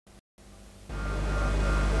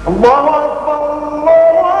الله أكبر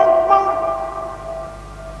الله أكبر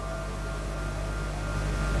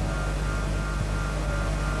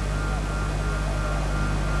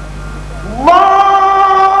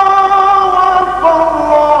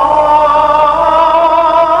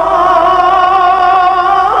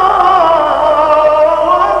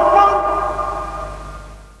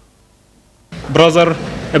Brother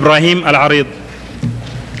Ibrahim Al-Arid.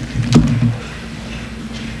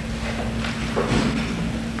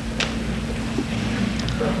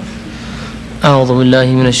 أعوذ بالله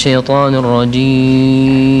من الشيطان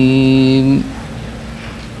الرجيم.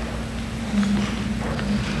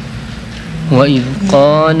 وإذ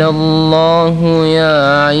قال الله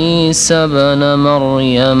يا عيسى ابن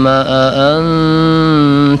مريم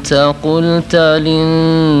أأنت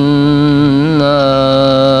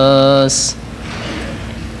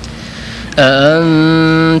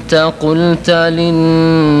قلت للناس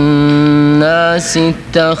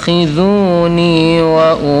اتخذوني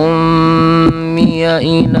وأمي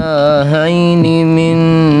إلهين من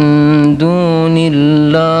دون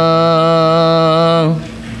الله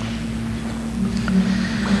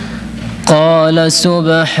قال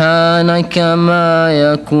سبحانك ما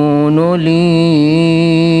يكون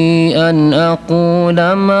لي أن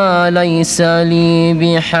أقول ما ليس لي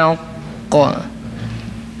بحق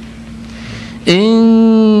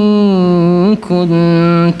إن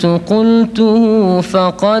كنت قلته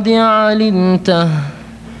فقد علمته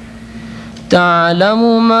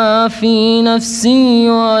تعلم ما في نفسي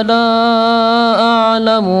ولا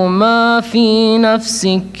أعلم ما في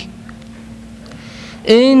نفسك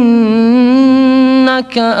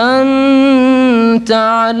إنك أنت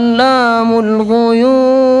علام الغيوب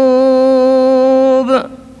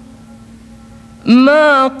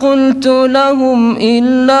ما قلت لهم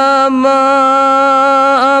إلا ما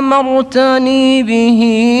أمرتني به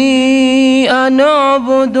أن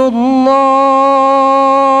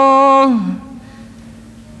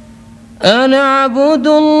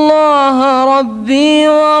أعبدوا الله ربي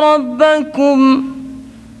وربكم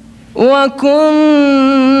وكنت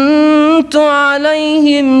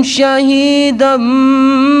عليهم شهيدا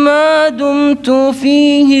ما دمت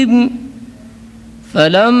فيهم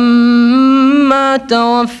فلما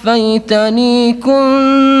توفيتني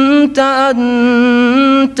كنت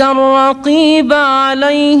أنت الرقيب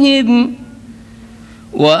عليهم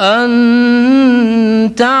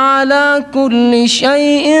وأنت على كل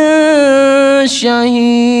شيء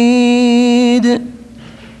شهيد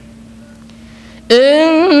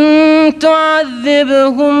إن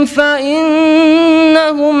تعذبهم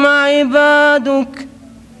فإنهم عبادك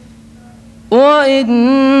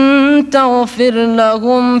وإن تغفر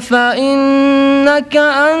لهم فإنك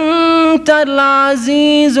أنت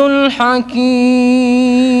العزيز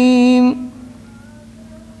الحكيم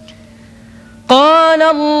قال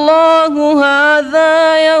الله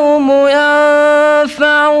هذا يوم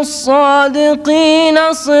ينفع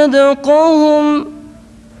الصادقين صدقهم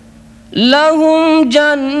لهم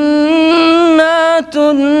جنات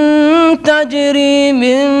تجري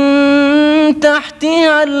من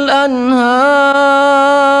تحتها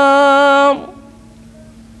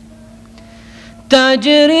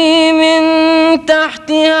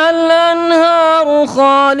الأنهار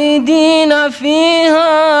خالدين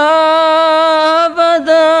فيها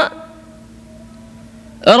أبدا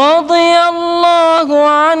رضي الله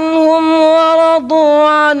عنهم ورضوا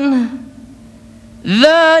عنه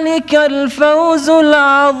ذلك الفوز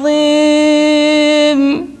العظيم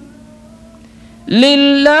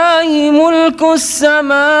لله ملك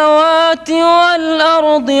السماوات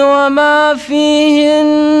والأرض وما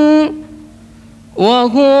فيهن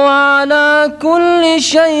وهو على كل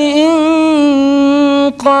شيء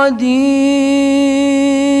قدير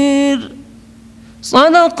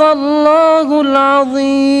صدق الله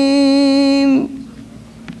العظيم.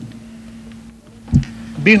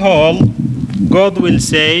 Behold, God will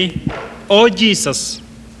say, O Jesus,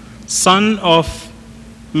 son of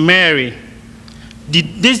Mary,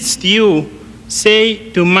 didst you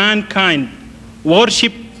say to mankind,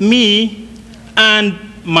 worship me and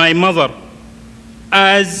my mother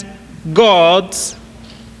as gods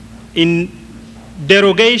in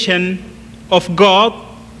derogation of God?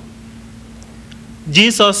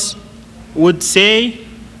 Jesus would say,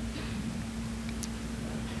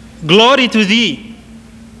 glory to thee.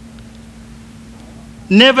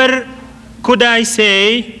 Never could I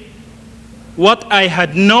say what I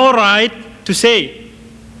had no right to say.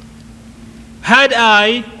 Had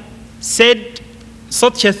I said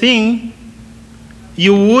such a thing,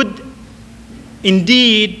 you would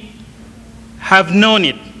indeed have known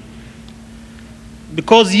it,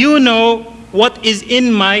 because you know what is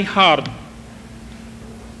in my heart.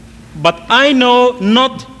 but I know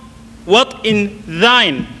not what in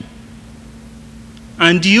thine,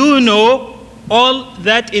 and you know all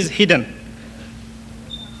that is hidden.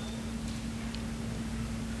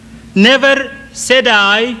 Never said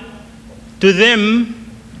I to them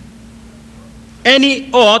any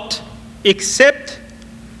aught except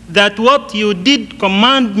that what you did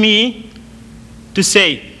command me to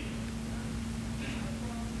say.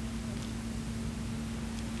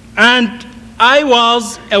 And I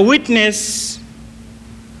was a witness,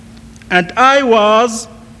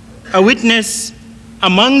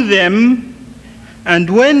 among them, and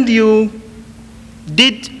when you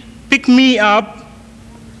did pick me up,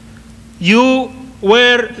 you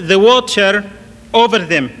were the watcher over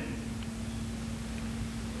them,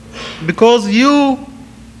 because you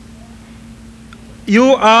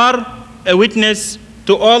are a witness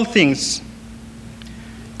to all things.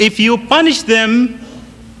 If you punish them,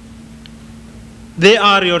 they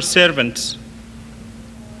are your servants.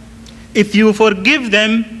 If you forgive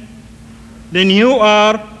them, then you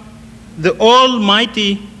are the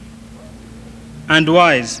Almighty and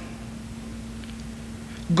wise.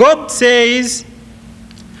 God says,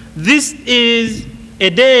 this is a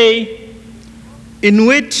day in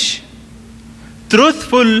which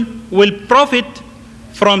truthful will profit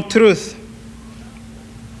from truth.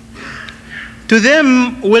 To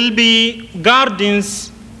them will be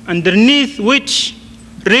gardens underneath which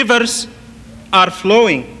rivers are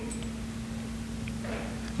flowing,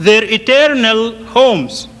 their eternal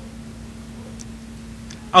homes.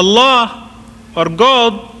 Allah, or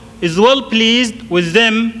God, is well pleased with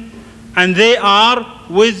them, and they are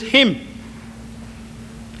with Him.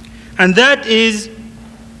 And that is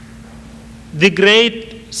the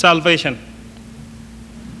great salvation.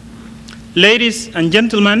 Ladies and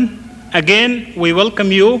gentlemen, again we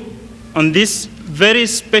welcome you on this very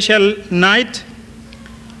special night.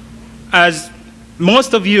 As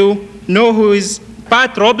most of you know who is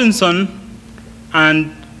Pat Robinson,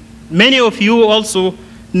 and many of you also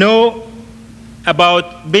know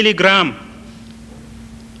about Billy Graham.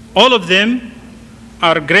 All of them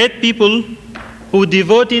are great people who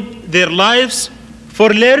devoted their lives for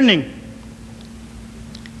learning.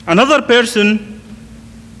 Another person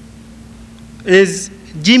is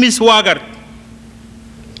Jimmy Swaggart.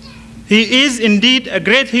 He is indeed a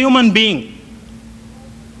great human being.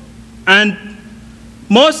 And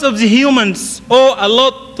most of the humans owe a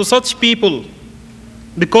lot to such people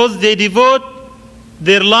because they devote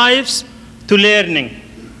their lives to learning.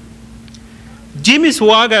 Jimmy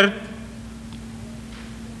Swaggart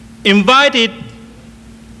invited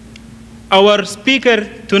our speaker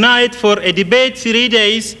tonight for a debate 3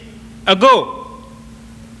 days ago.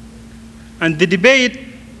 And the debate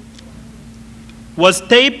was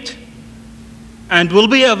taped and will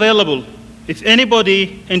be available. If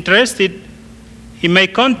anybody interested, he may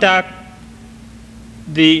contact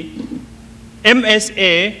the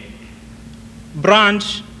MSA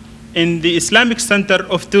branch in the Islamic Center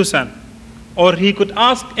of Tucson, or he could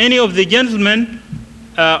ask any of the gentlemen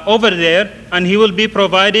over there, and he will be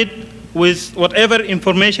provided with whatever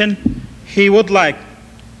information he would like.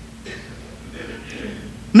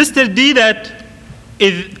 Mr. Deedat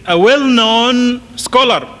is a well-known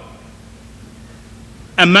scholar,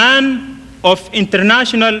 a man of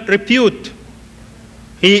international repute.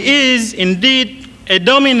 He is indeed a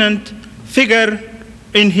dominant figure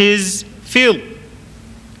in his field.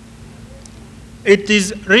 It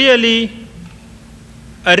is really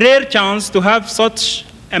a rare chance to have such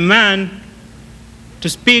a man to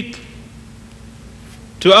speak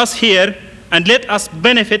to us here and let us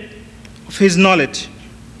benefit of his knowledge.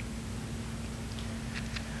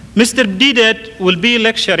 Mr. Deedat will be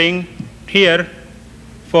lecturing here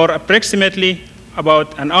for approximately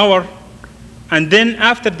about an hour, and then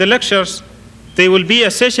after the lectures, there will be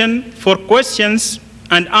a session for questions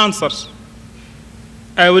and answers.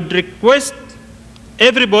 I would request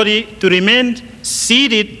everybody to remain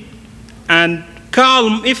seated and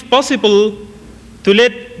calm if possible, to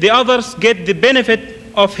let the others get the benefit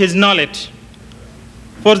of his knowledge.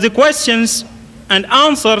 For the questions and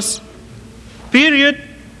answers period,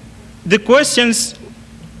 the questions,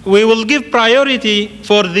 we will give priority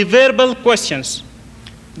for the verbal questions.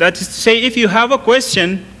 That is to say, if you have a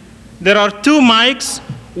question, there are two mics,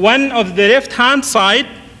 one of the left-hand side,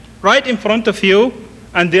 right in front of you,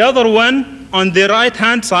 and the other one on the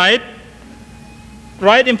right-hand side,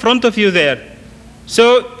 right in front of you there.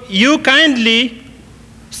 So you kindly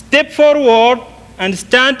step forward and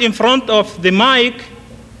stand in front of the mic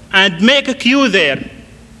and make a queue there.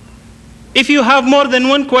 If you have more than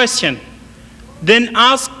one question, then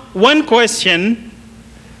ask one question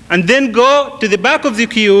and then go to the back of the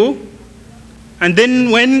queue And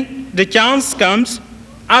then when the chance comes,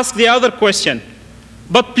 ask the other question.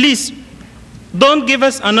 But please, don't give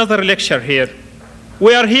us another lecture here.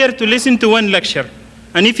 We are here to listen to one lecture.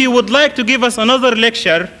 And if you would like to give us another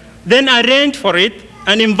lecture, then arrange for it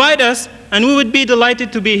and invite us, and we would be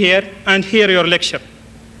delighted to be here and hear your lecture.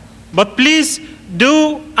 But please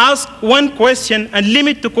do ask one question and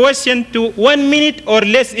limit the question to 1 minute or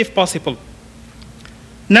less if possible.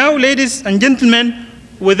 Now, ladies and gentlemen,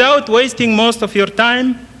 without wasting most of your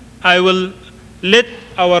time, I will let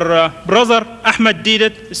our brother Ahmed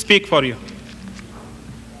Deedat speak for you.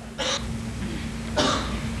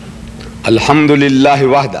 Alhamdulillah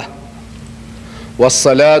wahda.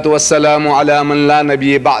 Wassalatu wassalamu ala man la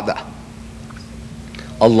nabiyya ba'da.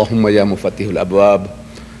 Allahumma ya mufattihul abwab,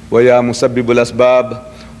 wa ya musabbibul asbab,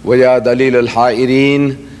 wa ya dalilul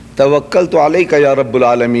ha'irin, tawakkaltu alayka ya rabbul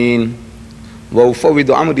alameen, wa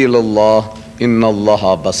ufawwidu amri ilallah, inna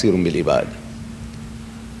allaha basirun bil ibad.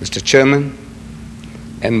 Mr. Chairman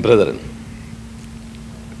and brethren,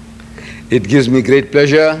 it gives me great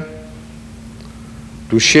pleasure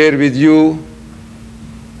to share with you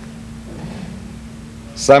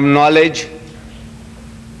some knowledge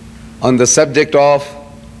on the subject of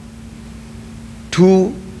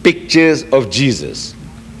two pictures of Jesus.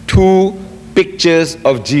 Two pictures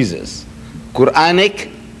of Jesus,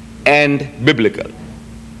 Quranic and biblical.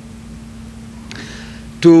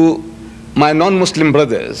 To my non-Muslim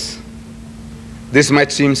brothers, this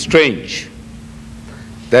might seem strange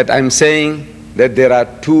that I'm saying that there are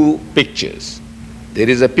two pictures. There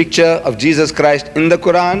is a picture of Jesus Christ in the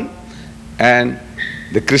Quran, and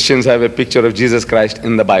the Christians have a picture of Jesus Christ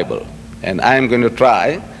in the Bible. And I am going to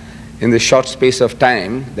try, in the short space of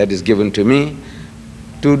time that is given to me,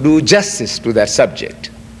 to do justice to that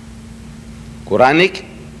subject, Quranic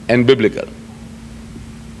and biblical.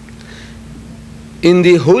 In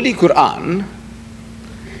the Holy Quran,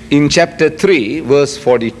 in chapter 3, verse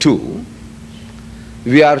 42,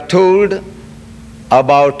 we are told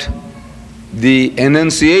about the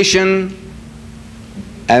enunciation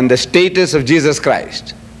and the status of Jesus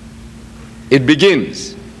Christ. It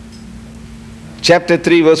begins, chapter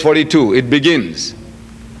 3, verse 42, it begins,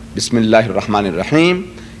 Bismillahir Rahmanir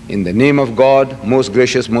Rahim, in the name of God, most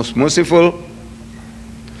gracious, most merciful.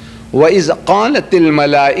 وَإِذْ قَالَتِ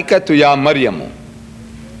الْمَلَائِكَةُ يَا مَرْيَمُ.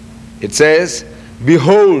 It says,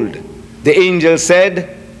 behold, the angel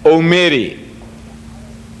said, O Mary,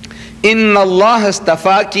 Inna Allah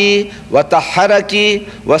astafaki wa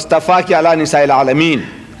tahharaki wa astafaki ala nisa'il alameen.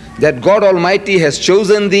 That God Almighty has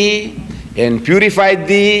chosen thee and purified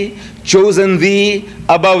thee, chosen thee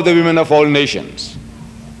above the women of all nations.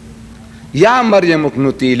 Ya Maryam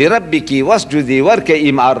uknuti li rabbiki wasjudi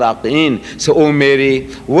warka'i ma'ar raqi'in. So, O Mary,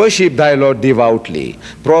 worship thy Lord devoutly.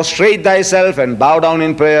 Prostrate thyself and bow down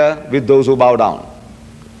in prayer with those who bow down.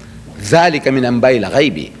 ذَلِكَ مِنْ أَنْبَاءِ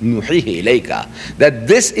الْغَيْبِ نُوحِيهِ إِلَيْكَ. That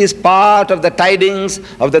this is part of the tidings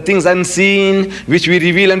of the things unseen which we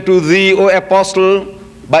reveal unto thee, O Apostle,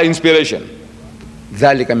 by inspiration.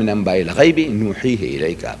 ذَلِكَ مِنْ أَنْبَاءِ الْغَيْبِ نُوحِيهِ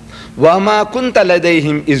إِلَيْكَ وَمَا كُنْتَ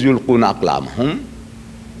لَدَيْهِمْ إِذْ يُلْقُونَ أَقْلَامَهُمْ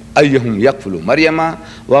أَيُّهُمْ يَكْفُلُ مَرْيَمَ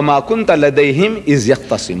وَمَا كُنْتَ لَدَيْهِمْ إِذْ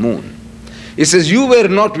يَخْتَصِمُونَ. It says, you were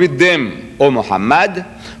not with them, O Muhammad,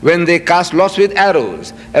 when they cast lots with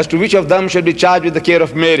arrows, as to which of them should be charged with the care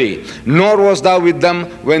of Mary, nor was thou with them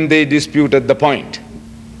when they disputed the point.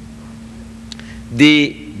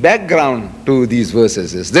 The background to these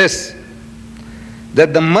verses is this,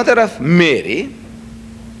 that the mother of Mary,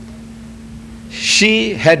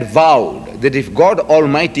 she had vowed that if God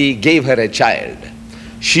Almighty gave her a child,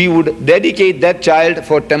 she would dedicate that child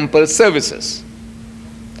for temple services,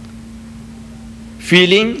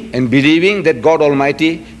 feeling and believing that God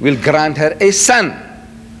Almighty will grant her a son,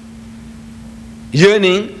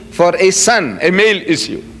 yearning for a son, a male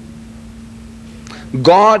issue.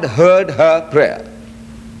 God heard her prayer,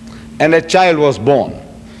 and a child was born,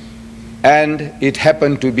 and it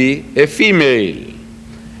happened to be a female,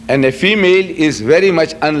 and a female is very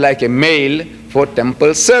much unlike a male for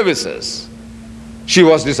temple services. She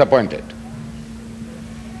was disappointed,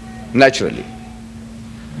 naturally.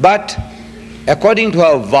 But according to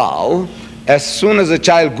her vow, as soon as the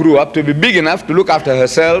child grew up to be big enough to look after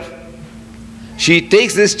herself, she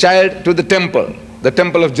takes this child to the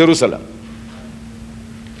temple of Jerusalem,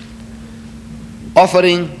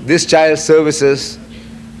 offering this child services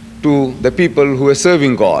to the people who were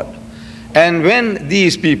serving God. And when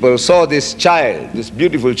these people saw this child, this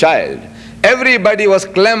beautiful child, everybody was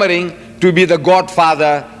clamoring to be the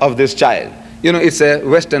godfather of this child. You know, it's a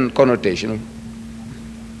Western connotation.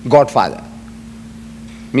 Godfather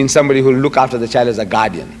means somebody who will look after the child as a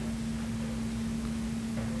guardian.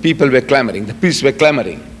 people were clamoring, the priests were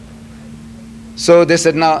clamoring. So they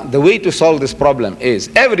said, now the way to solve this problem is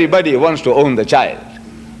everybody wants to own the child,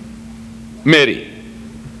 Mary.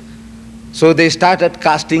 So they started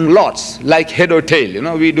casting lots, like head or tail. You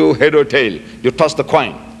know, we do head or tail. You toss the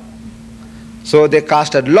coin. So they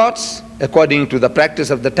casted lots according to the practice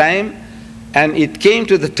of the time, and it came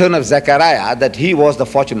to the turn of Zechariah that he was the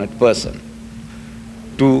fortunate person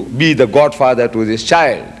to be the godfather to this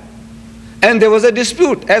child. And there was a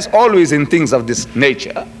dispute, as always in things of this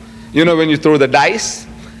nature. You know, when you throw the dice,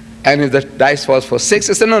 and if the dice falls for 6,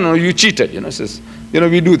 they say, no, no, you cheated. You know, says, you know,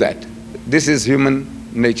 we do that. This is human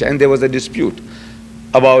nature. And there was a dispute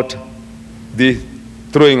about the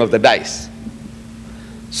throwing of the dice.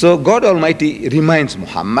 So God Almighty reminds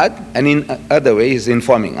Muhammad, and in other ways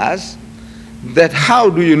informing us, that how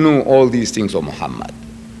do you know all these things, O Muhammad?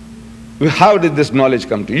 How did this knowledge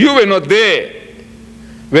come to you? You were not there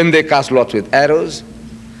when they cast lots with arrows,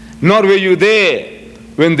 nor were you there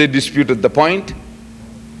when they disputed the point.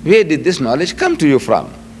 Where did this knowledge come to you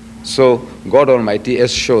from? So God Almighty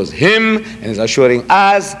assures him and is assuring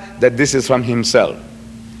us that this is from himself.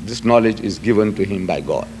 This knowledge is given to him by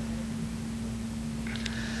God.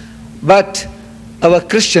 But our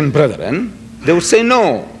Christian brethren, they would say,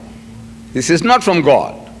 no, this is not from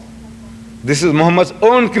God. This is Muhammad's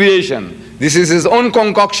own creation. This is his own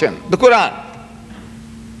concoction, the Quran.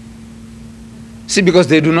 See, because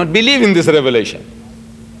they do not believe in this revelation.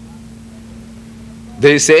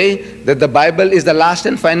 They say that the Bible is the last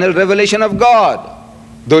and final revelation of God,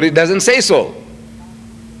 though it doesn't say so.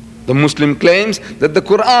 The Muslim claims that the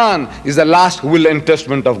Quran is the last will and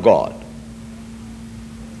testament of God.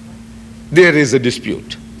 There is a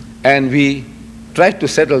dispute, and we tried to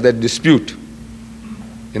settle that dispute,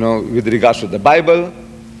 you know, with regards to the Bible.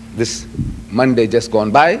 This Monday just gone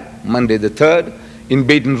by, Monday the 3rd, in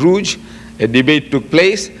Baton Rouge, a debate took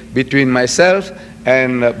place between myself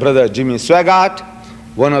and Brother Jumma Speeches,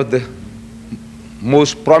 one of the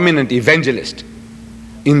most prominent evangelists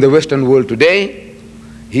in the Western world today.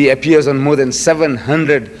 He appears on more than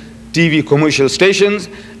 700 TV commercial stations,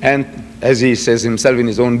 and as he says himself in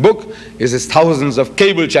his own book, he has thousands of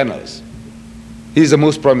cable channels. He is the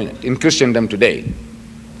most prominent in Christendom today.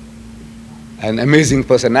 An amazing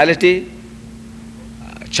personality,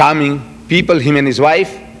 charming people, him and his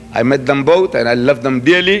wife. I met them both and I love them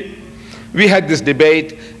dearly. We had this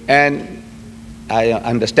debate, and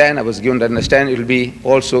I was given to understand it will be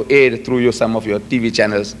also aired through some of your TV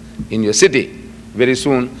channels in your city very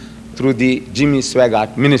soon through the Jumma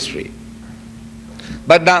Speeches ministry.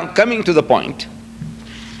 But now coming to the point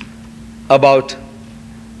about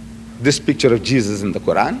this picture of Jesus in the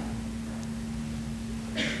Quran,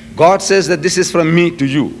 God says that this is from me to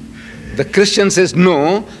you. The Christian says,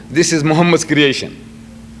 no, this is Muhammad's creation.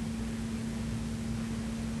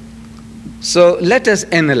 So let us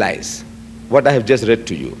analyze what I have just read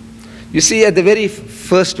to you. You see, at the very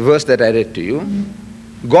first verse that I read to you,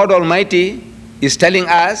 God Almighty is telling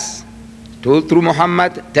us, told through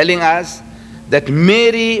Muhammad, telling us that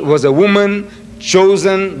Mary was a woman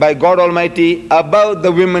chosen by God Almighty above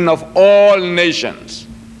the women of all nations.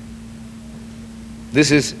 This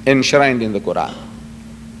is enshrined in the Quran.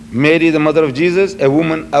 Mary, the mother of Jesus, a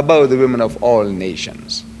woman above the women of all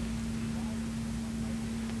nations.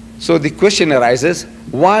 So the question arises,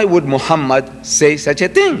 why would Muhammad say such a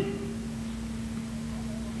thing?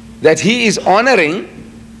 That he is honoring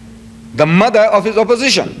the mother of his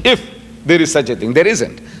opposition, if there is such a thing. There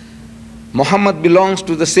isn't. Muhammad belongs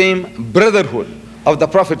to the same brotherhood of the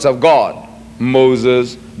prophets of God.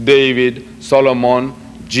 Moses, David, Solomon,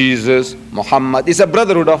 Jesus, Muhammad. It's a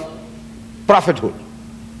brotherhood of prophethood.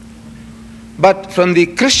 But from the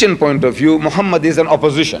Christian point of view, Muhammad is an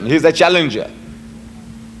opposition. He's a challenger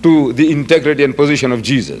to the integrity and position of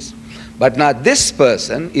Jesus. But now this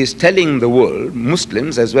person is telling the world,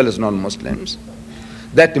 Muslims as well as non-Muslims,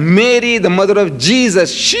 that Mary, the mother of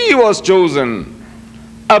Jesus, she was chosen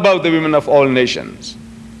above the women of all nations.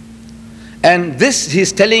 And this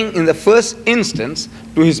he's telling in the first instance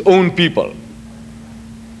to his own people.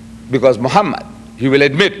 Because Muhammad, he will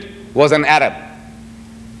admit, was an Arab.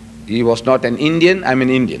 He was not an Indian. I'm an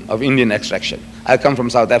Indian, of Indian extraction. I come from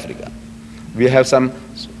South Africa. We have some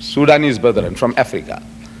Sudanese brethren from Africa.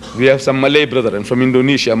 We have some Malay brethren from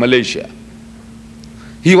Indonesia, Malaysia.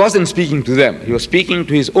 He wasn't speaking to them. He was speaking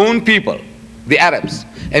to his own people, the Arabs.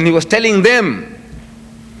 And he was telling them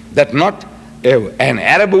that not an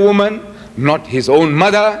Arab woman, not his own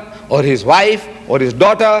mother or his wife or his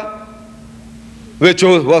daughter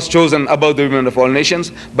was chosen above the women of all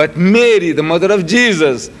nations, but Mary, the mother of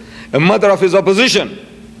Jesus, a mother of his opposition.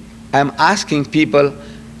 I'm asking people,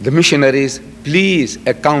 The missionaries, please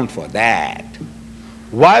account for that.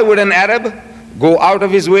 Why would an Arab go out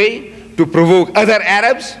of his way to provoke other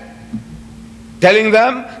Arabs, telling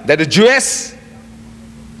them that a Jewess,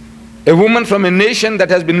 a woman from a nation that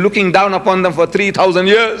has been looking down upon them for 3,000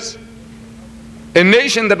 years, a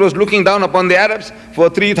nation that was looking down upon the Arabs for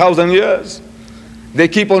 3,000 years, they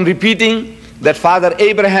keep on repeating that Father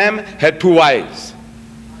Abraham had two wives,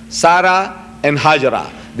 Sarah and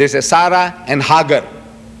Hajara. They say Sarah and Hagar.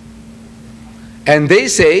 And they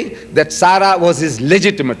say that Sarah was his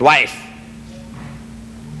legitimate wife.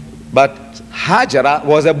 But Hajara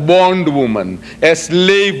was a bondwoman, a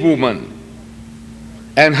slave woman.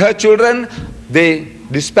 And her children, they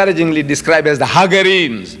disparagingly describe as the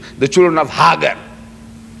Hagarines, the children of Hagar.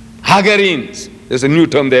 Hagarines. There's a new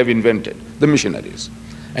term they have invented, the missionaries.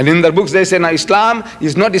 And in their books they say, now Islam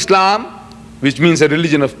is not Islam, which means a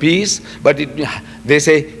religion of peace, but they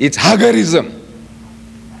say it's Hagarism.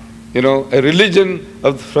 You know, a religion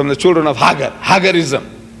from the children of Hagar, Hagarism.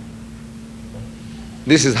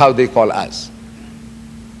 This is how they call us.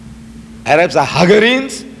 Arabs are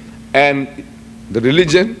Hagarines, and the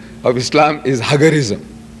religion of Islam is Hagarism.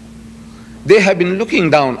 They have been looking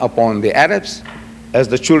down upon the Arabs as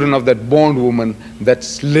the children of that bondwoman, that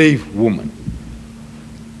slave woman.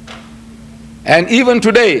 And even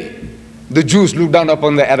today, the Jews look down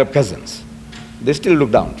upon the Arab cousins. They still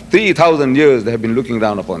look down. 3,000 years they have been looking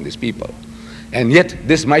down upon these people. And yet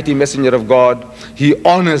this mighty messenger of God, he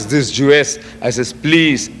honors this Jewess and says,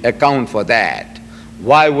 please account for that.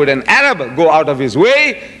 Why would an Arab go out of his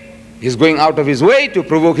way? He's going out of his way to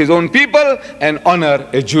provoke his own people and honor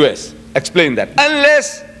a Jewess. Explain that.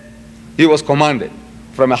 Unless he was commanded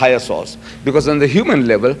from a higher source. Because on the human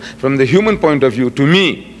level, from the human point of view, to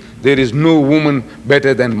me, there is no woman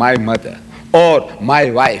better than my mother, or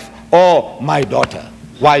my wife, or my daughter.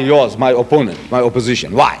 Why yours, my opponent, my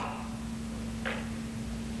opposition? Why?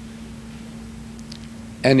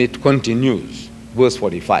 And it continues, verse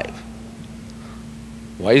 45.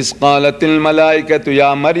 وَإِذْ قَالَتِ الْمَلَائِكَةُ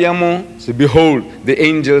يَا مَرْيَمُ. So behold, the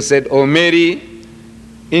angel said, O Mary,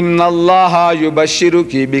 إِنَّ اللَّهَ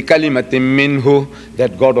يُبَشِّرُكِ بِكَلِمَةٍ مِّنْهُ,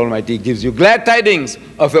 that God Almighty gives you glad tidings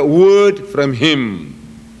of a word from Him.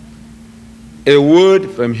 A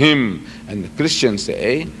word from Him. And the Christians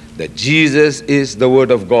say that Jesus is the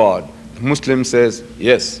Word of God. The Muslim says,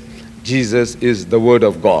 yes, Jesus is the Word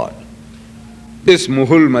of God.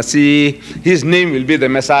 Ismuhul Masih, His name will be the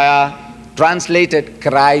Messiah, translated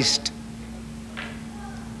Christ.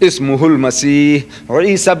 Ismuhul Masih, or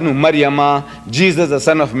Isa ibn Maryama, Jesus the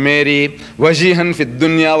son of Mary, wajihan fid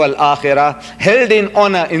dunya wal akhirah, held in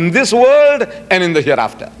honor in this world and in the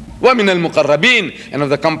hereafter. Wa min al-muqarrabin, and of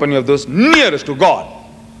the company of those nearest to God.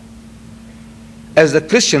 As the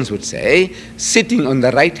Christians would say, sitting on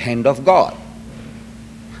the right hand of God.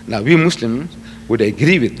 Now we Muslims would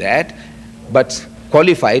agree with that, but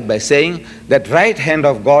qualified by saying that right hand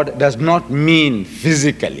of God does not mean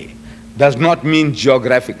physically, does not mean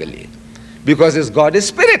geographically, because God is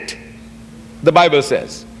spirit. The Bible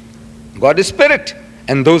says God is spirit,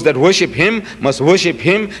 and those that worship Him must worship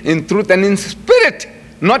Him in truth and in spirit,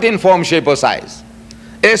 not in form, shape or size.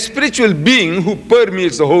 A spiritual being who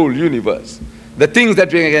permeates the whole universe, the things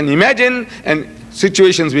that we can imagine and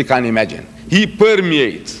situations we can't imagine. He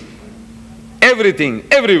permeates everything,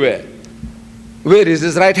 everywhere. Where is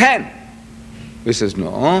His right hand? He says,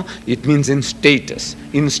 no, it means in status,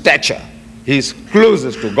 in stature. He is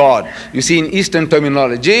closest to God. You see, in Eastern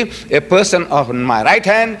terminology, a person on my right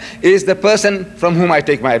hand is the person from whom I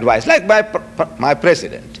take my advice, like my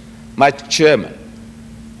president, my chairman,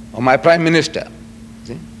 or my prime minister.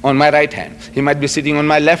 See? On my right hand. He might be sitting on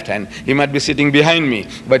my left hand. He might be sitting behind me,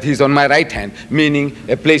 but he's on my right hand, meaning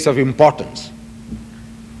a place of importance.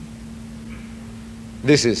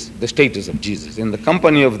 This is the status of Jesus, in the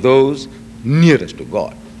company of those nearest to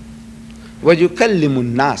God.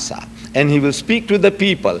 وَيُكَلِّمُ النَّاسَ, and He will speak to the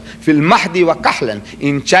people, فِي الْمَحْدِ وَكَحْلًا,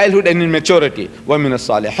 in childhood and in maturity, وَمِنَ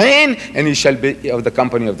الصَّالِحِينَ, and He shall be of the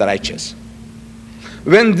company of the righteous.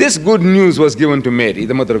 When this good news was given to Mary,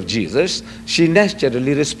 the mother of Jesus, she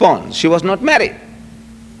naturally responds. She was not married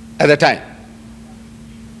at the time.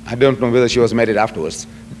 I don't know whether she was married afterwards.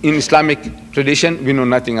 In Islamic tradition, we know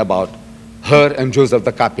nothing about her and Joseph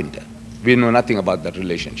the carpenter. We know nothing about that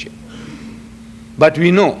relationship. But we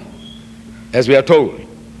know, as we are told,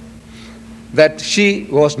 that she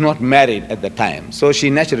was not married at the time. So she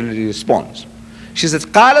naturally responds. She says,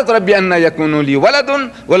 قَالَتْ رَبِّ أَنَّا يَكُونُ لِي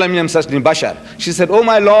وَلَدٌ وَلَمْ يَمْسَسْنِي بَشَرٌ. She said, oh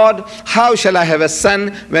my Lord, how shall I have a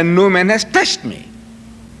son when no man has touched me?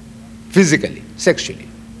 Physically, sexually.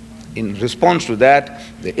 In response to that,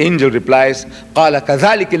 the angel replies, قَالَ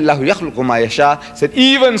كَذَلِكِ اللَّهُ يَخْلُقُ مَا يَشَاءُ, said,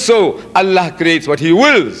 even so, Allah creates what He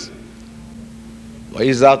wills.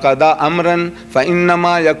 وَإِذَا قَضَى أَمْرًا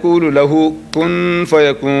فَإِنَّمَا يَقُولُ لَهُ كُن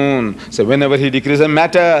فَيَكُونُ. So whenever He decrees a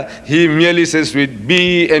matter, He merely says to it,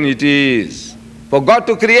 be, and it is. For God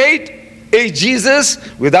to create a Jesus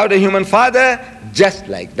without a human father, just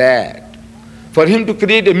like that. For Him to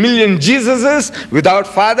create a million Jesuses without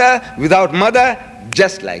father, without mother,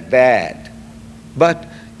 just like that. But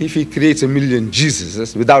if He creates a million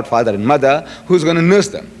Jesuses without father and mother, who's going to nurse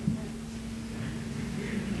them?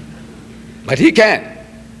 But He can.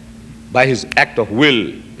 By His act of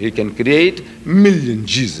will, He can create million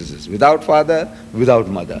Jesuses without father, without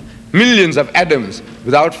mother. Millions of Adams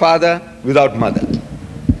without father, without mother.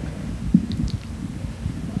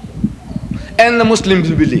 And the Muslims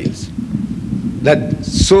believes that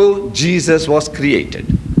so Jesus was created.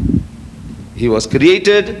 He was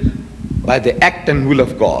created by the act and will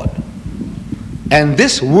of God. And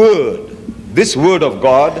this word of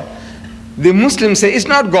God, the Muslims say is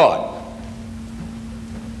not God.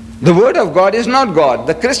 The word of God is not God.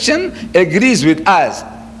 The Christian agrees with us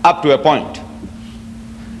up to a point.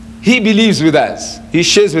 He believes with us. He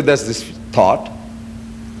shares with us this thought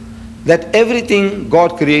that everything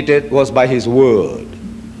God created was by His word.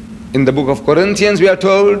 In the book of Corinthians we are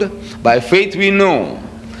told, by faith we know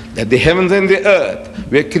that the heavens and the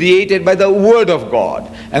earth were created by the word of God,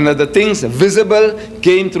 and that the things visible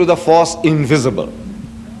came through the force invisible.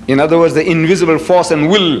 In other words, the invisible force and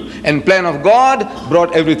will and plan of God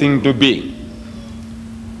brought everything to being.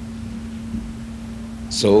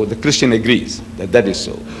 So the Christian agrees that that is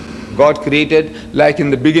so. God created, like in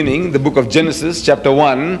the beginning, the book of Genesis chapter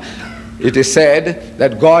 1, it is said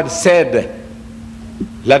that God said,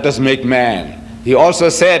 let us make man. He also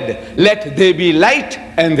said, let there be light,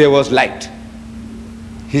 and there was light.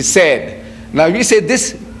 He said. Now we say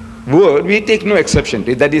this word, we take no exception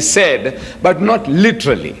to it, that is said, but not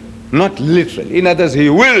literally. Not literally. In others, He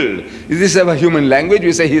willed. This is our human language.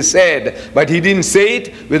 We say He said, but He didn't say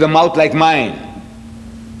it with a mouth like mine.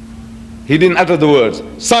 He didn't utter the words,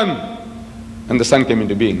 sun, and the sun came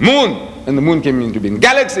into being. Moon, and the moon came into being.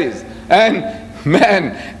 Galaxies, and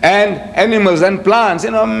man, and animals and plants,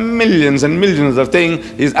 millions and millions of things.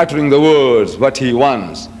 He's uttering the words, what He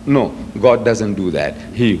wants. No, God doesn't do that.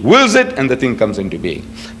 He wills it and the thing comes into being.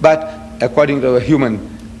 But according to our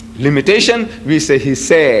human limitation, we say He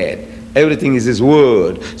said. Everything is His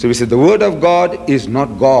word. So we say the word of God is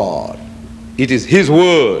not God. It is His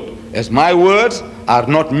word. As my words are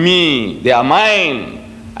not me, they are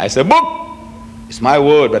mine. As a book, it's my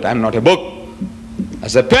word, but I'm not a book.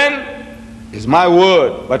 As a pen, is my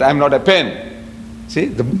word, but I'm not a pen.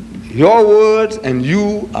 See, your words and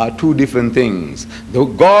you are two different things. The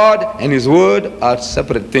God and His word are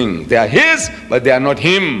separate things. They are His, but they are not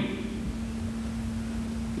Him.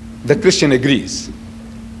 The Christian agrees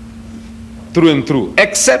through and through,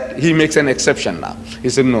 except he makes an exception now. He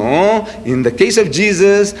said, no, in the case of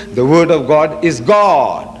Jesus, the word of God is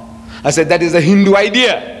God. I said, that is a Hindu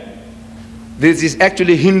idea. This is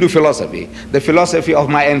actually Hindu philosophy, the philosophy of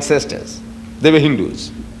my ancestors. They were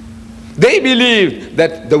Hindus. They believed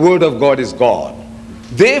that the word of God is God.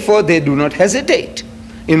 Therefore, they do not hesitate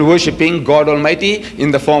in worshipping God Almighty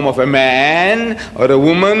in the form of a man or a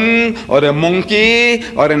woman or a monkey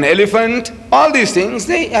or an elephant. All these things,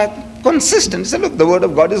 they are consistent. Say, look, the word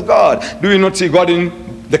of God is God. Do we not see God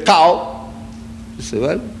in the cow? You say,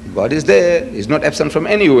 well, God is there. He's not absent from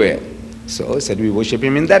anywhere. So he said, we worship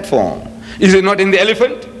Him in that form. Is He not in the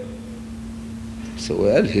elephant? So,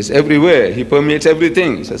 well, He's everywhere. He permeates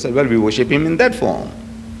everything. So I said, well, we worship Him in that form.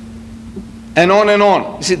 And on and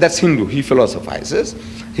on. You see, that's Hindu. He philosophizes.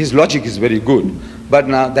 His logic is very good. But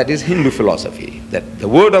now that is Hindu philosophy, that the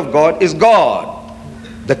word of God is God.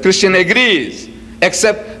 The Christian agrees,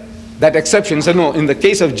 except that exception. So no, in the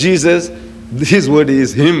case of Jesus, His word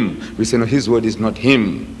is Him. We say, no, His word is not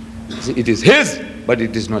Him. See, it is His, but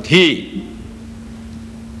it is not He.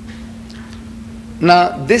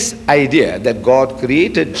 Now, this idea that God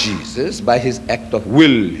created Jesus by His act of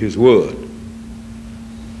will, His word,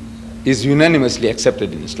 is unanimously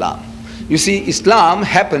accepted in Islam. You see, Islam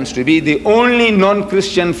happens to be the only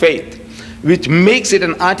non-Christian faith which makes it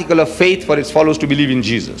an article of faith for its followers to believe in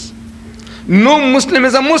Jesus. No Muslim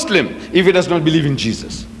is a Muslim if he does not believe in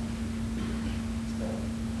Jesus.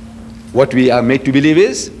 What we are made to believe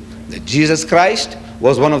is that Jesus Christ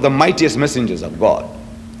was one of the mightiest messengers of God.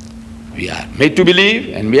 We are made to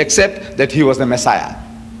believe and we accept that He was the Messiah,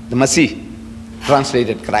 the Masih,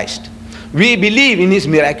 translated Christ. We believe in His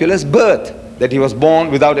miraculous birth, that He was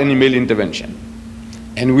born without any male intervention.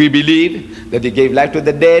 And we believe that he gave life to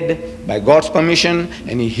the dead by God's permission,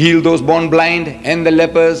 and he healed those born blind and the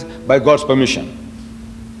lepers by God's permission.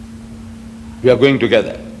 We are going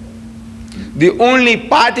together. The only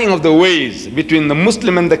parting of the ways between the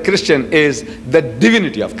Muslim and the Christian is the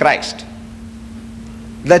divinity of Christ.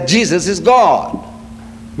 That Jesus is God.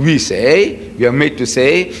 We are made to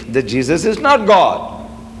say that Jesus is not God.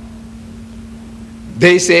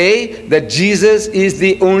 They say that Jesus is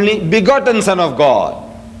the only begotten Son of God.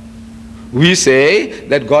 We say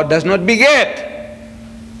that God does not beget.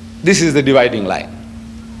 This is the dividing line.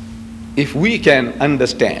 If we can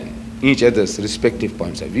understand each other's respective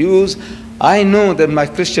points of views, I know that my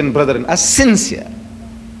Christian brethren are sincere.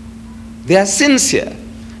 They are sincere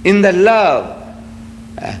in the love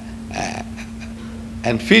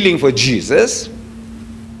and feeling for Jesus,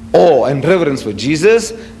 awe and reverence for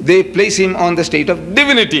Jesus. They place him on the state of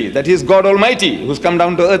divinity, that he is God Almighty, who's come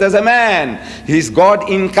down to earth as a man. He is God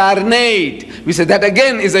incarnate. We say that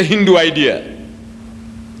again is a Hindu idea.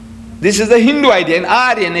 This is a Hindu idea, an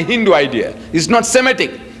Aryan, a Hindu idea. It's not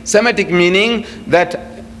Semitic. Semitic meaning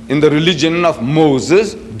that in the religion of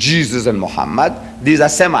Moses, Jesus and Mohammed, these are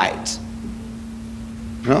Semites.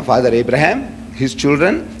 Father Abraham, his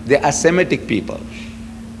children, they are Semitic people.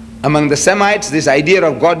 Among the Semites, this idea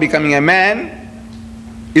of God becoming a man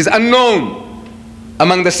is unknown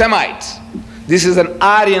among the Semites. This is an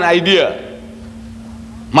Aryan idea.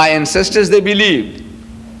 My ancestors, they believed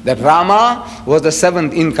that Rama was the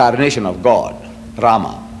 7th incarnation of God.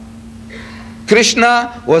 Rama.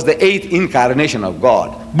 Krishna was the 8th incarnation of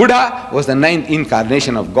God. Buddha was the 9th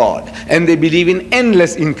incarnation of God. And they believe in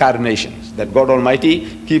endless incarnations, that God Almighty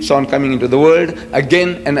keeps on coming into the world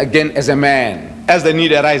again and again as a man, as the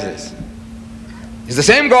need arises. It's the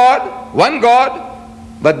same God, one God,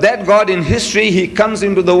 but that God in history, he comes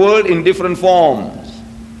into the world in different forms.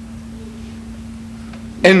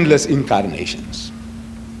 Endless incarnations.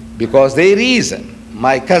 Because they reason,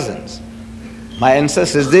 my cousins, my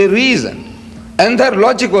ancestors, they reasoned. And their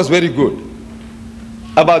logic was very good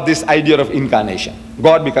about this idea of incarnation,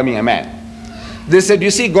 God becoming a man. They said, you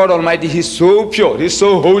see, God Almighty, he's so pure, he's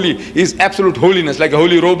so holy, he's absolute holiness, like a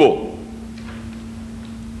holy robo.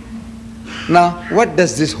 Now, what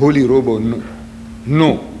does this holy robo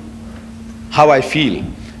know? How I feel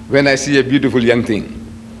when I see a beautiful young thing.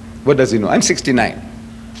 What does he know? I'm 69.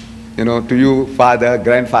 To you, father,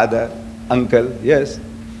 grandfather, uncle, yes.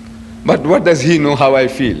 But what does he know how I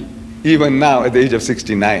feel? Even now, at the age of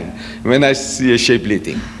 69, when I see a shapely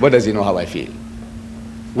thing, what does he know how I feel?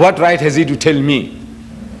 What right has he to tell me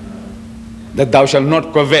that thou shalt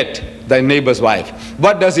not covet thy neighbor's wife?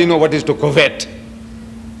 What does he know what is to covet?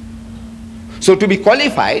 So to be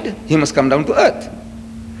qualified, he must come down to earth.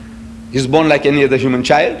 He's born like any other human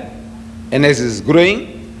child, and as he's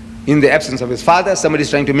growing, in the absence of his father, somebody is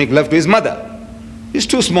trying to make love to his mother. He's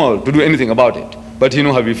too small to do anything about it, but he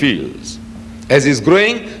knows how he feels. As he's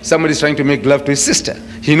growing, somebody is trying to make love to his sister.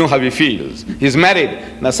 He knows how he feels. He's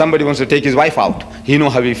married. Now somebody wants to take his wife out. He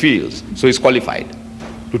knows how he feels. So he's qualified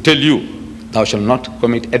to tell you, thou shalt not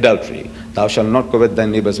commit adultery. Thou shalt not covet thy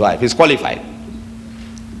neighbor's wife. He's qualified.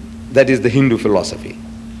 That is the Hindu philosophy,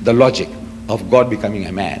 the logic of God becoming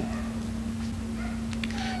a man.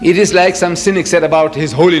 It is like some cynic said about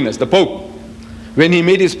His Holiness, the Pope, when he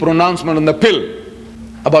made his pronouncement on the pill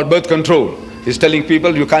about birth control. He's telling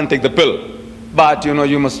people you can't take the pill. But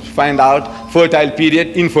you must find out fertile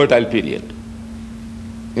period, infertile period.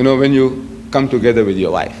 When you come together with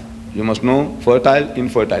your wife, you must know fertile,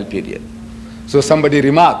 infertile period. So somebody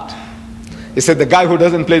remarked, he said, the guy who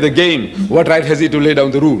doesn't play the game, what right has he to lay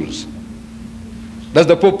down the rules? Does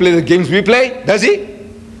the Pope play the games we play? Does he?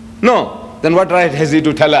 No. Then what right has he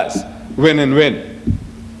to tell us when and when?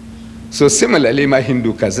 So similarly, my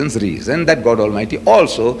Hindu cousins reason that God Almighty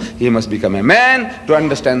also, he must become a man to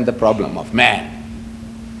understand the problem of man.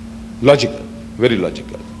 Logical, very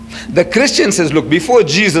logical. The Christian says, look, before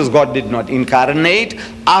Jesus, God did not incarnate.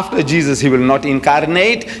 After Jesus, he will not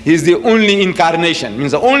incarnate. He is the only incarnation.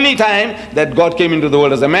 Means the only time that God came into the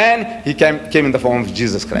world as a man, he came in the form of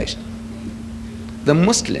Jesus Christ. The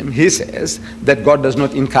Muslim, he says that God does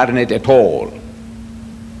not incarnate at all.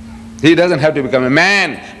 He doesn't have to become a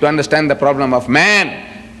man to understand the problem of man.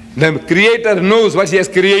 The Creator knows what he has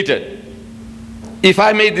created. If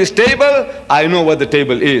I made this table, I know what the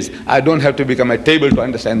table is. I don't have to become a table to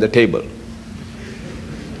understand the table.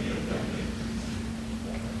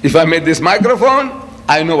 If I made this microphone,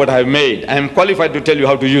 I know what I've made. I am qualified to tell you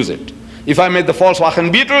how to use it. If I made the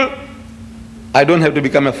Volkswagen Beetle, I don't have to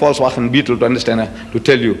become a Volkswagen Beetle to understand, to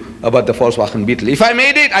tell you about the Volkswagen Beetle. If I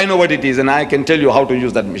made it, I know what it is, and I can tell you how to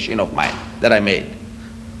use that machine of mine that I made.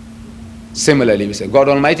 Similarly, we say God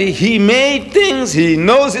Almighty, He made things, He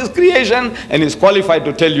knows His creation, and is qualified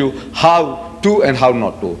to tell you how to and how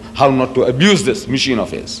not to abuse this machine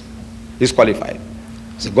of His. He's qualified.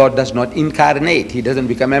 So God does not incarnate. He doesn't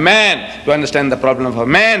become a man to understand the problem of a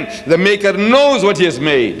man. The Maker knows what He has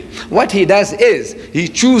made. What He does is, He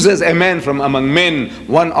chooses a man from among men,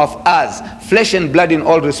 one of us, flesh and blood in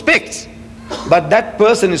all respects. But that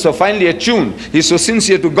person is so finely attuned, he's so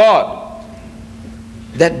sincere to God,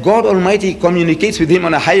 that God Almighty communicates with him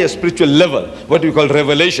on a higher spiritual level, what we call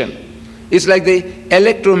revelation. It's like the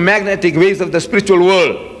electromagnetic waves of the spiritual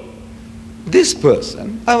world. This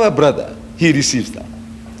person, our brother, he receives them.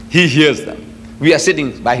 He hears them. We are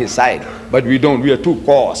sitting by his side, but we don't. We are too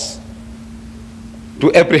coarse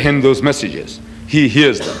to apprehend those messages. He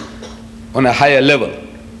hears them on a higher level,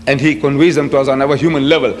 and he conveys them to us on our human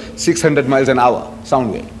level, 600 miles an hour,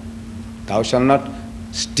 sound wave. Thou shalt not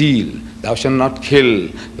steal, thou shalt not kill,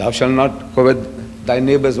 thou shalt not covet thy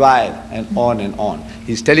neighbor's wife, and on and on.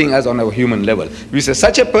 He's telling us on our human level. We say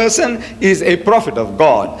such a person is a prophet of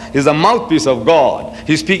God, is a mouthpiece of God,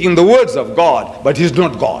 he's speaking the words of God, but he's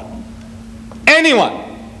not God.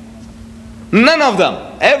 Anyone, none of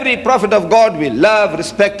them. Every prophet of God we love,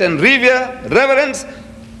 respect and revere, reverence,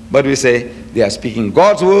 but we say they are speaking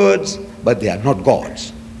God's words, but they are not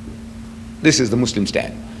God's. This is the Muslim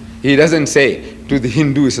stand. He doesn't say to the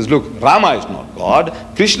Hindu, he says, look, Rama is not God,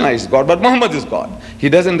 Krishna is God, but Muhammad is God. He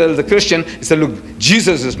doesn't tell the Christian, he says, look,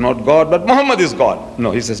 Jesus is not God, but Muhammad is God.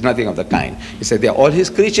 No, he says nothing of the kind. He said, they are all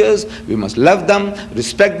his creatures, we must love them,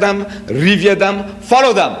 respect them, revere them,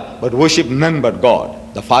 follow them, but worship none but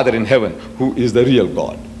God, the Father in heaven, who is the real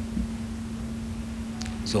God.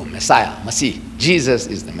 So Messiah, Masih, Jesus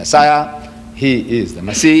is the Messiah, he is the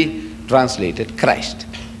Masih, translated Christ.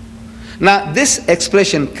 Now this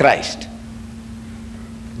expression Christ,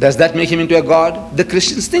 does that make him into a God? The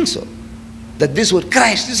Christians think so. That this word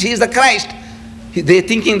Christ, he is the Christ. They're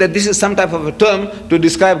thinking that this is some type of a term to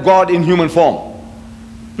describe God in human form.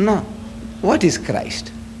 No. What is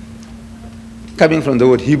Christ? Coming from the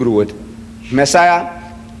word Hebrew word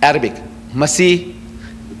Messiah, Arabic, Masih,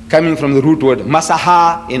 coming from the root word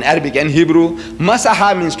Masaha in Arabic and Hebrew.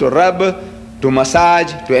 Masaha means to rub, to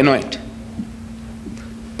massage, to anoint.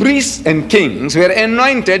 Priests and kings were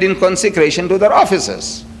anointed in consecration to their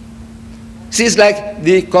offices. See, it's like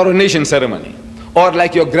the coronation ceremony or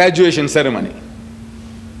like your graduation ceremony.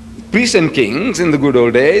 Priests and kings in the good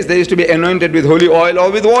old days, they used to be anointed with holy oil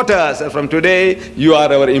or with water. So from today, you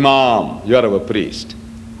are our imam, you are our priest.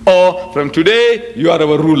 Or from today, you are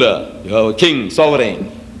our ruler, you are our king,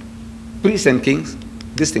 sovereign. Priests and kings,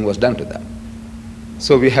 this thing was done to them.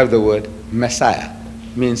 So we have the word Messiah.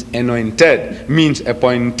 Means anointed, means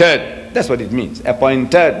appointed. That's what it means,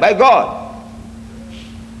 appointed by God.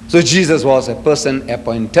 So Jesus was a person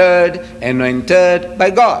appointed, anointed by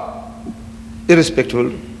God. A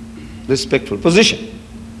respectful position.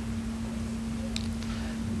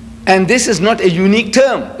 And this is not a unique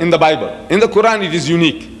term in the Bible. In the Quran it is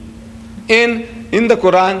unique. In the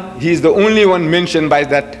Quran he is the only one mentioned by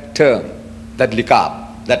that term, that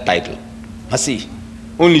liqab, that title, Masih,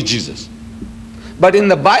 only Jesus. But in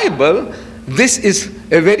the Bible, this is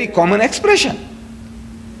a very common expression.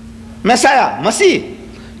 Messiah, Masih.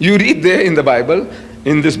 You read there in the Bible,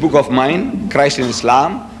 in this book of mine, Christ in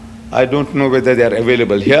Islam. I don't know whether they are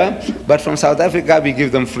available here, but from South Africa we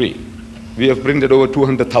give them free. We have printed over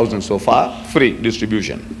 200,000 so far, free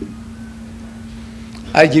distribution.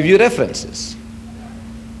 I give you references.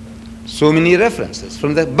 So many references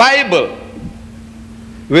from the Bible,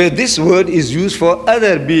 where this word is used for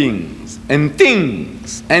other beings and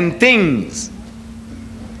things,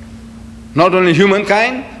 not only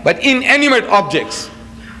humankind but inanimate objects.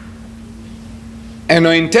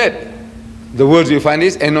 Anointed, the words you find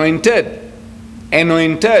is anointed.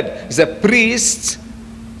 Anointed is the priests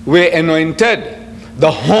were anointed. The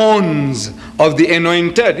horns of the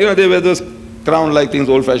anointed, you know, they were those crown like things,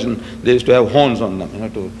 old fashioned. They used to have horns on them, you know,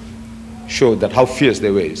 to show that how fierce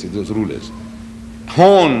they were, you see, those rulers.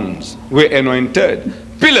 Horns were anointed.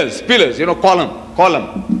 Pillars, you know,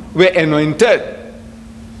 column were anointed.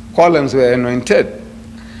 Columns were anointed.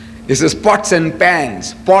 It says pots and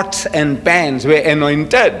pans were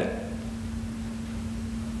anointed.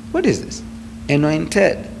 What is this?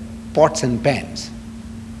 Anointed, pots and pans.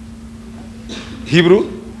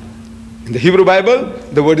 Hebrew, in the Hebrew Bible,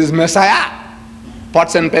 the word is Messiah.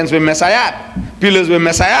 Pots and pans were Messiah. Pillars were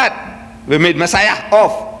Messiah. We made Messiah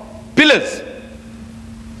of pillars.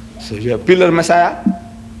 So you have pillar Messiah.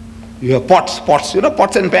 You have pots, you know,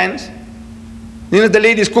 pots and pans. You know, the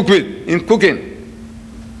ladies cook with, in cooking.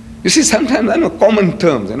 You see, sometimes I know common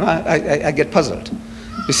terms, you know, I get puzzled.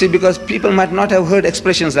 You see, because people might not have heard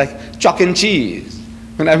expressions like chalk and cheese.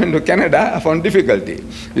 When I went to Canada, I found difficulty.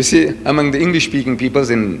 You see, among the English-speaking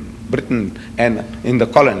peoples in Britain and in the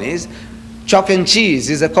colonies, chalk and cheese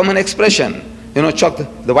is a common expression. You know, chalk,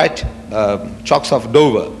 the white chalks of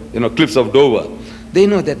Dover, you know, cliffs of Dover. They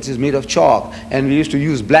know that it is made of chalk, and we used to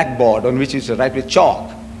use blackboard on which we used to write with chalk.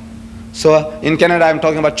 So in Canada, I'm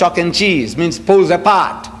talking about chalk and cheese, means poles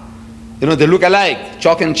apart. You know, they look alike.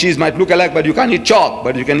 Chalk and cheese might look alike, but you can't eat chalk,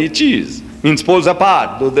 but you can eat cheese. Means poles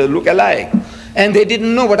apart, though they look alike. And they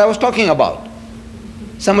didn't know what I was talking about.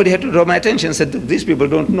 Somebody had to draw my attention and said, these people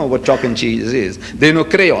don't know what chalk and cheese is. They know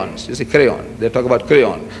crayons. You see, crayon. They talk about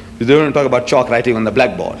crayon. They don't talk about chalk writing on the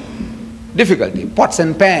blackboard. Difficulty. Pots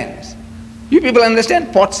and pans. You people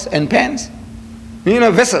understand pots and pans? You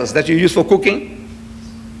know, vessels that you use for cooking?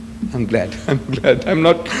 I'm glad. I'm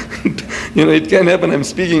not, you know, it can happen I'm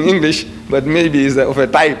speaking English, but maybe it's of a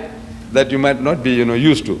type that you might not be, you know,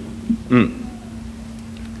 used to.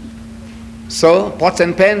 So, pots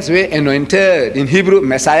and pans were anointed. In Hebrew,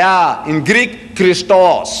 Messiah. In Greek,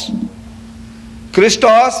 Christos.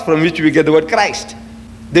 Christos, from which we get the word Christ.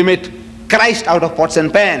 They made Christ out of pots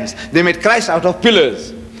and pans. They made Christ out of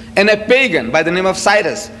pillars. And a pagan by the name of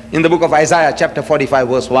Cyrus, in the book of Isaiah, chapter 45,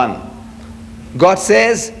 verse 1. God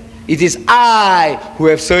says, it is I who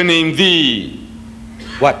have surnamed thee.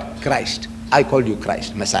 What? Christ. I call you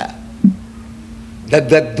Christ, Messiah.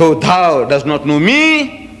 That though thou does not know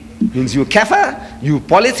me, means you kafir, you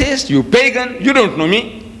polytheist, you pagan, you don't know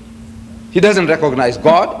me. He doesn't recognize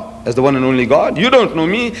God as the one and only God. You don't know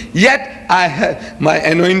me, yet I have my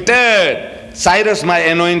anointed, Cyrus my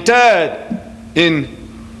anointed, in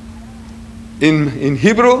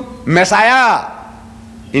Hebrew, Messiah.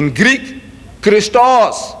 In Greek,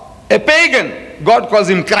 Christos. A pagan, God calls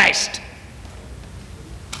him Christ.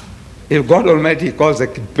 If God Almighty calls a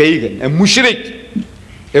pagan, a mushrik,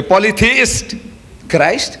 a polytheist,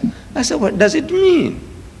 Christ, I said, what does it mean?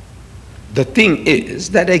 The thing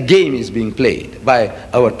is that a game is being played by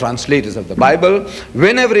our translators of the Bible.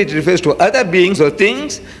 Whenever it refers to other beings or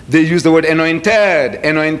things, they use the word anointed,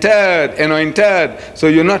 anointed, anointed. So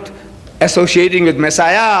you're not associating with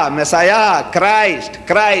Messiah, Messiah, Christ,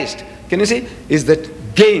 Christ. Can you see? Is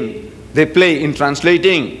that game they play in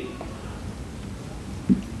translating.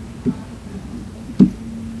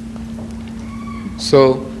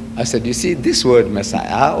 So I said, you see, this word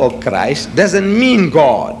Messiah or Christ doesn't mean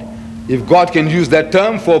God. If God can use that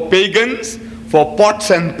term for pagans, for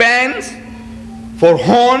pots and pans, for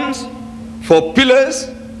horns, for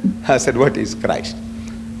pillars, I said, what is Christ?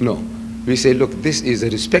 No. We say, look, this is a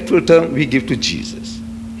respectful term we give to Jesus.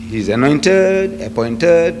 He is anointed,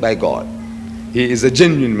 appointed by God. He is a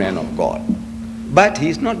genuine man of God. But he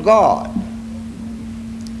is not God.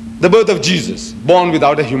 The birth of Jesus, born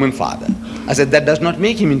without a human father. I said, that does not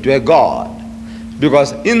make him into a God.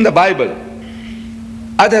 Because in the Bible,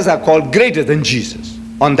 others are called greater than Jesus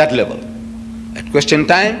on that level. At question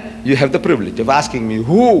time, you have the privilege of asking me,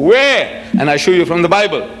 who, where? And I show you from the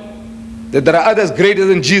Bible that there are others greater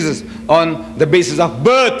than Jesus on the basis of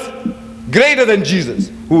birth, greater than Jesus,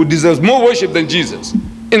 who deserves more worship than Jesus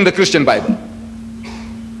in the Christian Bible.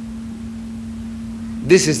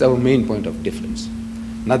 This is our main point of difference.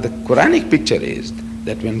 Now the Quranic picture is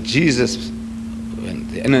that when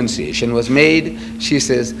the Annunciation was made, she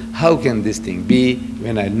says, how can this thing be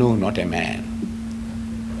when I know not a man?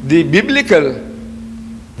 The biblical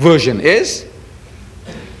version is,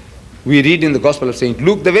 we read in the Gospel of St.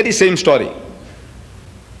 Luke the very same story,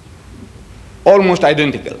 almost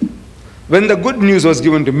identical. When the good news was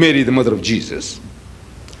given to Mary, the mother of Jesus,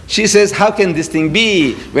 she says, how can this thing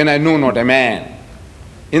be when I know not a man?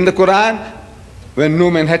 In the Quran, when no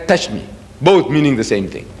man had touched me, both meaning the same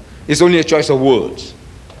thing. It's only a choice of words.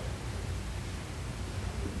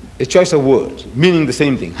 A choice of words, meaning the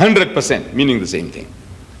same thing, 100% meaning the same thing.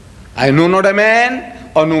 I know not a man,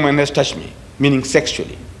 or no man has touched me, meaning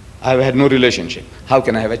sexually. I have had no relationship. How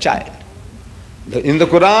can I have a child? In the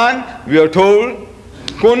Quran, we are told,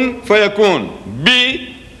 kun fayakun,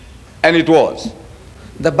 be, and it was.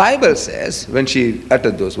 The Bible says, when she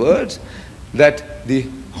uttered those words, that the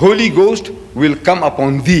Holy Ghost will come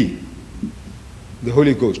upon thee. The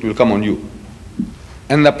Holy Ghost will come on you.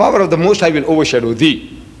 And the power of the Most High will overshadow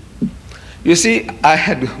thee. You see, I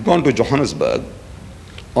had gone to Johannesburg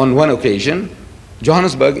on one occasion.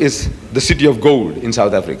 Johannesburg is the city of gold in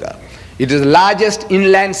South Africa. It is the largest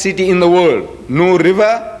inland city in the world. No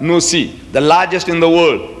river, no sea. The largest in the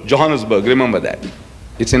world. Johannesburg, remember that.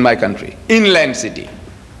 It's in my country. Inland city.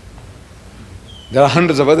 There are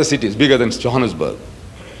hundreds of other cities bigger than Johannesburg.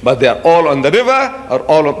 But they are all on the river or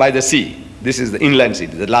all by the sea. This is the inland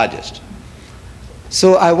city, the largest.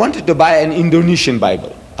 So I wanted to buy an Indonesian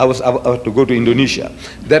Bible. I was about to go to Indonesia.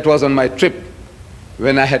 That was on my trip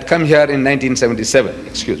when I had come here in 1977,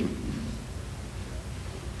 excuse me.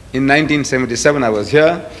 In 1977 I was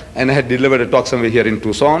here and I had delivered a talk somewhere here in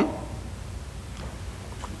Tucson,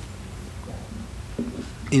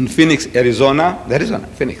 in Phoenix, Arizona,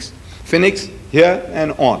 Phoenix, here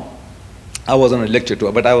and on. I was on a lecture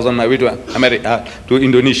tour, but I was on my way to to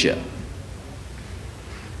Indonesia.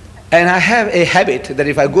 And I have a habit that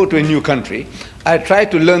if I go to a new country, I try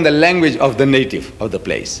to learn the language of the native of the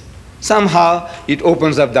place. Somehow it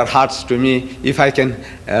opens up their hearts to me if I can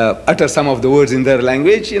utter some of the words in their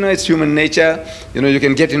language. You know, it's human nature. You know, you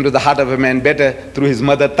can get into the heart of a man better through his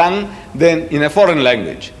mother tongue than in a foreign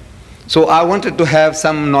language. So I wanted to have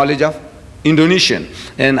some knowledge of Indonesian,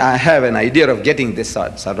 and I have an idea of getting this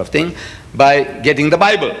sort of thing by getting the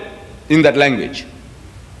Bible in that language.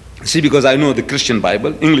 See, because I know the Christian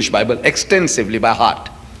Bible, English Bible, extensively by heart,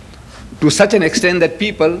 to such an extent that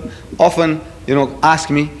people often,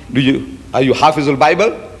 ask me, are you Hafizul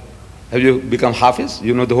Bible? Have you become Hafiz?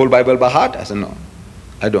 You know the whole Bible by heart? I said, no,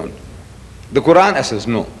 I don't. The Quran? I says,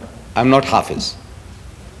 no, I'm not Hafiz.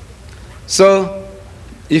 So,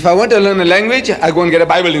 if I want to learn a language, I go and get a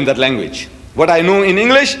Bible in that language. What I know in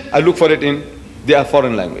English, I look for it in their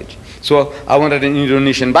foreign language. So I wanted an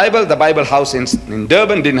Indonesian Bible. The Bible house in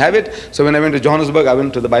Durban didn't have it. So when I went to Johannesburg, I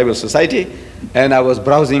went to the Bible Society and I was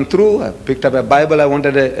browsing through. I picked up a Bible. I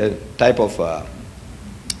wanted a type of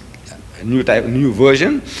new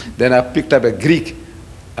version. Then I picked up a Greek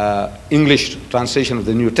English translation of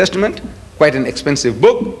the New Testament, quite an expensive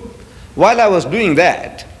book. While I was doing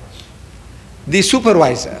that, the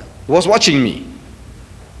supervisor was watching me,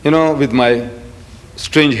 with my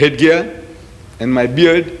strange headgear and my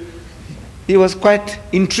beard. He was quite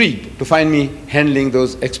intrigued to find me handling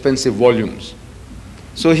those expensive volumes.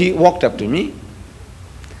 So he walked up to me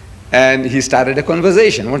and he started a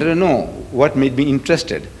conversation. I wanted to know what made me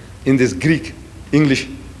interested in this Greek English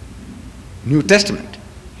New Testament.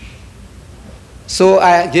 So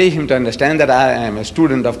I gave him to understand that I am a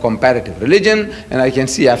student of comparative religion and I can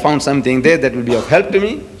see I found something there that will be of help to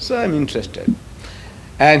me, so I'm interested.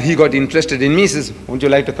 And he got interested in me. He says, would you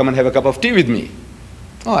like to come and have a cup of tea with me?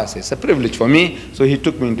 Oh, I said, it's a privilege for me. So he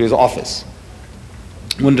took me into his office,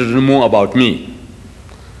 wanted to know more about me.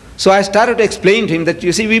 So I started to explain to him that,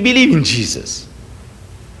 you see, we believe in Jesus.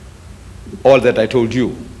 All that I told you,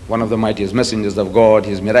 one of the mightiest messengers of God,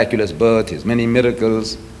 his miraculous birth, his many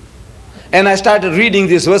miracles. And I started reading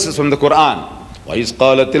these verses from the Quran. وَإِذْ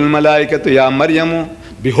قَالَتِ الْمَلَائِكَةُ يَا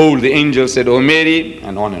مَرْيَمُ, behold, the angel said, O Mary,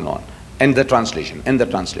 and on and on. And the translation.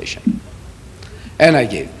 And I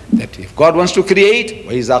gave that if God wants to create,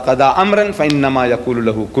 وَإِذَا قَضَى أَمْرًا فَإِنَّمَا يَقُولُ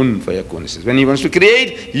لَهُ كُنْ فَيَكُونُ. He says, when he wants to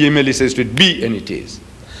create, he merely says to it, be, and it is.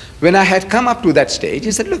 When I had come up to that stage,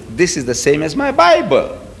 he said, look, this is the same as my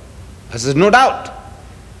Bible. I said, no doubt.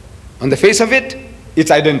 On the face of it,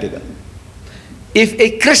 it's identical. If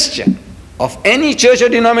a Christian of any church or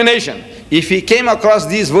denomination, if he came across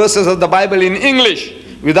these verses of the Bible in English,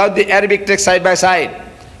 without the Arabic text side by side,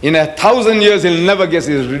 in 1,000 years he'll never guess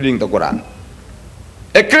he's reading the Quran.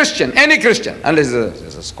 A Christian, any Christian, unless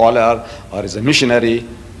he's a scholar or is a missionary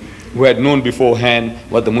who had known beforehand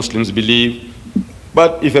what the Muslims believe.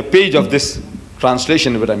 But if a page of this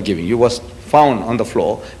translation that I'm giving you was found on the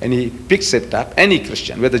floor and he picks it up, any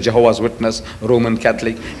Christian, whether Jehovah's Witness, Roman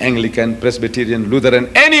Catholic, Anglican, Presbyterian,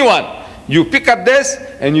 Lutheran, anyone, you pick up this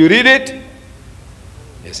and you read it,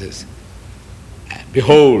 it says,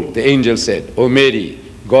 behold, the angel said, O Mary,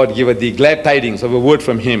 God giveth thee glad tidings of a word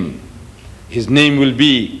from him. His name will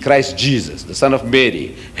be Christ Jesus, the Son of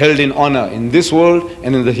Mary, held in honor in this world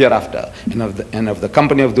and in the hereafter, and of the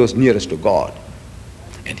company of those nearest to God.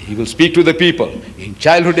 And he will speak to the people in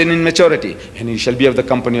childhood and in maturity, and he shall be of the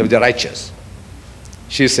company of the righteous.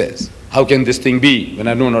 She says, how can this thing be when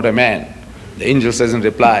I know not a man? The angel says in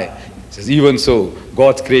reply, he says, even so,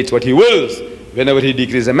 God creates what he wills. Whenever he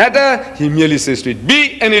decrees a matter, he merely says to it,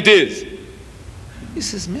 be, and it is. He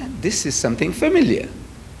says, man, this is something familiar.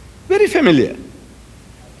 Very familiar.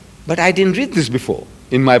 But I didn't read this before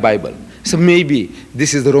in my Bible. So maybe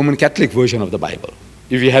this is the Roman Catholic version of the Bible,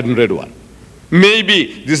 if you hadn't read one.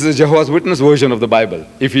 Maybe this is the Jehovah's Witness version of the Bible,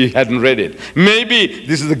 if you hadn't read it. Maybe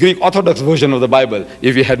this is the Greek Orthodox version of the Bible,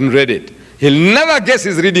 if you hadn't read it. He'll never guess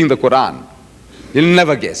he's reading the Quran. He'll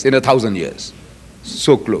never guess in 1,000 years.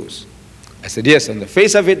 So close. I said, yes, on the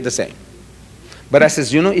face of it, the same. But I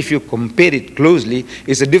says, if you compare it closely,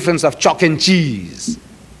 it's a difference of chalk and cheese.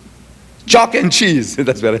 Chalk and cheese.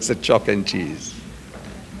 That's where I said chalk and cheese.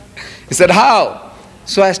 He said, how?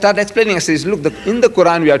 So I started explaining. I said, look, in the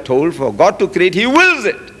Quran we are told for God to create, he wills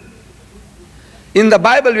it. In the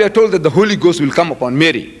Bible, we are told that the Holy Ghost will come upon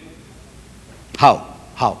Mary. How?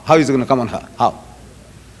 How is it going to come on her? How?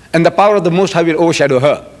 And the power of the Most High will overshadow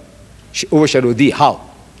her. She overshadow thee. How?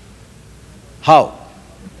 How?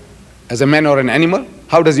 As a man or an animal?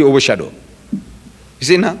 How does he overshadow? You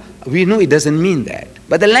see now, we know it doesn't mean that.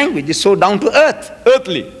 But the language is so down to earth,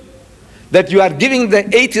 earthly, that you are giving the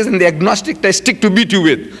atheist and the agnostic a stick to beat you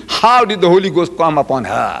with. How did the Holy Ghost come upon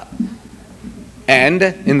her? And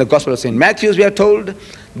in the Gospel of St. Matthew, we are told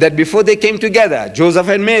that before they came together, Joseph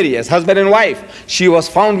and Mary, as husband and wife, she was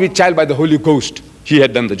found with child by the Holy Ghost. He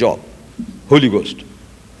had done the job. Holy Ghost.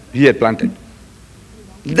 He had planted.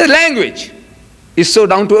 The language is so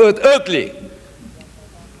down to earth, earthly.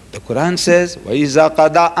 The Quran says, وَإِذَا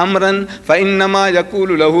قَضَى أَمْرًا فَإِنَّمَا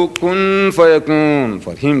يَقُولُ لَهُ كُن فَيَكُونُ.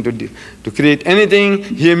 For him to create anything,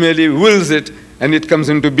 he merely wills it and it comes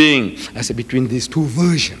into being. I say, between these two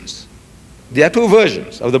versions, there are two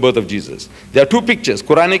versions of the birth of Jesus. There are two pictures,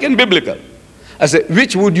 Quranic and biblical. I said,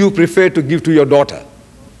 which would you prefer to give to your daughter?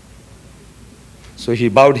 So he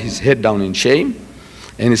bowed his head down in shame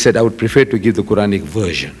and he said, I would prefer to give the Quranic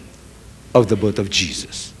version of the birth of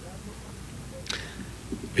Jesus.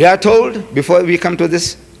 We are told, before we come to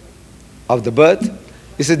this, of the birth,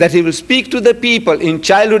 he said that he will speak to the people in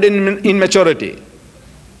childhood and in maturity,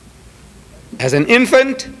 as an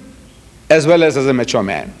infant as well as a mature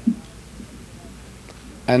man.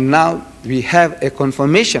 And now we have a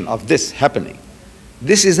confirmation of this happening.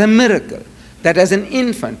 This is a miracle, that as an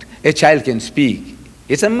infant, a child can speak.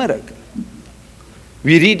 It's a miracle.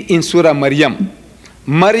 We read in Surah Maryam.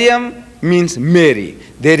 Maryam means Mary.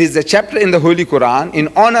 There is a chapter in the Holy Quran in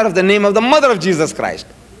honor of the name of the mother of Jesus Christ.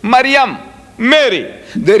 Maryam, Mary.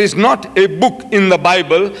 There is not a book in the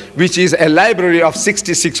Bible which is a library of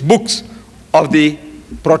 66 books of the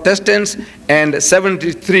Protestants and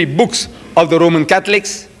 73 books of the Roman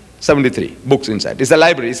Catholics. 73 books inside. It's a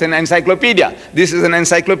library. It's an encyclopedia. This is an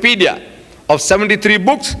encyclopedia of 73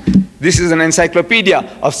 books. This is an encyclopedia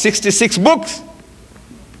of 66 books.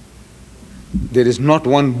 There is not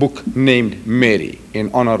one book named Mary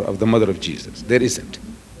in honor of the mother of Jesus. There isn't.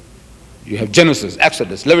 You have Genesis,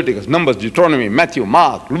 Exodus, Leviticus, Numbers, Deuteronomy, Matthew,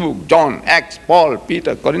 Mark, Luke, John, Acts, Paul,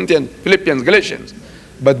 Peter, Corinthians, Philippians, Galatians.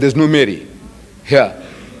 But there's no Mary here.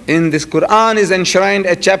 In this Quran is enshrined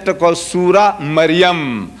a chapter called Surah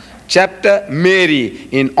Maryam, chapter Mary,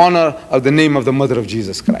 in honor of the name of the mother of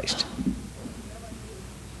Jesus Christ.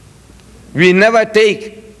 We never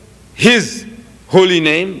take his holy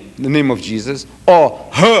name, the name of Jesus, or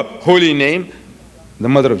her holy name, the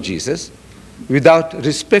mother of Jesus, without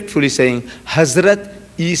respectfully saying, Hazrat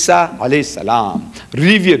Isa alayhi salam,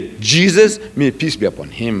 revered Jesus, may peace be upon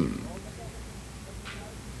him.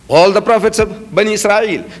 All the prophets of Bani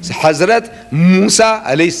Israel, so Hazrat Musa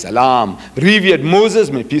alayhi salam, revered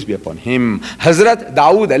Moses, may peace be upon him. Hazrat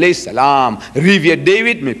Dawood alayhi salam, revered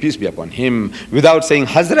David, may peace be upon him. Without saying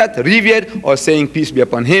Hazrat, revered, or saying peace be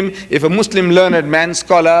upon him. If a Muslim learned man,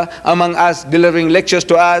 scholar among us, delivering lectures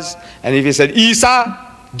to us, and if he said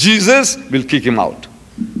Isa, Jesus, we'll kick him out.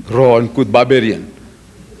 Raw and good barbarian.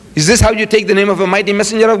 Is this how you take the name of a mighty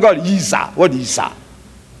messenger of God? Isa. What Isa?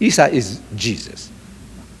 Isa is Jesus.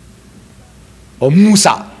 Or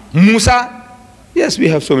Musa. Musa, yes, we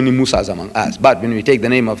have so many Musas among us. But when we take the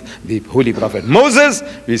name of the holy prophet Moses,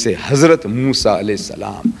 we say Hazrat Musa alayhi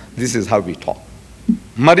salam. This is how we talk.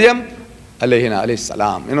 Maryam alayhi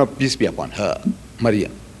salam. You know, peace be upon her.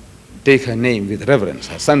 Maryam. Take her name with reverence,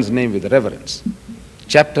 her son's name with reverence.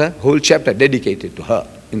 Whole chapter dedicated to her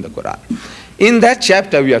in the Quran. In that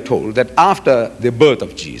chapter we are told that after the birth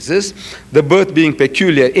of Jesus, the birth being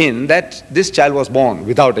peculiar in that this child was born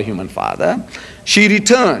without a human father, she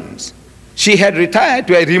returns. She had retired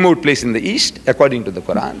to a remote place in the east, according to the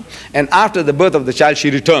Quran, and after the birth of the child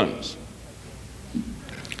she returns.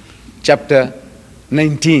 Chapter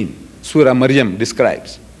 19, Surah Maryam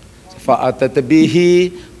describes, فَأَتَتْ بِهِ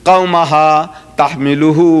قَوْمَهَا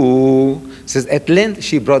تَحْمِلُهُ. Says, at length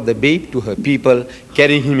she brought the babe to her people,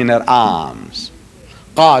 carrying him in her arms.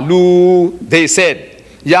 قَالُوا, they said,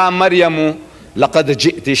 Ya Maryamu, لَقَدْ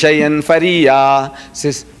جِئْتِ شَيْئًا فَرِيًّا.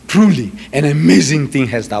 Says, truly, an amazing thing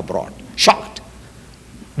has thou brought. Shocked.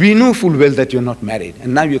 We know full well that you're not married,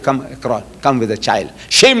 and now you come with a child,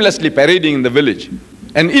 shamelessly parading in the village,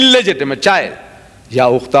 an illegitimate child. Ya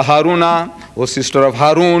ukhta Haruna, O sister of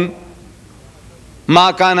Harun,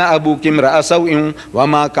 Ma kana abuki imra'a saw'in wa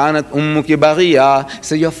ma kanat ummuki baghiya.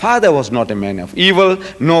 So your father was not a man of evil,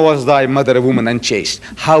 nor was thy mother a woman unchaste.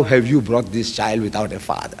 How have you brought this child without a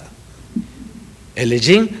father?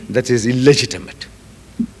 Alleging that is illegitimate.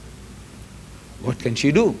 What can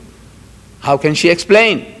she do? How can she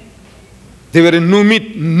explain? They were in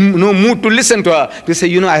no mood to listen to her. They say,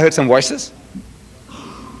 you know, I heard some voices.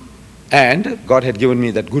 And God had given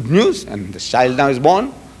me that good news, and the child now is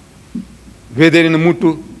born. Were they in a mood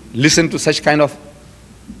to listen to such kind of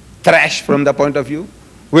trash from the point of view?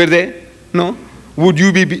 Were they? No. Would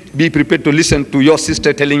you be prepared to listen to your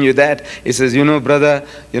sister telling you that? He says, you know, brother,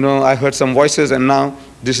 you know, I heard some voices, and now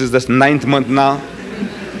this is the 9th month now.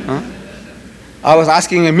 Huh? I was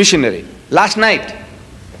asking a missionary last night,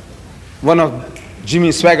 one of Jimmy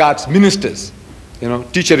Swaggart's ministers, you know,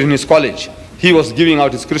 teacher in his college. He was giving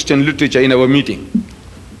out his Christian literature in our meeting.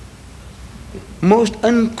 Most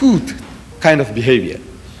uncouth kind of behavior.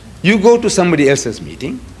 You go to somebody else's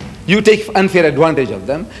meeting, you take unfair advantage of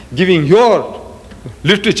them, giving your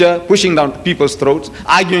literature, pushing down people's throats,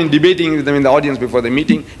 arguing, debating with them in the audience before the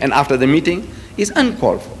meeting and after the meeting is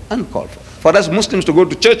uncalled for, uncalled for. For us Muslims to go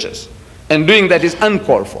to churches and doing that is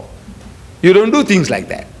uncalled for. You don't do things like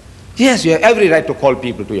that. Yes, you have every right to call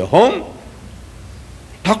people to your home,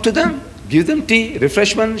 talk to them, give them tea,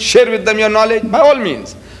 refreshment, share with them your knowledge, by all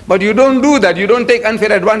means. But you don't do that. You don't take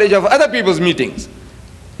unfair advantage of other people's meetings.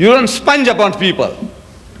 You don't sponge upon people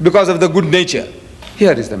because of the good nature.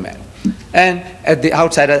 Here is the man. And at the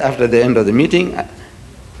outside, after the end of the meeting,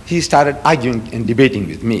 he started arguing and debating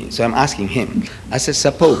with me. So I'm asking him, I said,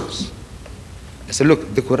 suppose. I said,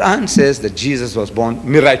 look, the Quran says that Jesus was born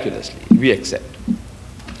miraculously. We accept.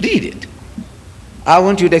 Read it. I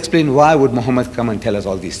want you to explain why would Muhammad come and tell us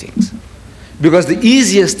all these things. Because the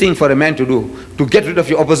easiest thing for a man to do, to get rid of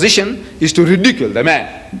your opposition, is to ridicule the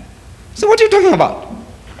man. So what are you talking about?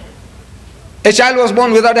 A child was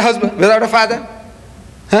born without a husband, without a father.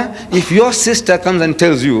 Huh? If your sister comes and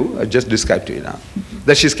tells you, I just described to you now,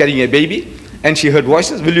 that she's carrying a baby and she heard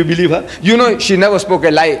voices, will you believe her? You know she never spoke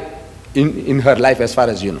a lie in her life as far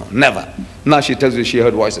as you know. Never. Now she tells you she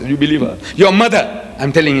heard voices. You believe her? Your mother,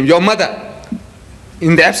 I'm telling him, your mother,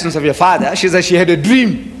 in the absence of your father, she said she had a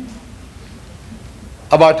dream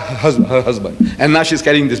about her husband, and now she's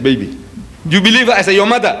carrying this baby. Do you believe her? I say, your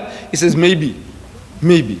mother. He says, maybe,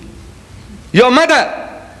 maybe. Your mother.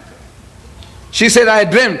 She said, I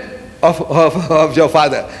dreamt of your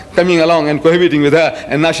father coming along and cohabiting with her,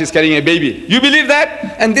 and now she's carrying a baby. You believe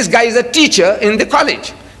that? And this guy is a teacher in the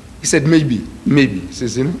college. He said, maybe, maybe. He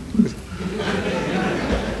says, you know.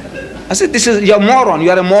 I said, you're a moron.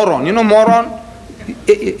 You are a moron. You know moron?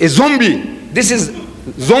 A zombie. This is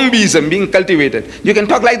zombieism being cultivated. You can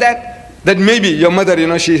talk like that? That maybe your mother, you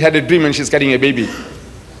know, she had a dream and she's carrying a baby.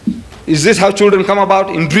 Is this how children come about?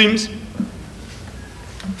 In dreams?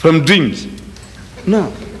 From dreams?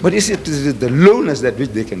 No. But is it the lowness that which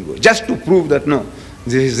they can go? Just to prove that no,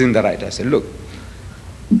 this is in the right. I said, look,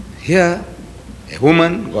 here a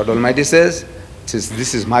woman, God Almighty says,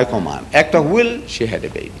 this is my command. Act of will, she had a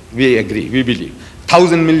baby. We agree, we believe.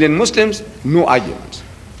 1,000 million Muslims, no arguments.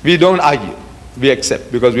 We don't argue. We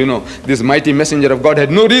accept, because we know this mighty messenger of God had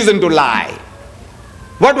no reason to lie.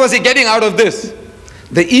 What was he getting out of this?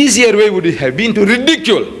 The easier way would have been to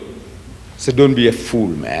ridicule. So don't be a fool,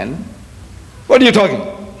 man. What are you talking?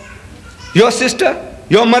 Your sister,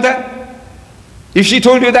 your mother, if she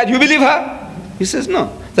told you that, you believe her? He says,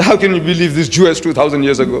 no. So how can you believe this Jewess 2,000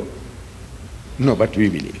 years ago? No, but we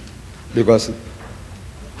believe. Because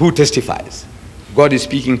who testifies? God is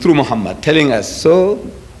speaking through Muhammad, telling us, so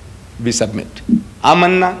we submit.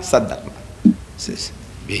 Amanna saddaqna. Says,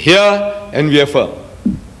 we hear and we affirm.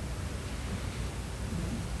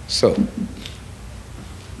 So,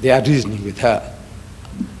 they are reasoning with her.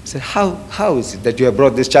 Say, how is it that you have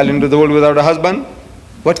brought this child into the world without a husband?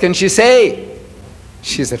 What can she say?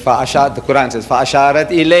 She said, Fa'asharat, the Quran says, Fa'asharat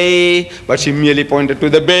ilay, but she merely pointed to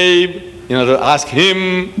the babe, you know, to ask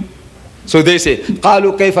him. So they say,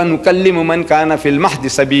 قَالُوا كَيْفَ نُكَلِّمُ مَنْ كَانَ فِي الْمَحْدِ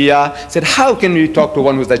صَبِيًّا. Said, how can we talk to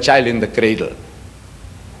one who's a child in the cradle?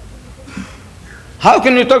 How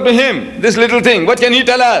can we talk to him, this little thing? What can he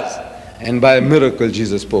tell us? And by a miracle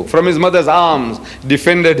Jesus spoke. From his mother's arms,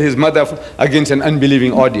 defended his mother against an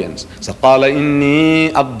unbelieving audience. So, قَالَ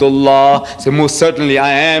إِنِّي عَبْدُ اللَّهِ. So most certainly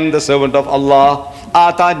I am the servant of Allah.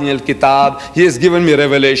 آتَانِيَ الْكِتَابِ. He has given me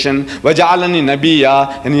revelation. وَجَعَلَنِي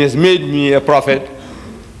نَبِيًّا. And he has made me a prophet.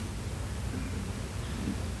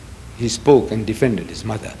 He spoke and defended his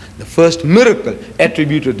mother. The first miracle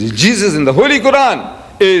attributed to Jesus in the Holy Quran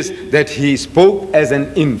is that he spoke as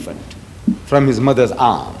an infant from his mother's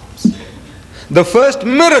arms. The first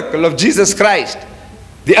miracle of Jesus Christ,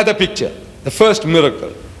 the other picture, the first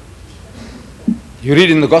miracle. You read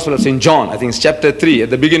in the Gospel of St. John, I think it's chapter 3 at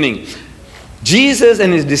the beginning. Jesus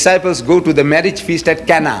and his disciples go to the marriage feast at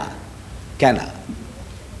Cana.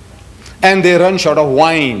 And they run short of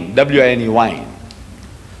wine, W-I-N-E, wine.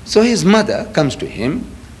 So his mother comes to him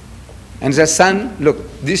and says, son, look,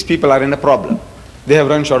 these people are in a problem. They have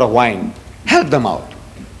run short of wine. Help them out.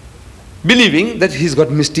 Believing that he's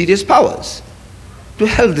got mysterious powers to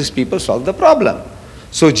help these people solve the problem.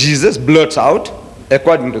 So Jesus blurts out,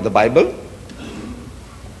 according to the Bible,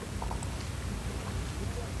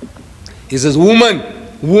 he says, woman,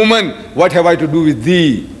 woman, what have I to do with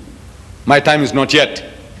thee? My time is not yet.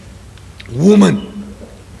 Woman.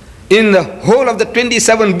 In the whole of the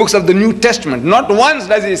 27 books of the New Testament, not once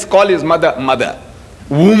does he call his mother, mother.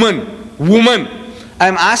 Woman, woman.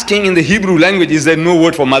 I'm asking, in the Hebrew language, is there no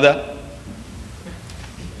word for mother?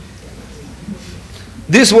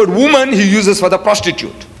 This word woman he uses for the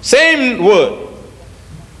prostitute. Same word.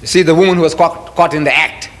 You see, the woman who was caught in the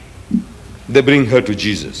act, they bring her to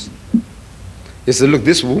Jesus. He said, look,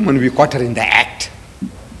 this woman, we caught her in the act.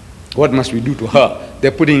 What must we do to her?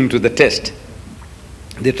 They're putting him to the test.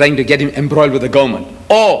 They're trying to get him embroiled with the government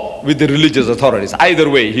or with the religious authorities. Either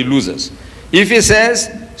way, he loses. If he says,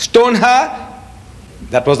 stone her,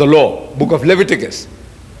 that was the law, book of Leviticus,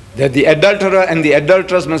 that the adulterer and the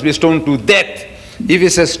adulteress must be stoned to death. If he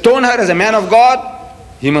says, stone her as a man of God,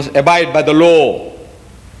 he must abide by the law.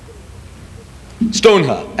 Stone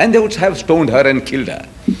her. And they would have stoned her and killed her.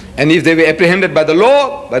 And if they were apprehended by the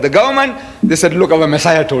law, by the government, they said, look, our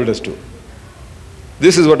Messiah told us to.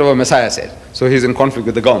 This is what our Messiah said. So he's in conflict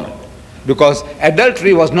with the government. Because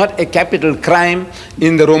adultery was not a capital crime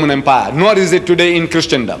in the Roman Empire, nor is it today in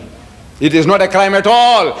Christendom. It is not a crime at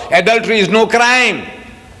all. Adultery is no crime.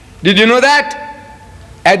 Did you know that?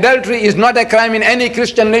 Adultery is not a crime in any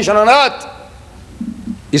Christian nation on earth.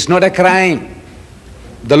 It's not a crime.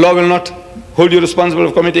 The law will not hold you responsible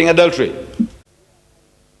for committing adultery.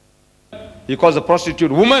 He calls the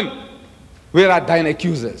prostitute, woman, where are thine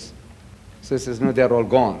accusers? So he says, no, they are all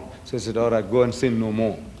gone. So he said, all right, go and sin no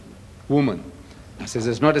more. Woman. He says,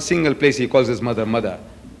 there's not a single place he calls his mother, mother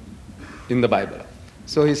in the Bible.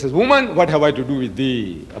 So he says, woman, what have I to do with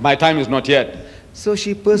thee? My time is not yet. So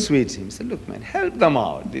she persuades him. He said, look, man, help them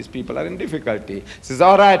out. These people are in difficulty. He says,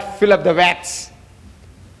 all right, fill up the vats.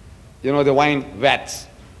 You know, the wine vats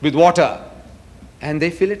with water. And they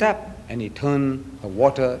fill it up. And he turned the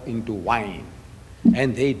water into wine.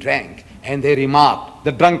 And they drank. And they remarked,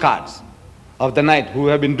 the drunkards of the night who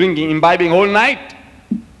have been drinking, imbibing all night,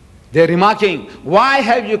 they're remarking, why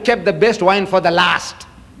have you kept the best wine for the last?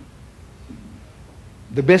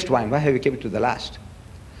 The best wine, why have you kept it to the last?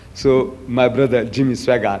 So my brother Jimmy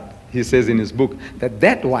Swaggart, he says in his book that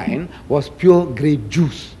that wine was pure grape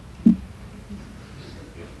juice.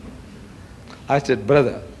 I said,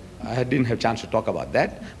 brother, I didn't have a chance to talk about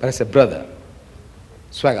that, but I said, brother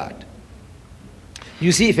Swaggart,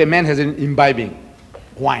 you see, if a man has been imbibing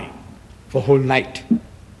wine for a whole night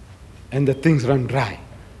and the things run dry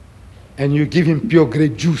and you give him pure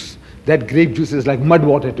grape juice, that grape juice is like mud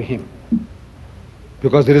water to him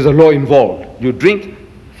because there is a law involved. You drink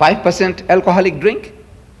 5% alcoholic drink,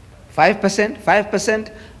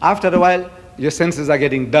 5%, after a while your senses are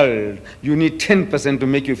getting dulled. You need 10% to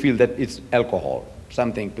make you feel that it's alcohol,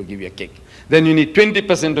 something to give you a kick. Then you need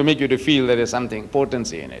 20% to make you to feel there is something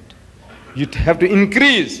potency in it. You have to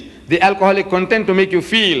increase the alcoholic content to make you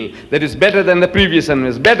feel that it's better than the previous one,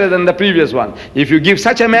 it's better than the previous one. If you give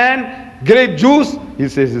such a man grape juice, he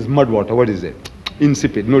says it's mud water. What is it?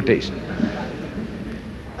 Insipid, no taste.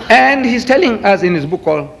 And he's telling us in his book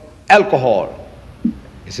called Alcohol.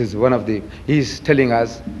 This is he's telling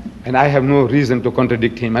us, and I have no reason to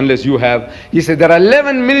contradict him unless you have. He said there are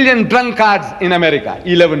 11 million drunkards in America,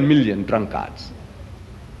 11 million drunkards.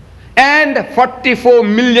 And 44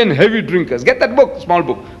 million heavy drinkers. Get that book, small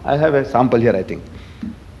book. I have a sample here, I think.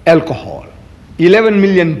 Alcohol. 11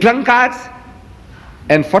 million drunkards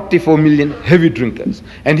and 44 million heavy drinkers.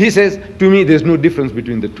 And he says, to me, there's no difference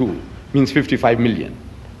between the two. Means 55 million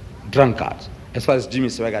drunkards, as far as Jimmy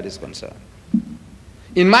Swaggart is concerned.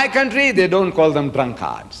 In my country, they don't call them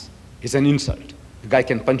drunkards. It's an insult. The guy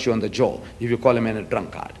can punch you on the jaw if you call a man a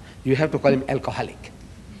drunkard. You have to call him alcoholic.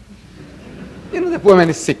 You know, the poor man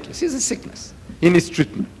is sick. It's a sickness. He needs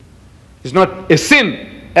treatment. It's not a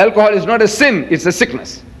sin. Alcohol is not a sin. It's a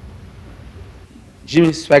sickness. Jimmy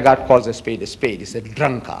Swaggart calls a spade a spade. He said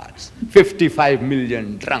drunkards. 55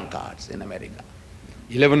 million drunkards in America.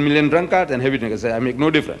 11 million drunkards and heavy drinkers. I said, I make no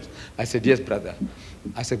difference. I said, yes, brother.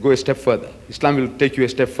 I said, go a step further. Islam will take you a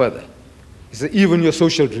step further. He said, even your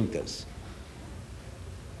social drinkers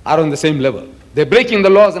are on the same level. They're breaking the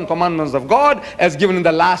laws and commandments of God as given in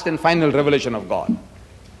the last and final revelation of God.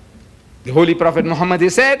 The Holy Prophet Mohamed, he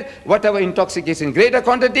said, whatever intoxicates in greater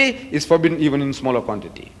quantity is forbidden even in smaller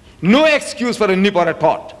quantity. No excuse for a nip or a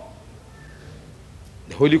tot.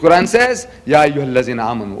 The Holy Quran says, Ya ayyuhallazina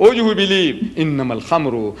amanu, O you who believe, innamal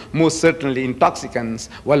khamru, most certainly intoxicants,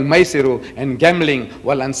 wal maisiru, and gambling,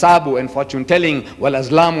 wal ansabu, and fortune telling, wal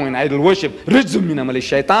azlamu, and idol worship, rijzum min amali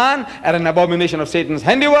shaitan, are an abomination of Satan's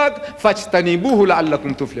handiwork, fajtanibuhu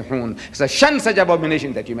la'allakum tuflihun. It's a shun such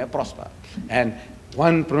abomination that you may prosper. And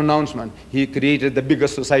one pronouncement, he created the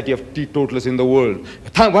biggest society of teetotalers in the world.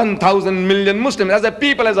 1,000 million Muslims, as a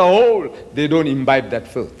people as a whole, they don't imbibe that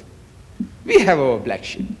filth. We have our black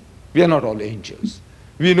sheep. We are not all angels.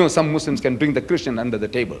 We know some Muslims can bring the Christian under the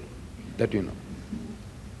table. That you know.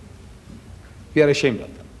 We are ashamed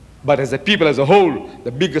of them. But as a people as a whole,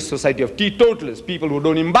 the biggest society of teetotalers, people who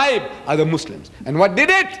don't imbibe, are the Muslims. And what did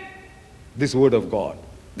it? This word of God.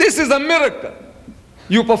 This is a miracle.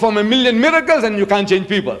 You perform 1,000,000 miracles and you can't change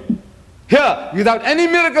people. Here, without any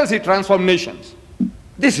miracles, he transformed nations.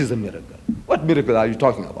 This is a miracle. What miracle are you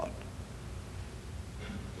talking about?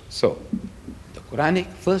 So, the Quranic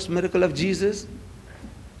first miracle of Jesus,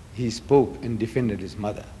 he spoke and defended his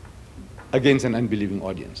mother against an unbelieving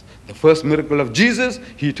audience. The first miracle of Jesus,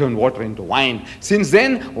 he turned water into wine. Since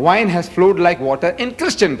then, wine has flowed like water in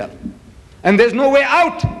Christendom. And there's no way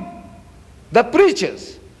out. The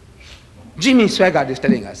preachers, Jimmy Swaggart is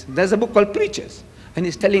telling us, there's a book called Preachers. And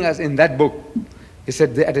he's telling us in that book, he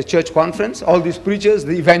said at a church conference, all these preachers,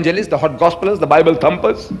 the evangelists, the hot gospelers, the Bible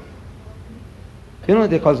thumpers, you know,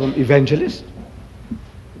 they call them evangelists.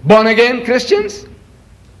 Born again Christians.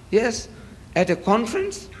 Yes. At a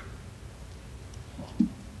conference,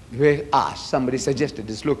 they asked, somebody suggested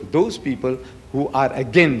this, look, those people who are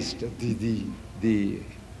against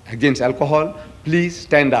against alcohol, please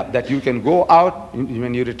stand up, that you can go out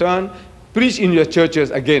when you return, preach in your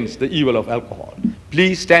churches against the evil of alcohol.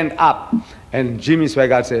 Please stand up. And Jimmy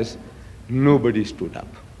Swaggart says, nobody stood up.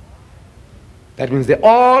 That means they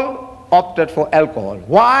all opted for alcohol.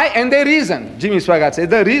 Why? And their reason. Jimmy Swaggart said,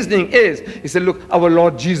 the reasoning is, he said, look, our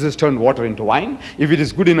Lord Jesus turned water into wine. If it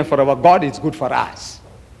is good enough for our God, it's good for us.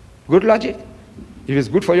 Good logic. If it's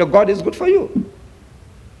good for your God, it's good for you.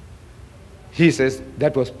 He says,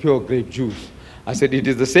 that was pure grape juice. I said, it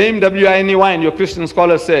is the same wine wine, your Christian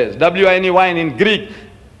scholar says. Wine wine in Greek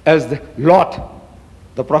as the Lot,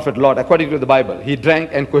 the prophet Lot, according to the Bible. He drank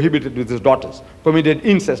and cohabited with his daughters, committed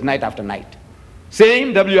incest night after night.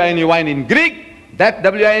 Same wine in Greek, that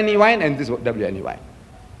wine and this wine.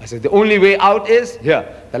 I said, the only way out is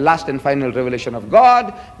here, the last and final revelation of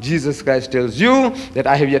God. Jesus Christ tells you that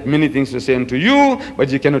I have yet many things to say unto you, but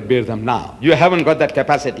you cannot bear them now. You haven't got that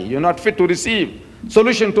capacity. You're not fit to receive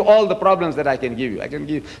solution to all the problems that I can give you. I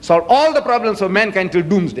can solve all the problems of mankind till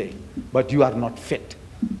doomsday, but you are not fit.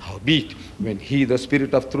 Howbeit, when he, the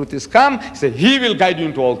Spirit of truth, is come, he said, he will guide you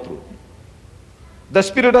into all truth. The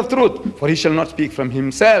Spirit of truth, for he shall not speak from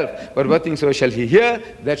himself, but what things shall he hear,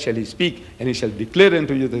 that shall he speak, and he shall declare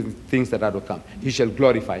unto you the things that are to come. He shall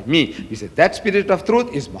glorify me. He said, that Spirit of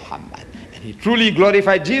truth is Muhammad. And he truly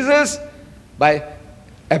glorified Jesus by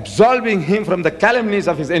absolving him from the calumnies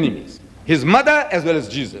of his enemies, his mother as well as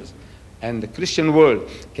Jesus. And the Christian world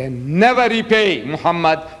can never repay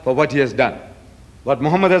Muhammad for what he has done. What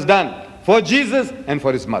Muhammad has done for Jesus and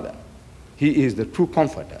for his mother. He is the true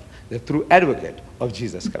comforter, the true advocate of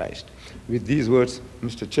Jesus Christ. With these words,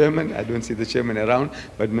 Mr. Chairman, I don't see the chairman around,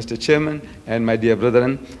 but Mr. Chairman and my dear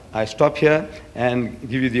brethren, I stop here and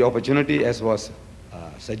give you the opportunity, as was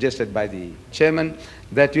suggested by the chairman,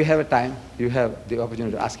 that you have a time, you have the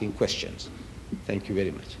opportunity of asking questions. Thank you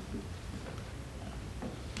very much.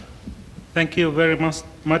 Thank you very much,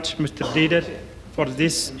 Mr. Deedat, for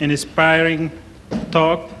this inspiring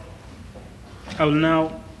talk. I will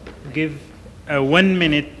now give a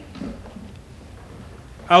 1-minute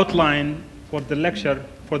outline for the lecture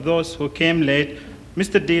for those who came late.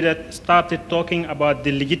 Mr. Deedat started talking about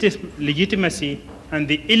the legitimacy and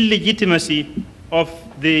the illegitimacy of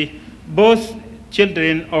both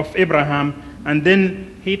children of Abraham, and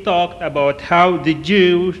then he talked about how the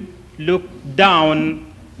Jews looked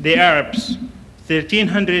down the Arabs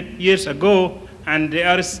 1300 years ago, and they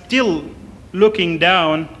are still looking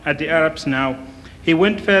down at the Arabs now. He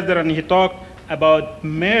went further and he talked about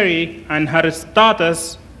Mary and her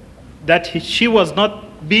status, that she was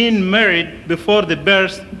not being married before the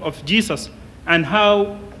birth of Jesus, and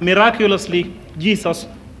how miraculously Jesus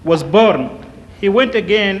was born. He went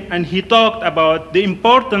again and he talked about the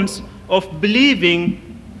importance of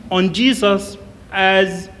believing on Jesus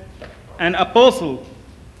as an apostle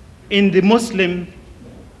in the Muslim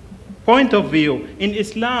point of view. In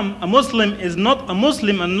Islam, a Muslim is not a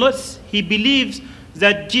Muslim unless he believes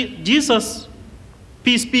that Jesus,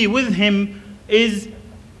 peace be with him, is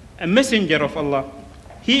a messenger of Allah.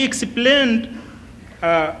 He explained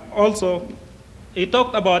also he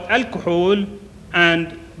talked about alcohol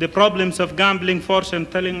and the problems of gambling, fortune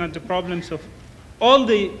telling, and the problems of all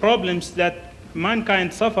the problems that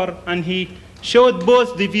mankind suffer, and he showed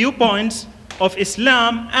both the viewpoints of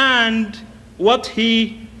Islam and what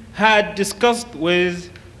he had discussed with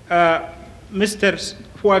Mr.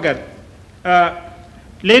 Thowheedh.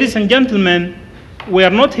 Ladies and gentlemen, we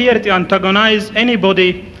are not here to antagonize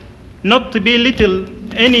anybody, not to belittle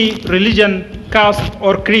any religion, caste,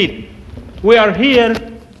 or creed. We are here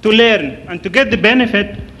to learn and to get the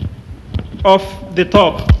benefit of the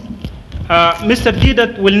talk. Mr.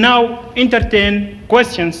 Deedat will now entertain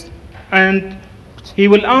questions, and he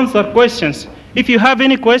will answer questions. If you have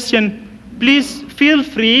any question, please feel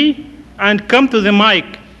free and come to the mic.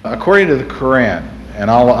 According to the Quran, and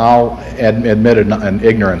I'll admit an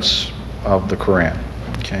ignorance of the Quran,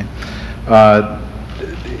 okay?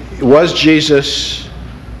 Was Jesus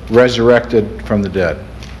resurrected from the dead?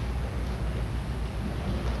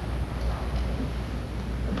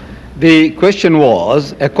 The question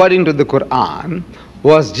was, according to the Quran,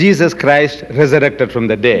 was Jesus Christ resurrected from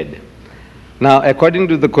the dead? Now, according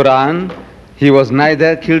to the Quran, he was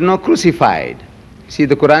neither killed nor crucified. See,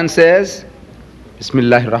 the Quran says,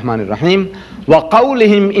 Bismillahir Rahmanir Rahim,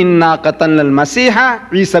 وَقَوْلِهِمْ إِنَّا قَتَلْنَا الْمَسِيحَ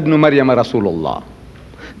عِيسَى بْنُ مَرْيَمَ رَسُولُ اللَّهِ.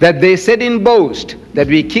 That they said in boast that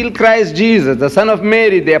we killed Christ Jesus, the son of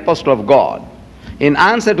Mary, the apostle of God. In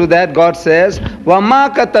answer to that, God says,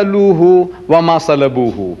 وَمَا قَتَلُوهُ وَمَا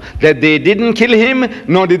صَلَبُوهُ. That they didn't kill him,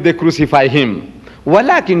 nor did they crucify him.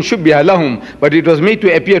 وَلَكِنْ شُبِّهَ لَهُمْ. But it was made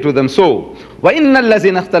to appear to them so. وَإِنَّ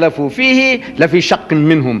الَّذِينَ اخْتَلَفُوا فِيهِ لَفِي شَقٍّ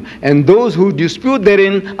مِّنْهُمْ. And those who dispute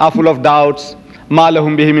therein are full of doubts. مَا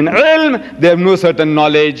لَهُمْ بِهِ مِنْ عِلْمٍ. They have no certain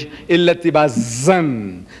knowledge. إِلَّا اتِّبَاعَ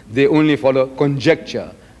الظَّنِّ. They only follow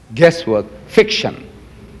conjecture, guesswork, fiction.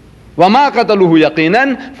 وَمَا قَتَلُوهُ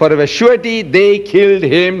يَقِينًا. For of a surety they killed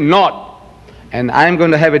him not. And I'm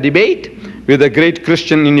going to have a debate with a great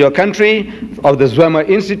Christian in your country of the Jumma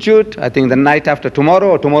Institute, I think the night after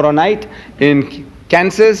tomorrow or tomorrow night in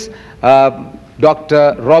Kansas,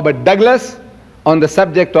 Dr. Robert Douglas, on the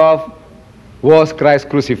subject of was Christ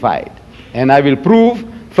crucified. And I will prove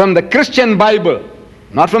from the Christian Bible,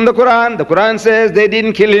 not from the Quran. The Quran says they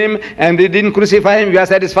didn't kill him and they didn't crucify him, we are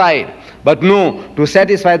satisfied. But no, to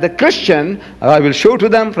satisfy the Christian, I will show to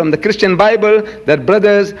them from the Christian Bible that,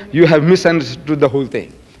 brothers, you have misunderstood the whole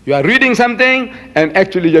thing. You are reading something and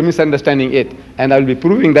actually you're misunderstanding it. And I'll be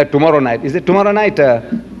proving that tomorrow night. Is it tomorrow night?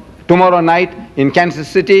 Tomorrow night in Kansas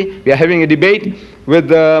City, we are having a debate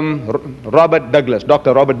with Robert Douglas,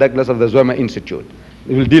 Dr. Robert Douglas of the Jumma Institute.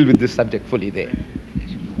 We will deal with this subject fully there.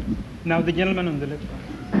 Now the gentleman on the left.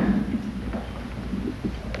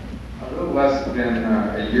 A little less than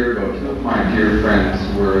a year ago, two of my dear friends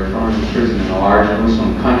were thrown into prison in a large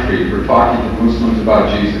Muslim country for talking to Muslims about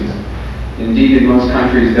Jesus. Indeed, in most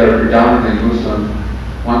countries that are predominantly Muslim,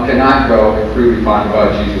 one cannot go and freely talk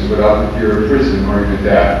about Jesus without the fear of prison or even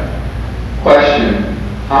death. Question,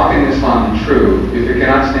 how can Islam be true if it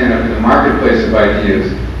cannot stand up in the marketplace of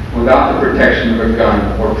ideas without the protection of a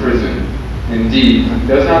gun or prison? Indeed,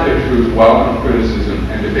 does not the truth welcome criticism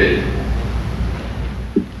and debate?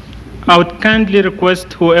 I would kindly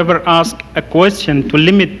request whoever asks a question to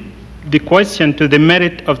limit the question to the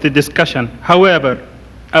merit of the discussion. However,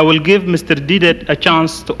 I will give Mr. Deedat a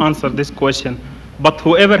chance to answer this question. But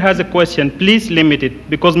whoever has a question, please limit it,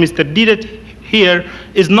 because Mr. Deedat here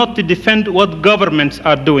is not to defend what governments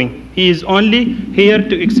are doing. He is only here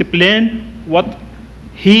to explain what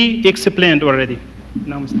he explained already.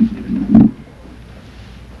 Now, Mr. Deedat.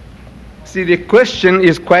 See, the question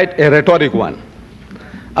is quite a rhetoric one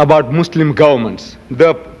about Muslim governments,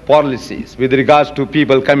 their policies with regards to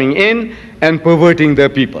people coming in and perverting their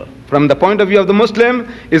people. From the point of view of the Muslim,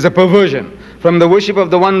 is a perversion. From the worship of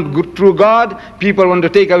the one true God, people want to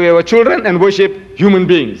take away our children and worship human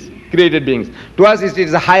beings, created beings. To us, it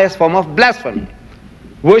is the highest form of blasphemy.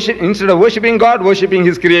 Worship, instead of worshiping God, worshiping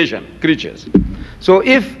his creation, creatures. So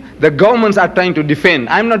if the governments are trying to defend,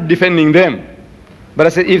 I'm not defending them, but I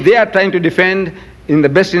say if they are trying to defend in the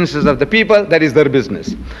best interest of the people, that is their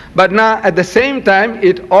business. But now, at the same time,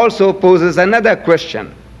 it also poses another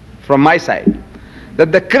question from my side,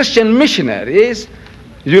 that the Christian missionaries,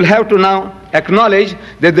 you'll have to now acknowledge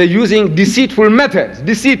that they're using deceitful methods.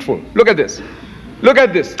 Deceitful. Look at this. Look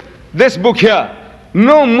at this. This book here.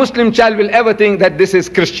 No Muslim child will ever think that this is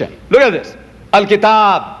Christian. Look at this.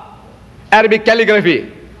 Al-Kitab. Arabic calligraphy.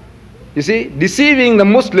 You see, deceiving the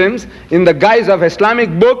Muslims in the guise of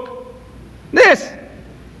Islamic book. This.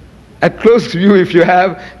 At close view, if you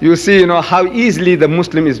have, you see, how easily the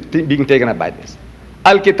Muslim is being taken up by this.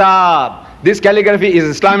 Al-Kitab. This calligraphy is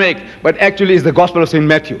Islamic, but actually is the Gospel of St.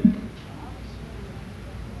 Matthew.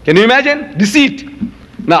 Can you imagine? Deceit.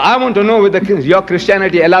 Now I want to know whether your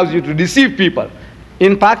Christianity allows you to deceive people.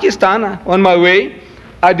 In Pakistan, on my way,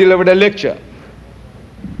 I delivered a lecture.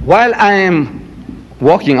 While I am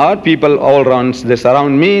walking out, people all around, they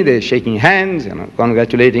surround me, they're shaking hands,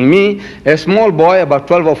 congratulating me. A small boy, about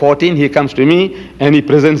 12 or 14, he comes to me and he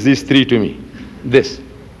presents these three to me. This.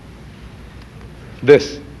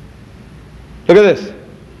 Look at this.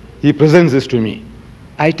 He presents this to me.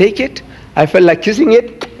 I take it. I felt like kissing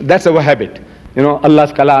it. That's our habit.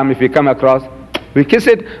 Allah's kalam, if we come across, we kiss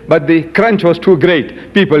it, but the crunch was too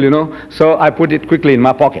great, people, so I put it quickly in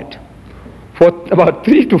my pocket. For about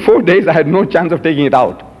 3 to 4 days, I had no chance of taking it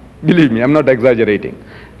out. Believe me, I'm not exaggerating.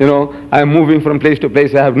 I'm moving from place to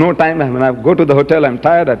place. I have no time. When I go to the hotel, I'm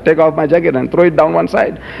tired. I take off my jacket and throw it down one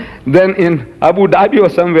side. Then in Abu Dhabi or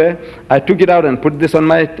somewhere, I took it out and put this on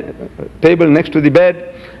my table next to the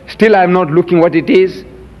bed. Still, I'm not looking what it is.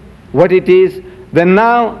 Then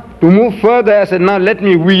now, to move further, I said, now let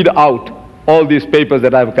me weed out all these papers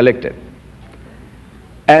that I've collected.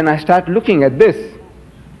 And I start looking at this.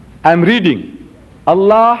 I'm reading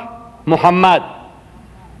Allah, Muhammad.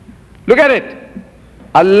 Look at it.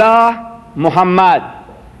 Allah, Muhammad.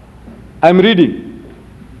 I'm reading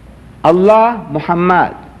Allah,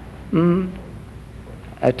 Muhammad.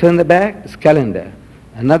 I turn the back, it's calendar.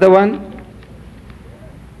 Another one,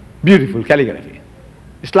 beautiful calligraphy,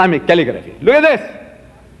 Islamic calligraphy. Look at this.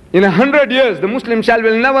 In 100 years, the Muslim child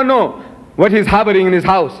will never know what he's harboring in his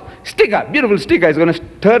house. Sticker, beautiful sticker. He's going to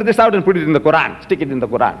tear this out and put it in the Quran, stick it in the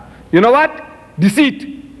Quran. You know what?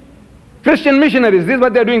 Deceit. Christian missionaries, this is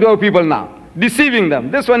what they're doing to our people now. Deceiving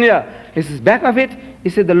them. This one here, he says, back of it, he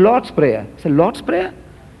said the Lord's Prayer. I said, Lord's Prayer?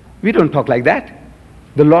 We don't talk like that.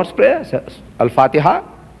 The Lord's Prayer, Al-Fatiha.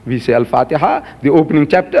 We say Al-Fatiha, the opening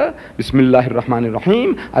chapter, Bismillahir Rahmanir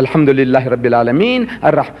Rahim, Alhamdulillahi Rabbil Alameen,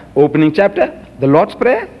 opening chapter, the Lord's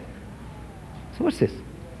Prayer. So what's this?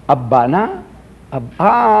 Abbana.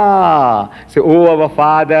 Say, O our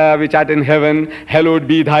Father which art in heaven, hallowed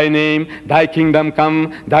be thy name, thy kingdom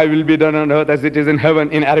come, thy will be done on earth as it is in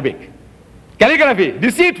heaven, in Arabic. Calligraphy,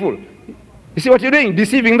 deceitful. You see what you're doing?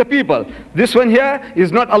 Deceiving the people. This one here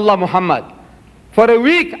is not Allah Muhammad. For a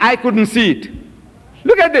week I couldn't see it.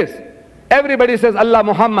 Look at this. Everybody says Allah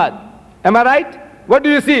Muhammad. Am I right? What do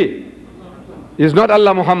you see? It's not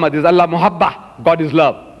Allah Muhammad, it's Allah Muhabba. God is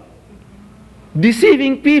love.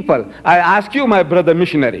 Deceiving people. I ask you, my brother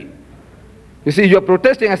missionary. You see, you're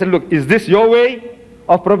protesting. I said, look, is this your way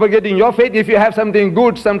of propagating your faith? If you have something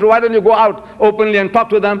good, why don't you go out openly and talk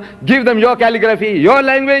to them? Give them your calligraphy, your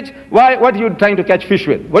language. Why? What are you trying to catch fish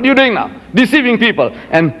with? What are you doing now? Deceiving people.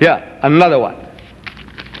 And here, another one.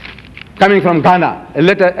 Coming from Ghana, a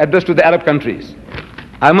letter addressed to the Arab countries.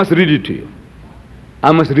 I must read it to you.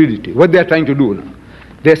 What they are trying to do now.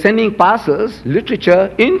 They're sending parcels,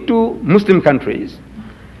 literature into Muslim countries,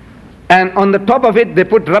 and on the top of it they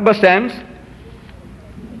put rubber stamps.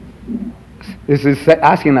 This is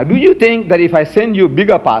asking now, do you think that if I send you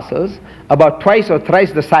bigger parcels, about twice or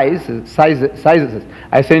thrice the sizes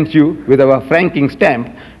I sent you with our franking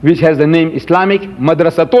stamp, which has the name Islamic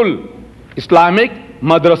Madrasatul.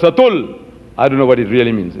 I don't know what it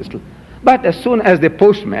really means. But as soon as the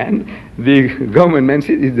postman, the government man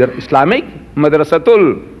says, is there Islamic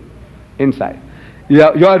Madrasatul inside.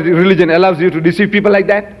 Your religion allows you to deceive people like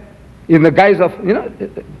that? In the guise of,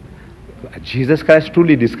 Jesus Christ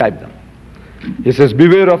truly described them. He says,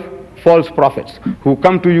 beware of false prophets who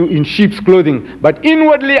come to you in sheep's clothing, but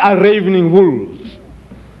inwardly are ravening wolves.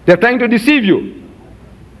 They're trying to deceive you.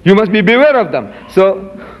 You must be beware of them.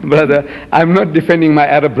 So, brother, I'm not defending my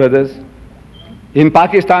Arab brothers. In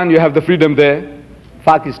Pakistan, you have the freedom there.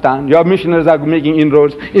 Your missionaries are making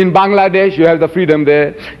inroads. In Bangladesh, you have the freedom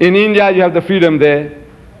there. In India, you have the freedom there.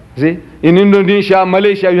 See? In Indonesia,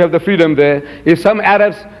 Malaysia, you have the freedom there. If some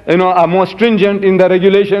Arabs, are more stringent in the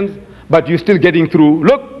regulations, but you're still getting through.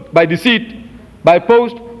 Look, by deceit, by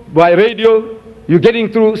post, by radio, you're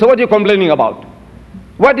getting through. So what are you complaining about?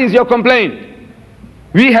 What is your complaint?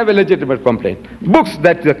 We have a legitimate complaint. Books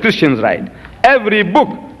that the Christians write. Every book.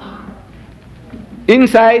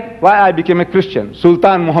 Inside, why I became a Christian,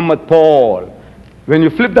 Sultan Muhammad Paul. When you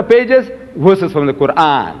flip the pages, verses from the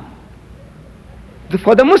Quran.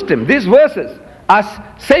 For the Muslim, these verses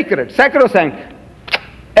are sacred, sacrosanct.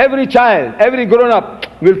 Every child, every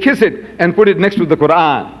grown-up will kiss it and put it next to the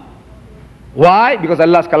Quran. Why? Because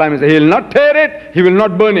Allah's kalam is, He will not tear it, He will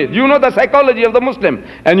not burn it. You know the psychology of the Muslim,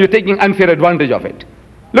 and you're taking unfair advantage of it.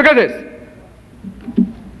 Look at this.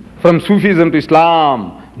 From Sufism to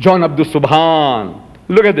Islam, John Abdul Subhan.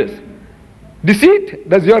 Look at this. Deceit.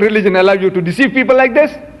 Does your religion allow you to deceive people like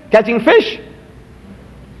this? Catching fish?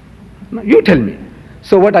 No, you tell me.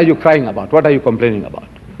 So what are you crying about? What are you complaining about?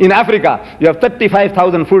 In Africa, you have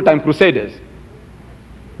 35,000 full-time crusaders.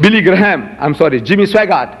 Jimmy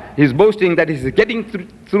Swaggart is boasting that he's getting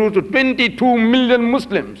through to 22 million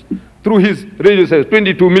Muslims through his radio service,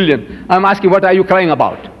 22 million. I'm asking, what are you crying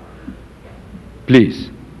about? Please.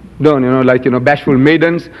 Don't, bashful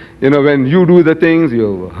maidens, when you do the things,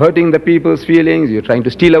 you're hurting the people's feelings, you're trying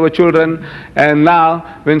to steal our children, and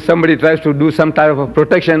now when somebody tries to do some type of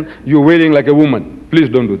protection, you're wailing like a woman. Please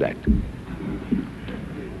don't do that.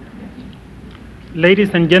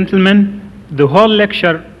 Ladies and gentlemen, the whole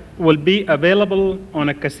lecture will be available on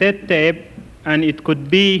a cassette tape, and it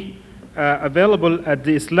could be available at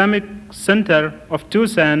the Islamic Center of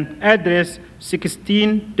Tucson, address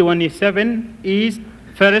 1627 East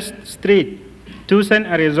 1st Street, Tucson,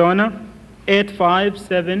 Arizona,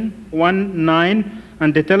 85719,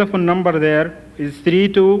 and the telephone number there is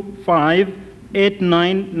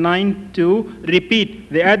 325-8992. Repeat,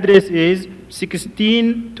 the address is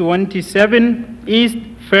 1627 East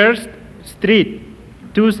 1st Street,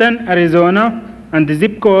 Tucson, Arizona, and the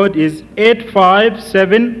zip code is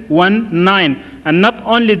 85719. And not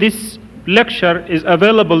only this lecture is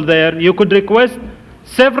available there, you could request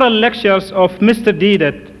several lectures of Mr.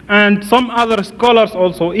 Deedat and some other scholars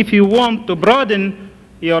also, if you want to broaden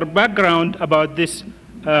your background about this.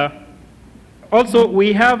 Also,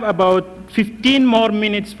 we have about 15 more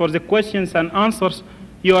minutes for the questions and answers.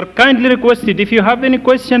 You are kindly requested, if you have any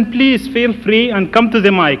question, please feel free and come to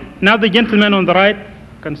the mic. Now the gentleman on the right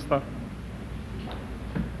can start.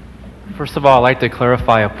 First of all, I'd like to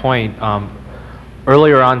clarify a point.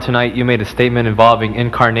 Earlier on tonight, you made a statement involving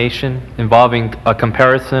incarnation, involving a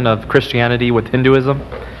comparison of Christianity with Hinduism.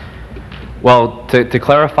 Well, to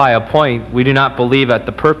clarify a point, we do not believe that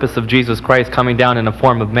the purpose of Jesus Christ coming down in the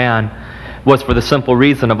form of man was for the simple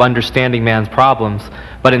reason of understanding man's problems,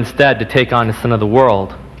 but instead to take on the sin of the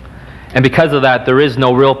world. And because of that, there is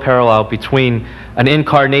no real parallel between an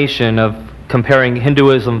incarnation of comparing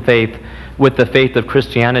Hinduism faith with the faith of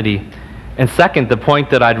Christianity. And second, the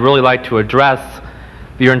point that I'd really like to address,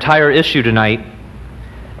 your entire issue tonight,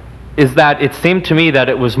 is that it seemed to me that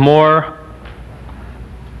it was more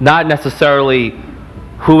not necessarily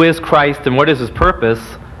who is Christ and what is his purpose,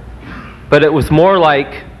 but it was more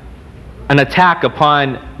like an attack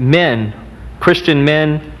upon men, Christian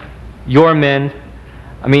men, your men.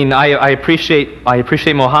 I mean, I appreciate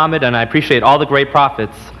Mohamed and I appreciate all the great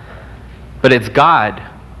prophets, but it's God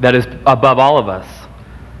that is above all of us.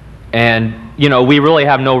 And, we really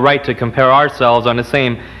have no right to compare ourselves on the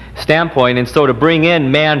same standpoint. And so to bring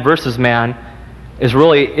in man versus man is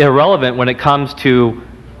really irrelevant when it comes to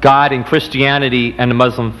God and Christianity and the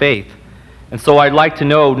Muslim faith. And so I'd like to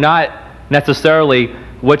know not necessarily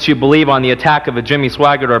what you believe on the attack of a Jimmy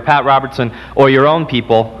Swaggart or Pat Robertson or your own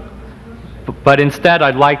people, but instead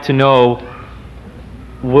I'd like to know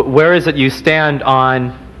where is it you stand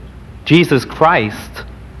on Jesus Christ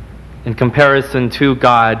in comparison to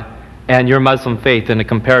God and your Muslim faith, in a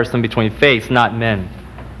comparison between faiths, not men.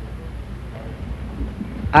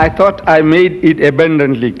 I thought I made it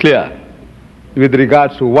abundantly clear with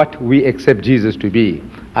regards to what we accept Jesus to be.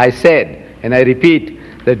 I said, and I repeat,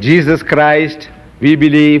 that Jesus Christ, we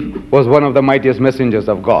believe, was one of the mightiest messengers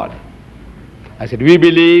of God. I said, we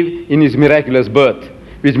believe in his miraculous birth,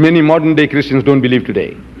 which many modern day Christians don't believe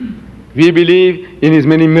today. We believe in his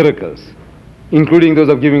many miracles, including those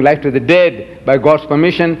of giving life to the dead by God's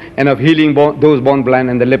permission, and of healing those born blind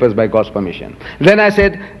and the lepers by God's permission. Then I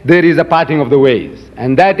said, there is a parting of the ways,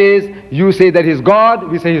 and that is, you say that he's God,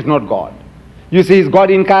 we say he's not God. You say he's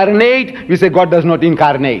God incarnate, we say God does not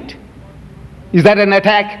incarnate. Is that an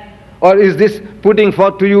attack? Or is this putting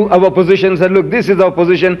forth to you our position, say, look, this is our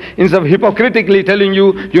position, instead of hypocritically telling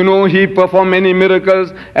you, he performed many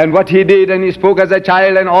miracles, and what he did, and he spoke as a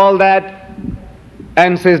child and all that,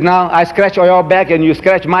 and says, now I scratch your back and you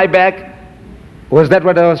scratch my back. Was that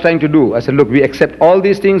what I was trying to do? I said, look, we accept all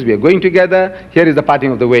these things, we are going together, here is the parting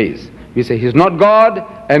of the ways. We say he's not God,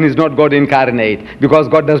 and he's not God incarnate, because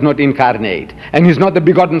God does not incarnate. And he's not the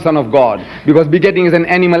begotten Son of God, because begetting is an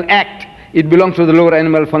animal act. It belongs to the lower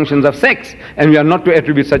animal functions of sex, and we are not to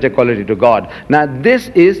attribute such a quality to God. Now this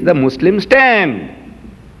is the Muslim stand.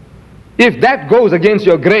 If that goes against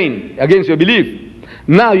your grain, against your belief,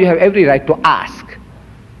 now you have every right to ask,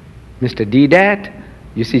 Mr. Deedat,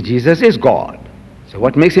 you see, Jesus is God. So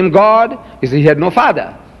what makes him God is he had no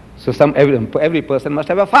father. So every person must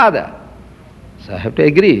have a father. So I have to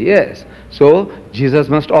agree, yes. So Jesus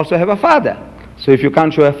must also have a father. So if you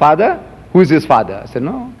can't show a father, who is his father? I said,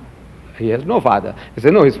 no, he has no father. He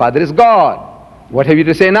said, no, his father is God. What have you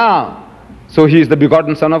to say now? So he is the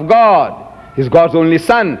begotten Son of God. He's God's only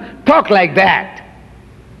son. Talk like that.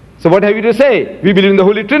 So what have you to say? We believe in the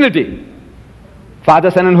Holy Trinity,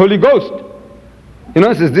 Father, Son, and Holy Ghost. You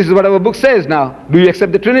know, this is what our book says now. Do you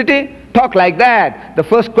accept the Trinity? Talk like that. The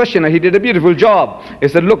first questioner, he did a beautiful job. He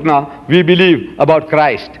said, look now, we believe about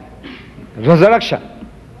Christ, resurrection.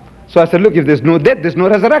 So I said, look, if there's no death, there's no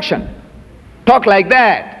resurrection. Talk like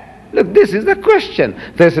that. Look, this is the question.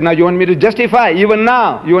 They said, now you want me to justify, even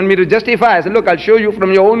now, you want me to justify. I said, look, I'll show you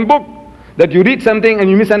from your own book that you read something and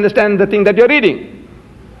you misunderstand the thing that you're reading.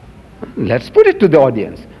 Let's put it to the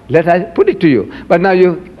audience. Let I put it to you. But now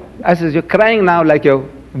I said, you're crying now like a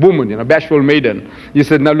woman, you know, bashful maiden. You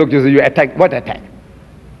said, now look, you attack. What attack?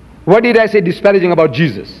 What did I say disparaging about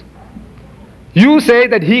Jesus? You say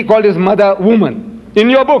that he called his mother woman in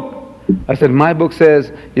your book. I said, my book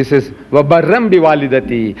says, he says, وَبَرَّمْ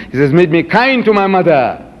بِوَالِدَتِي. He says, made me kind to my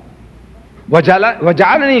mother.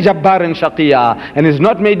 وَجَعَلَنِي جَبَّارًا شَقِيًّا. And he's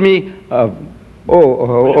not made me,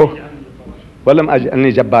 وَلَمْ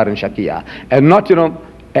أَجْعَلْنِي جَبَّارًا شَقِيًّا. And not, you know,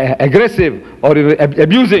 aggressive or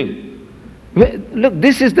abusing. Look,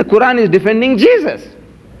 this is the Quran is defending Jesus.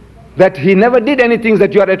 That he never did anything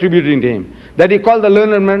that you are attributing to him. That he called the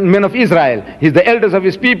learned men of Israel. He's the elders of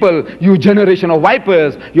his people. You generation of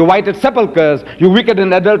vipers, you whited sepulchres, you wicked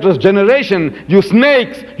and adulterous generation, you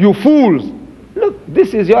snakes, you fools. Look,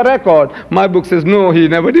 this is your record. My book says, no, he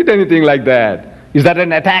never did anything like that. Is that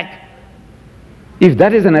an attack? If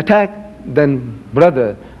that is an attack, then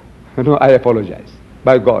brother, you know, I apologize.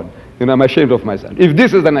 By God, you know, I'm ashamed of myself. If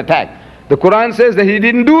this is an attack, the Quran says that he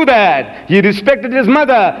didn't do that. He respected his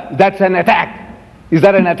mother. That's an attack. Is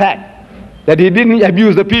that an attack? That he didn't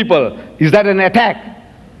abuse the people. Is that an attack?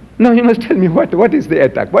 No, you must tell me what is the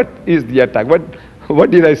attack? What is the attack? What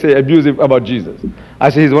did I say abusive about Jesus? I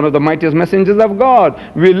say he's one of the mightiest messengers of God.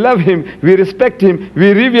 We love him. We respect him.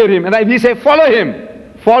 We revere him. And we say follow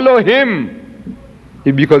him. Follow him.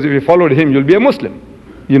 Because if you followed him, you'll be a Muslim.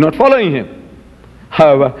 You're not following him.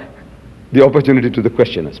 However, the opportunity to the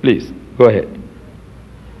questioners, please, go ahead.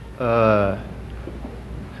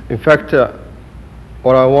 In fact,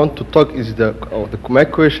 what I want to talk is my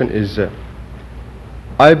question is,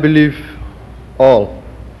 I believe all,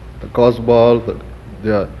 the Gospel,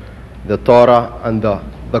 the Torah, and the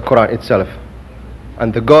Quran itself.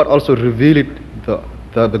 And the God also revealed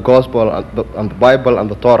the Gospel and the Bible and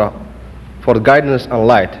the Torah for guidance and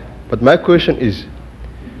light. But my question is,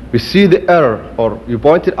 we see the error, or you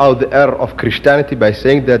pointed out the error of Christianity by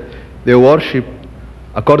saying that they worship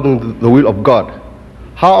according to the will of God.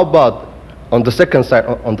 How about on the second side,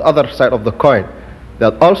 on the other side of the coin,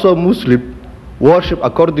 that also Muslims worship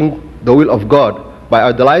according to the will of God by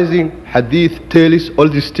idolizing hadith, tales, all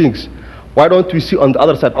these things? Why don't we see on the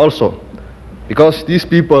other side also? Because these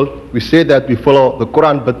people, we say that we follow the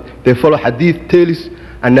Quran, but they follow hadith, tales,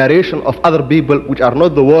 and narration of other people which are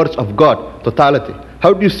not the words of God, totality.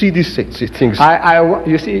 How do you see these things?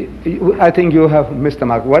 You see, I think you have missed the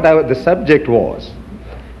mark. The subject was,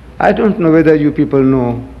 I don't know whether you people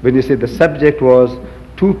know, when you say the subject was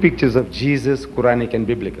 2 pictures of Jesus, Quranic and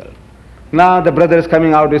biblical. Now the brother is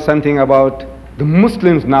coming out with something about the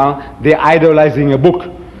Muslims now, they're idolizing a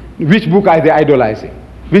book. Which book are they idolizing?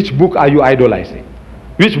 Which book are you idolizing?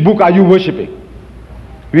 Which book are you worshipping?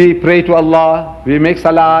 We pray to Allah, we make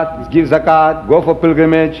salat, give zakat, go for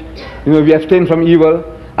pilgrimage, you know, we abstain from evil.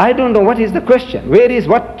 I don't know, what is the question? Where is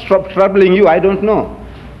what troubling you? I don't know.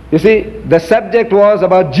 You see, the subject was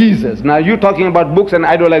about Jesus. Now you're talking about books and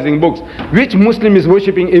idolizing books. Which Muslim is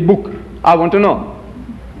worshipping a book? I want to know.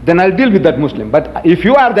 Then I'll deal with that Muslim. But if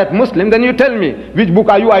you are that Muslim, then you tell me, which book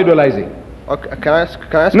are you idolizing? Okay, can I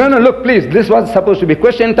ask? No, look, please, this was supposed to be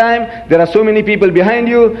question time. There are so many people behind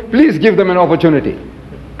you. Please give them an opportunity.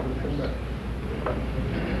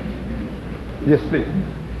 Yes, please.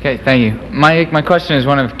 Okay, thank you. My question is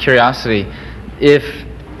one of curiosity. If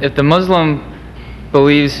the Muslim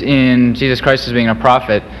believes in Jesus Christ as being a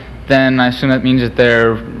prophet, then I assume that means that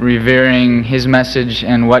they're revering his message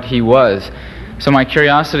and what he was. So my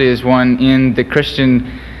curiosity is one, in the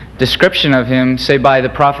Christian description of him, say by the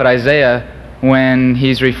prophet Isaiah, when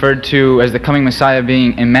he's referred to as the coming Messiah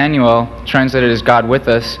being Emmanuel, translated as God with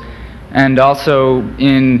us, and also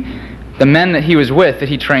in the men that he was with, that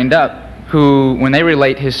he trained up, who, when they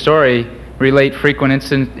relate his story, relate frequent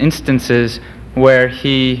instances where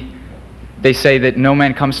they say that no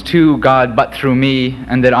man comes to God but through me,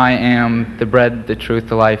 and that I am the bread, the truth,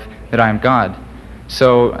 the life, that I am God.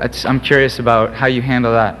 So I'm curious about how you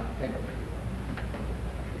handle that.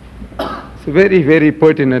 It's a very, very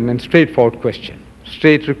pertinent and straightforward question.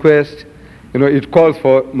 Straight request, you know, it calls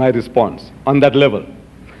for my response on that level.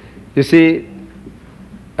 You see,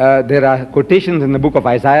 there are quotations in the book of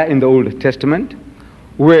Isaiah in the Old Testament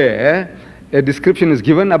where a description is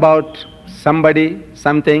given about somebody,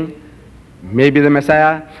 something, maybe the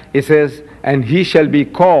Messiah. It says, and he shall be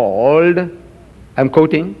called, I'm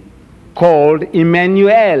quoting, called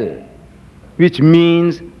Emmanuel, which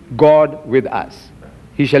means God with us.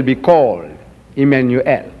 He shall be called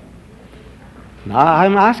Emmanuel. Now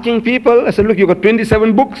I'm asking people, I said, look, you've got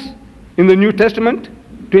 27 books in the New Testament,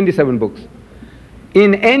 27 books.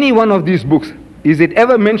 In any one of these books, is it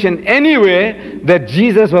ever mentioned anywhere that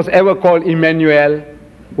Jesus was ever called Emmanuel?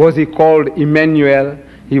 Was he called Emmanuel?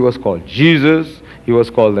 He was called Jesus. He was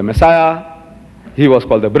called the Messiah. He was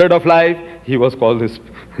called the bread of life. He was called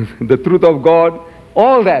the truth of God.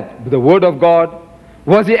 All that, the word of God.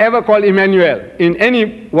 Was he ever called Emmanuel in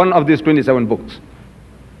any one of these 27 books?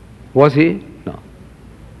 Was he? No.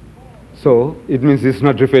 So it means it's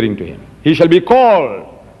not referring to him. He shall be called.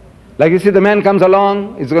 Like you see, the man comes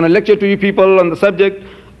along, he's going to lecture to you people on the subject,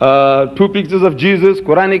 2 pictures of Jesus,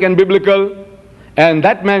 Quranic and biblical, and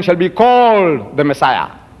that man shall be called the Messiah.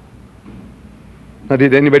 Now,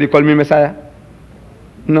 did anybody call me Messiah?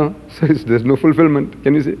 No. So there's no fulfillment.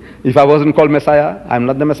 Can you see? If I wasn't called Messiah, I'm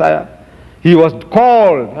not the Messiah. He was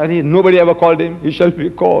called, and nobody ever called him. He shall be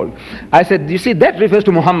called. I said, you see, that refers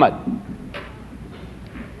to Muhammad.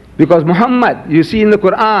 Because Muhammad, you see in the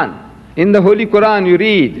Quran, in the Holy Quran, you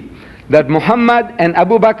read that Muhammad and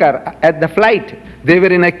Abu Bakr at the flight, they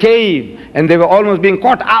were in a cave and they were almost being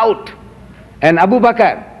caught out. And Abu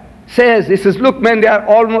Bakr says, he says, look man, they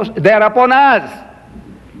are upon us.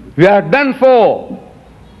 We are done for.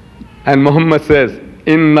 And Muhammad says,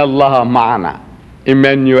 Inna Allah ma'ana,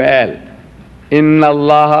 Emmanuel. Inna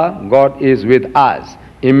Allah, God is with us,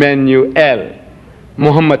 Emmanuel.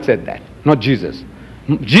 Muhammad said that, not Jesus.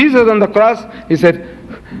 Jesus on the cross, he said,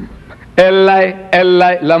 Eli,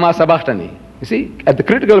 Eli, lama sabachthani. You see, at the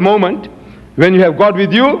critical moment, when you have God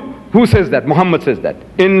with you, who says that? Muhammad says that.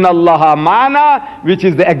 Inna Allah ma'ana, which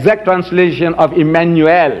is the exact translation of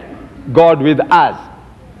Emmanuel, God with us.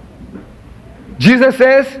 Jesus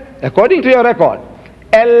says, according to your record,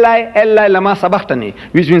 Eli, Eli, lama sabachthani,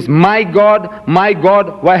 which means, my God,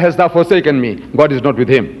 why hast thou forsaken me? God is not with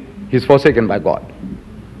him. He's forsaken by God.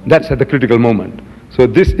 That's at the critical moment. So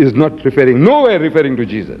this is not referring, nowhere referring to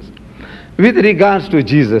Jesus. With regards to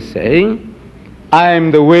Jesus saying, I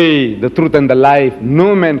am the way, the truth and the life,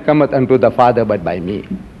 no man cometh unto the Father but by me.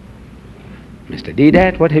 Mr.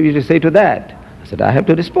 Deedat, what have you to say to that? I said, I have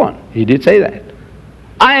to respond. He did say that.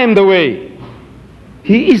 I am the way.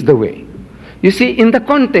 He is the way. You see, in the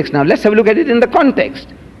context now, let's have a look at it in the context.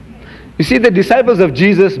 You see, the disciples of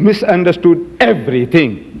Jesus misunderstood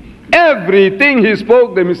everything. Everything he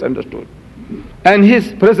spoke, they misunderstood. And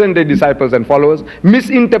his present-day disciples and followers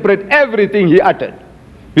misinterpret everything he uttered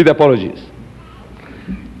with apologies.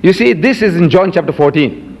 You see, this is in John chapter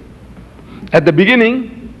 14. At the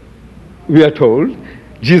beginning, we are told,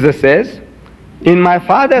 Jesus says, in my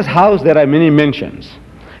Father's house there are many mansions.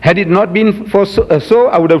 Had it not been for so,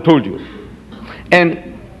 I would have told you.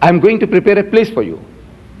 And I'm going to prepare a place for you.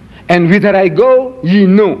 And whither I go, ye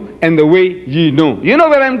know, and the way ye know. You know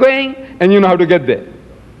where I'm going, and you know how to get there.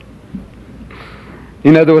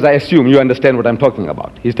 In other words, I assume you understand what I'm talking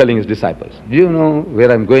about. He's telling his disciples, you know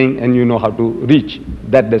where I'm going and you know how to reach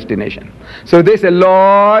that destination. So they say,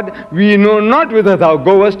 Lord, we know not whither thou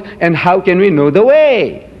goest, and how can we know the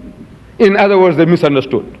way? In other words, they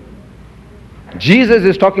misunderstood. Jesus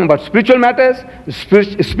is talking about spiritual matters,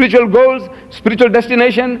 spiritual goals, spiritual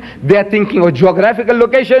destination. They are thinking of geographical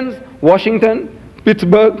locations, Washington,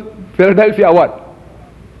 Pittsburgh, Philadelphia, what?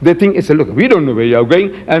 They think, it's a look, we don't know where you are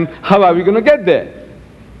going, and how are we going to get there?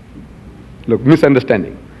 Look,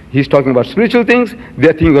 misunderstanding. He's talking about spiritual things,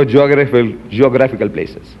 they're thinking of geographical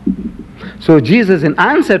places. So Jesus in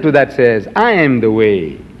answer to that says, I am the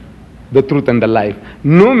way, the truth and the life.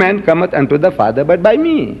 No man cometh unto the Father but by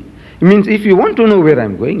me. It means if you want to know where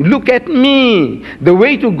I'm going, look at me. The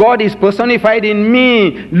way to God is personified in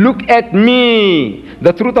me. Look at me.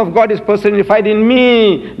 The truth of God is personified in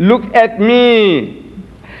me. Look at me.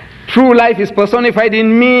 True life is personified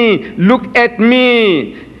in me. Look at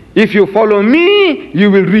me. If you follow me, you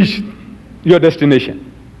will reach your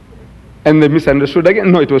destination. And they misunderstood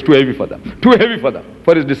again. No, it was too heavy for them. Too heavy for them,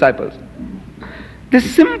 for his disciples. The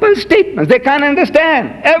simple statements, they can't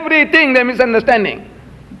understand. Everything they're misunderstanding.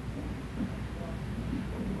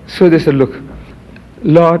 So they said, look,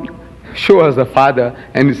 Lord, show us the Father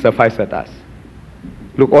and it sufficeth us.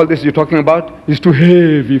 Look, all this you're talking about is too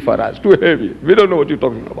heavy for us, too heavy. We don't know what you're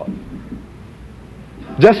talking about.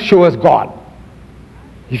 Just show us God.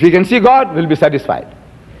 If we can see God, we'll be satisfied.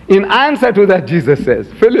 In answer to that, Jesus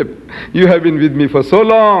says, Philip, you have been with me for so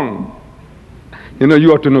long. You know,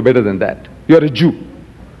 you ought to know better than that. You are a Jew.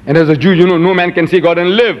 And as a Jew, you know, no man can see God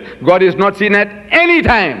and live. God is not seen at any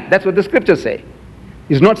time. That's what the scriptures say.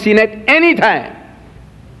 He's not seen at any time.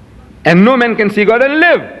 And no man can see God and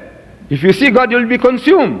live. If you see God, you'll be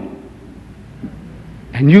consumed.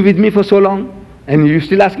 And you with me for so long, and you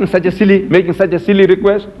still asking such a silly, making such a silly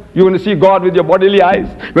request. You want to see God with your bodily eyes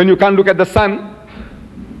when you can't look at the sun.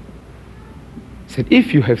 He said,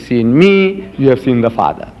 if you have seen me, you have seen the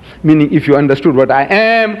Father. Meaning, if you understood what I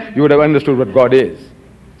am, you would have understood what God is.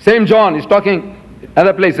 Same John is talking,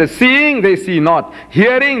 other places, seeing they see not,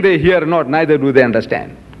 hearing they hear not, neither do they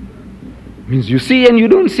understand. Means you see and you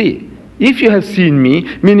don't see. If you have seen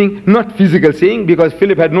me, meaning not physical seeing, because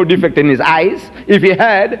Philip had no defect in his eyes. If he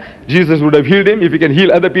had, Jesus would have healed him. If he can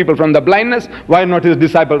heal other people from the blindness, why not his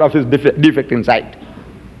disciple of his defect in sight?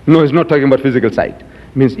 No, he's not talking about physical sight.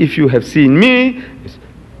 Means if you have seen me,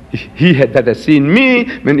 that has seen me,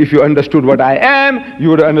 then if you understood what I am, you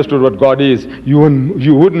would have understood what God is. You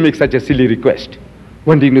wouldn't make such a silly request,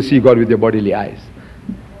 wanting to see God with your bodily eyes.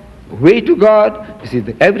 Way to God, you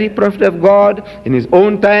see, every prophet of God, in his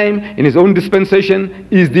own time, in his own dispensation,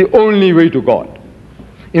 is the only way to God.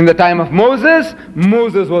 In the time of Moses,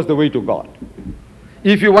 Moses was the way to God.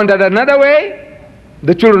 If you wanted another way,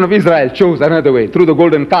 the children of Israel chose another way, through the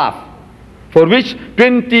golden calf, for which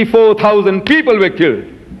 24,000 people were killed.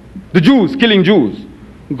 The Jews, killing Jews.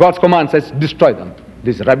 God's command says, destroy them.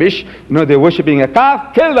 This rubbish, they're worshipping a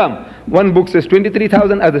calf, kill them. One book says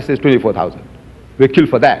 23,000, other says 24,000. We're killed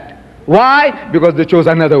for that. Why? Because they chose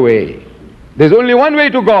another way. There's only one way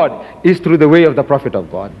to God, is through the way of the prophet of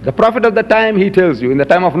God. The prophet of the time, he tells you, in the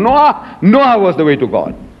time of Noah, Noah was the way to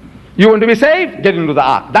God. You want to be saved? Get into the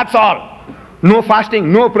ark. That's all. No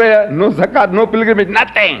fasting, no prayer, no zakat, no pilgrimage,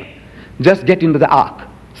 nothing. Just get into the ark.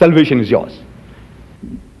 Salvation is yours.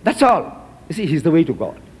 That's all. You see, he's the way to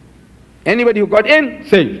God. Anybody who got in,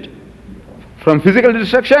 saved. From physical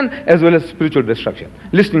destruction as well as spiritual destruction.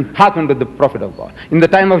 Listen, hearken to the prophet of God. In the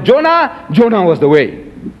time of Jonah, Jonah was the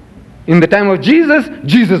way. In the time of Jesus,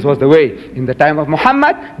 Jesus was the way. In the time of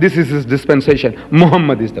Muhammad, this is his dispensation.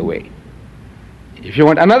 Muhammad is the way. If you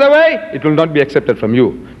want another way, it will not be accepted from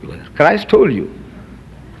you. Because Christ told you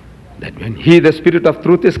that when he, the Spirit of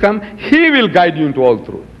truth, is come, he will guide you into all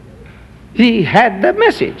truth. He had the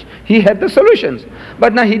message. He had the solutions.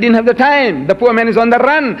 But now he didn't have the time. The poor man is on the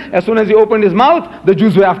run. As soon as he opened his mouth, the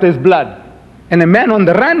Jews were after his blood. And a man on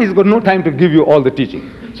the run, he's got no time to give you all the teaching.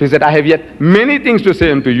 So he said, I have yet many things to say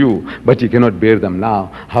unto you, but ye cannot bear them now.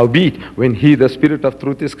 Howbeit, when he, the Spirit of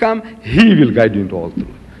truth, is come, he will guide you into all truth.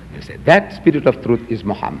 He said, that Spirit of truth is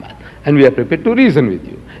Muhammad. And we are prepared to reason with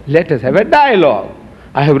you. Let us have a dialogue.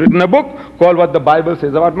 I have written a book called What the Bible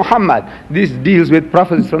Says About Muhammad. This deals with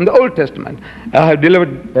prophecies from the Old Testament. I have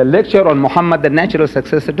delivered a lecture on Muhammad, the natural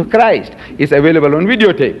successor to Christ. It's available on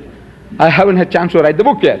videotape. I haven't had a chance to write the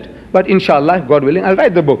book yet. But inshallah, God willing, I'll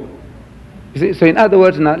write the book. You see? So in other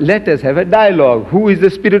words, now let us have a dialogue. Who is the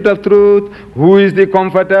Spirit of truth? Who is the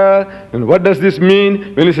Comforter? And what does this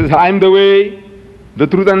mean when he says, I am the way, the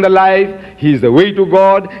truth and the life? He is the way to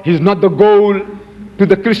God. He is not the goal. To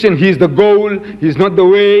the Christian, he is the goal, he is not the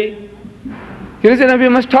way. You see, we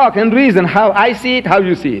must talk and reason how I see it, how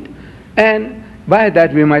you see it. And by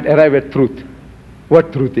that we might arrive at truth.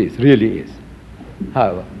 What truth is, really is.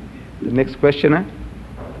 However, the next questioner.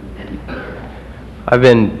 I've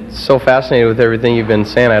been so fascinated with everything you've been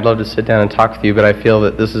saying. I'd love to sit down and talk with you, but I feel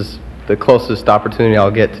that this is the closest opportunity I'll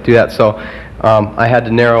get to do that. So I had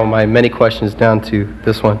to narrow my many questions down to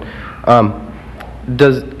this one.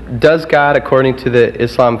 Does God, according to the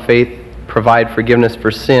Islam faith, provide forgiveness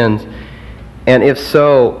for sins? And if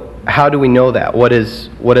so, how do we know that? What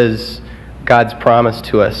is God's promise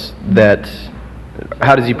to us? That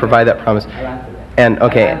how does He provide that promise? I'll answer that. And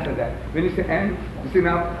okay. I'll answer that. When you say and, you see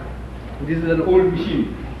now, this is an old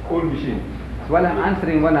machine. So while I'm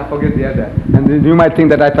answering one, I forget the other. And then you might think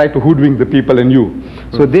that I try to hoodwink the people and you.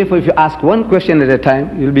 So therefore, if you ask one question at a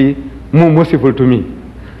time, you'll be more merciful to me.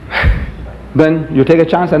 Then you take a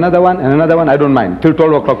chance, another one, and another one, I don't mind. Till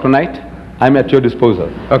 12 o'clock tonight, I'm at your disposal.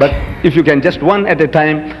 Okay. But if you can just one at a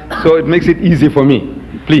time, so it makes it easy for me.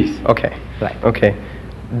 Please. Okay. Right. Okay.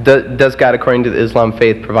 Does God, according to the Islam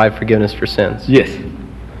faith, provide forgiveness for sins? Yes.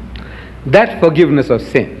 That forgiveness of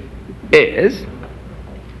sin is,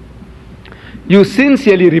 you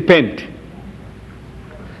sincerely repent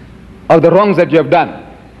of the wrongs that you have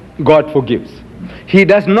done. God forgives. He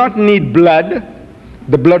does not need blood,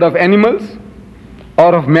 the blood of animals,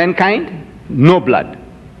 or of mankind, no blood.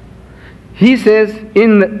 He says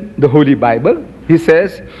in the Holy Bible, he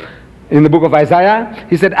says in the book of Isaiah,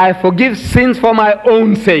 he said, I forgive sins for my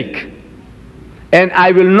own sake, and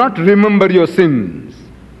I will not remember your sins.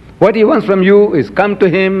 What he wants from you is come to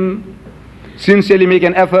him, sincerely make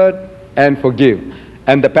an effort, and forgive.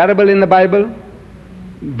 And the parable in the Bible,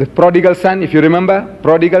 the prodigal son, if you remember,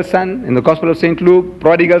 prodigal son, in the Gospel of St. Luke,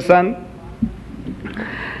 prodigal son,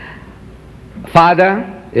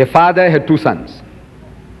 a father had two sons.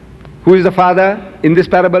 Who is the father in this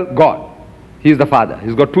parable? God. He is the father.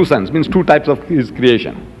 He's got two sons, means two types of his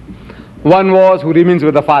creation. One was who remains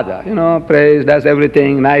with the father, prays, does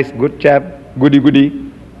everything, nice, good chap,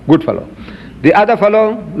 goody, good fellow. The other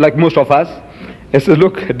fellow, like most of us, he says,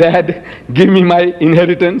 look, Dad, give me my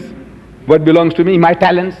inheritance, what belongs to me, my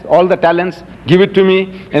talents, all the talents, give it to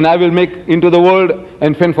me, and I will make into the world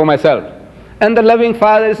and fend for myself. And the loving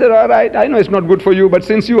father said, all right, I know it's not good for you, but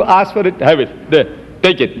since you asked for it, have it, there,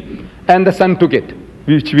 take it. And the son took it,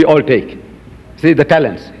 which we all take. See, the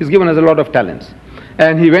talents. He's given us a lot of talents.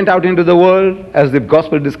 And he went out into the world, as the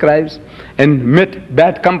gospel describes, and met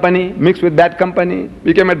bad company, mixed with bad company,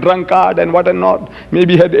 became a drunkard and what and not.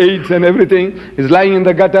 Maybe had AIDS and everything. He's lying in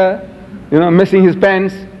the gutter, messing his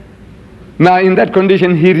pants. Now in that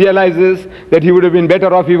condition, he realizes that he would have been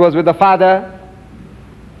better off if he was with the father.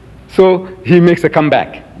 So he makes a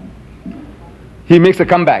comeback.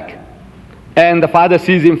 And the father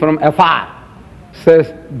sees him from afar,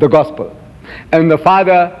 says the gospel. And the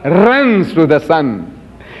father runs to the son.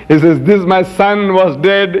 He says, this my son was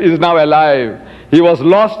dead, is now alive. He was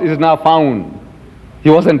lost, is now found. He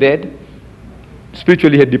wasn't dead.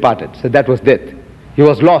 Spiritually he had departed. So that was death. He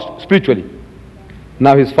was lost spiritually.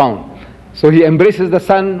 Now he's found. So he embraces the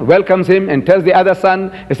son, welcomes him, and tells the other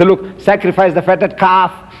son, he said, look, sacrifice the fatted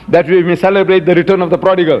calf that we may celebrate the return of the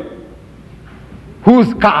prodigal.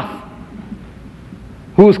 Whose calf?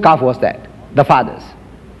 Whose calf was that? The father's.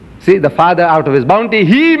 See, the father, out of his bounty,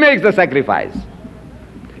 he makes the sacrifice.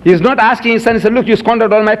 He is not asking his son, he said, look, you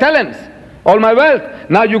squandered all my talents, all my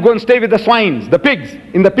wealth. Now you go and stay with the swines, the pigs,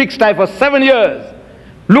 in the pigsty for 7 years.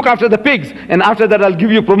 Look after the pigs, and after that I'll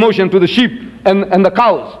give you promotion to the sheep and the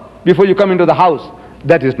cows before you come into the house.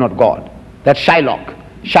 That is not God. That's Shylock.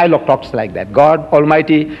 Shylock talks like that. God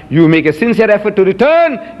Almighty, you make a sincere effort to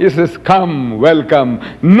return. He says, come, welcome.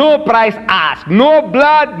 No price asked, no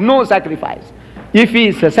blood, no sacrifice. If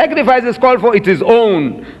a sacrifice is called for, it is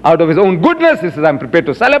own. Out of his own goodness, he says, I'm prepared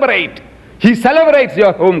to celebrate. He celebrates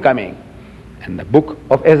your homecoming. And the book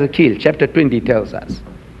of Ezekiel, chapter 20, tells us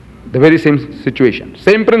the very same situation,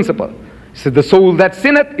 same principle. It says, the soul that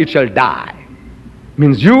sinneth, it shall die.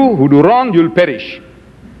 Means you who do wrong, you'll perish.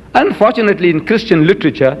 Unfortunately, in Christian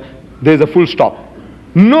literature, there's a full stop.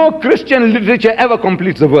 No Christian literature ever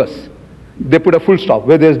completes the verse. They put a full stop.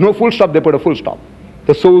 Where there's no full stop, they put a full stop.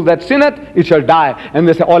 The soul that sinneth, it shall die. And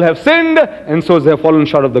they say, all have sinned, and so they have fallen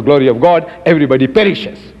short of the glory of God. Everybody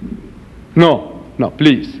perishes. No,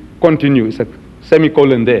 please, continue. It's a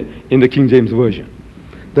semicolon there in the King James Version.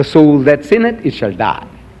 The soul that sinneth, it shall die.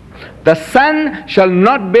 The son shall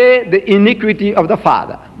not bear the iniquity of the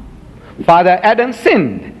father. Father Adam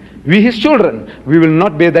sinned. We his children, we will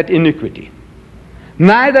not bear that iniquity.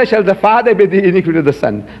 Neither shall the father bear the iniquity of the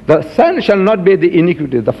son. The son shall not bear the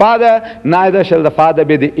iniquity of the father, neither shall the father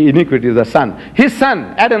bear the iniquity of the son. His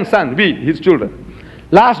son, Adam's son, we, his children.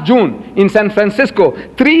 Last June in San Francisco,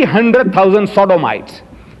 300,000 sodomites,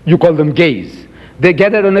 you call them gays, they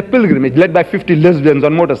gathered on a pilgrimage led by 50 lesbians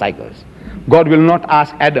on motorcycles. God will not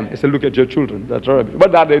ask Adam, he said, look at your children, that's right.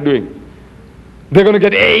 What are they doing? They're going to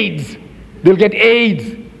get AIDS. They'll get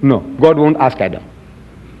AIDS. No, God won't ask Adam.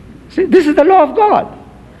 See, this is the law of God.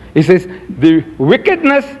 He says, the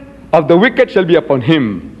wickedness of the wicked shall be upon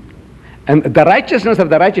him, and the righteousness of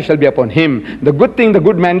the righteous shall be upon him. The good thing the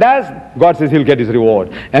good man does, God says he'll get his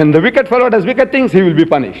reward. And the wicked fellow does wicked things, he will be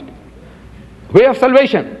punished. Way of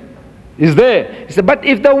salvation is there. He said, but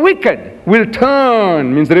if the wicked will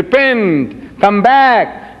turn, means repent, come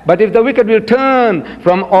back. But if the wicked will turn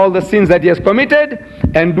from all the sins that he has committed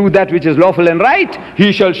and do that which is lawful and right,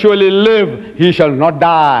 he shall surely live, he shall not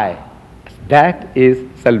die. That is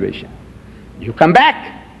salvation. You come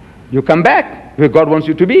back where God wants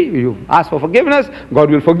you to be. You ask for forgiveness, God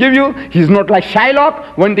will forgive you. He's not like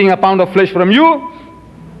Shylock wanting a pound of flesh from you.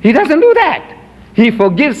 He doesn't do that. He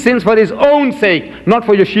forgives sins for his own sake, not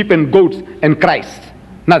for your sheep and goats and Christ.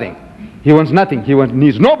 Nothing. He wants nothing. He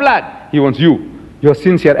needs no blood. He wants you. Your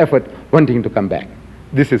sincere effort wanting to come back.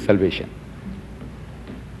 This is salvation.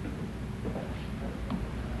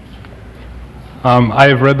 I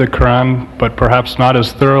have read the Quran, but perhaps not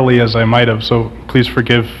as thoroughly as I might have, so please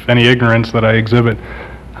forgive any ignorance that I exhibit.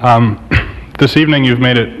 This evening you've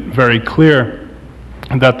made it very clear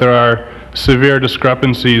that there are severe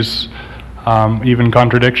discrepancies, even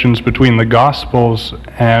contradictions between the Gospels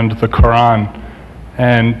and the Quran.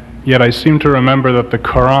 And yet I seem to remember that the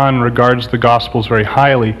Quran regards the Gospels very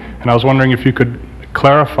highly, and I was wondering if you could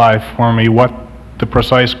clarify for me what the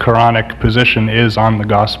precise Quranic position is on the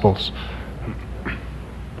Gospels.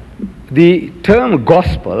 The term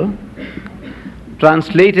gospel,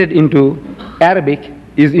 translated into Arabic,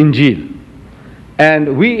 is Injil.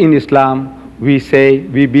 And we in Islam, we say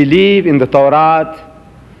we believe in the Torah,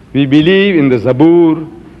 we believe in the Zabur,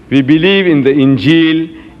 we believe in the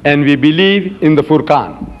Injil, and we believe in the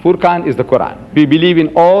Furqan. Furqan is the Quran. We believe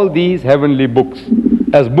in all these heavenly books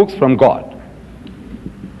as books from God.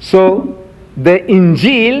 So the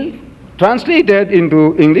Injil, translated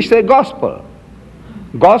into English, say gospel.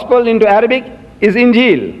 Gospel into Arabic is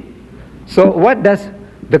Injil. So what does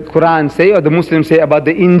the Quran say or the Muslims say about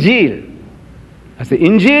the Injil? I say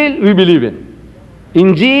Injil we believe in.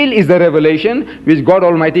 Injil is the revelation which God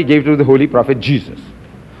Almighty gave to the Holy Prophet Jesus.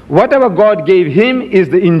 Whatever God gave him is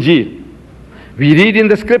the Injil. We read in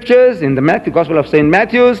the scriptures, in the Gospel of St.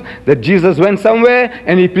 Matthew, that Jesus went somewhere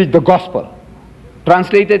and he preached the gospel.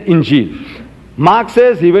 Translated Injil. Mark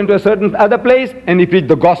says he went to a certain other place and he preached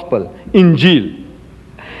the gospel. Injil.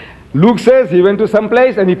 Luke says he went to some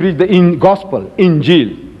place and he preached the gospel.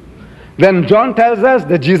 Injil. Then John tells us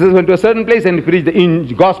that Jesus went to a certain place and he preached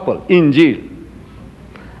the gospel. Injil.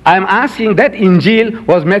 I am asking, that Injil,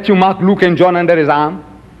 was Matthew, Mark, Luke and John under his arm?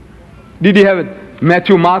 Did he have it?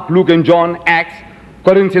 Matthew, Mark, Luke and John, Acts,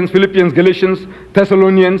 Corinthians, Philippians, Galatians,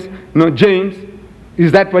 Thessalonians, James?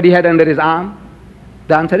 Is that what he had under his arm?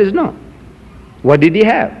 The answer is no. What did he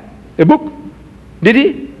have? A book? Did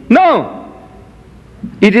he? No.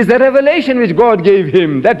 It is the revelation which God gave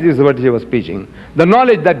him. That is what he was preaching. The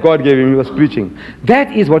knowledge that God gave him, he was preaching.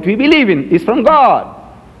 That is what we believe in. It's from God.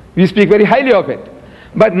 We speak very highly of it.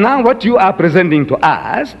 But now what you are presenting to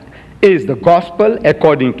us is the gospel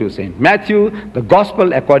according to St. Matthew, the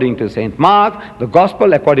gospel according to St. Mark, the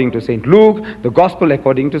gospel according to St. Luke, the gospel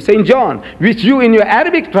according to St. John, which you in your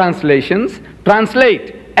Arabic translations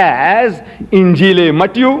translate as Injile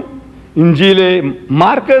Matthew, Injile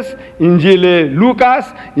Marcus, Injile Lucas,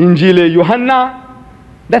 Injile Johanna.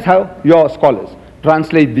 That's how your scholars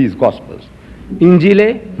translate these gospels.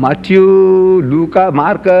 Injile, Matthew, Luca,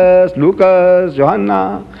 Marcus, Lucas,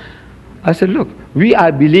 Johanna. I said, look, we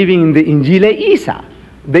are believing in the Injile Isa,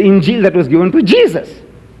 the Injil that was given to Jesus,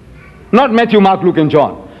 not Matthew, Mark, Luke and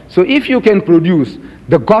John. So if you can produce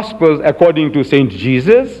the gospels according to Saint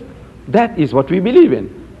Jesus, that is what we believe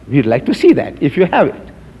in. We'd like to see that if you have it.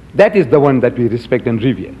 That is the one that we respect and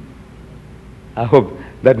revere. I hope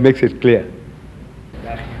that makes it clear.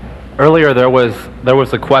 Earlier there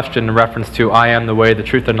was a question in reference to I am the way, the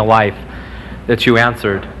truth, and the life that you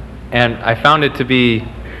answered. And I found it to be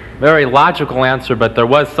a very logical answer, but there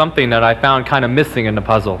was something that I found kind of missing in the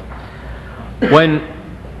puzzle.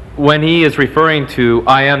 When he is referring to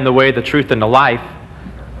I am the way, the truth, and the life,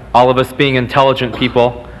 all of us being intelligent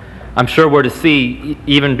people, I'm sure we're to see,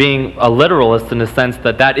 even being a literalist in the sense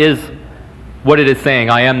that that is what it is saying,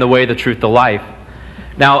 I am the way, the truth, the life.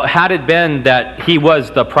 Now, had it been that he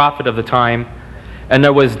was the prophet of the time, and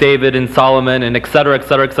there was David and Solomon and et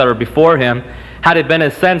cetera, before him, had it been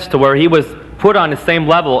a sense to where he was put on the same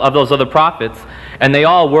level of those other prophets, and they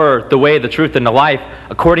all were the way, the truth, and the life,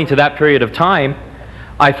 according to that period of time,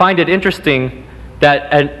 I find it interesting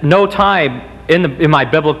that at no time in my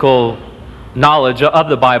biblical knowledge of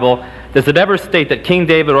the Bible does it ever state that King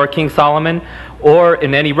David or King Solomon, or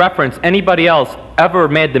in any reference, anybody else ever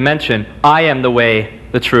made the mention, I am the way,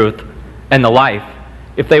 the truth, and the life.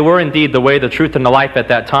 If they were indeed the way, the truth, and the life at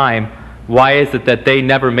that time, why is it that they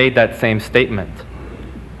never made that same statement?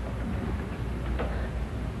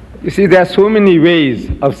 You see, there are so many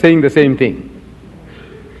ways of saying the same thing.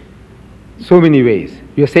 So many ways.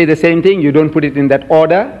 You say the same thing, you don't put it in that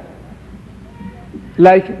order.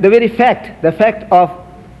 Like the very fact, the fact of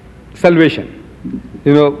salvation,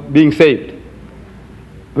 being saved.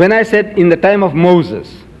 When I said in the time of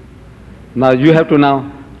Moses, now you have to now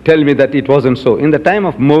tell me that it wasn't so. In the time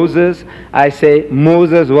of Moses, I say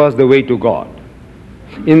Moses was the way to God.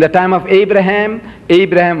 In the time of Abraham,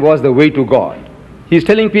 Abraham was the way to God. He's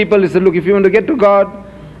telling people, he said, look, if you want to get to God,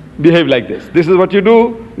 behave like this. This is what you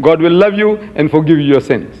do, God will love you and forgive you your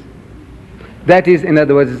sins. That is, in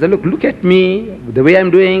other words, he said, look at me, the way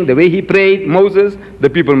I'm doing, the way he prayed, Moses, the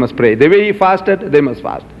people must pray. The way he fasted, they must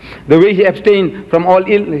fast. The way he abstained from all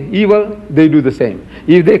evil, they do the same.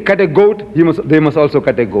 If they cut a goat, they must also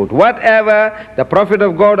cut a goat. Whatever the prophet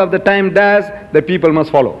of God of the time does, the people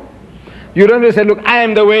must follow. You don't say, look, I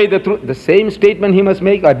am the way, the truth. The same statement he must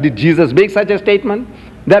make, or did Jesus make such a statement?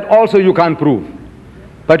 That also you can't prove.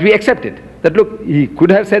 But we accept it. That look, he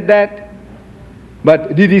could have said that.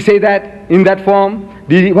 But did he say that in that form?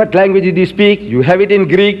 What language did he speak? You have it in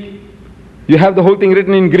Greek. You have the whole thing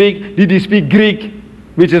written in Greek. Did he speak Greek?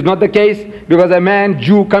 Which is not the case, because a man,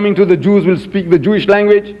 Jew, coming to the Jews will speak the Jewish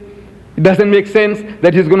language. It doesn't make sense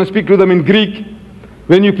that he's going to speak to them in Greek.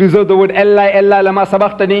 When you preserve the word Ella, Ella, lama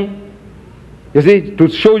sabachthani, you see, to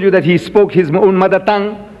show you that he spoke his own mother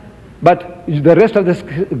tongue, but the rest of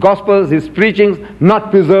the Gospels, his preachings,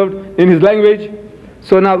 not preserved in his language.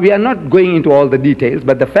 So now we are not going into all the details,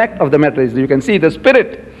 but the fact of the matter is, you can see the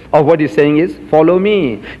spirit of what he's saying is, follow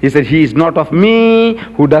me. He said, he is not of me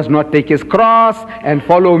who does not take his cross and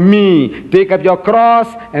follow me. Take up your cross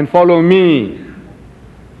and follow me.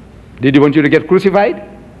 Did he want you to get crucified?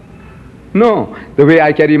 No. The way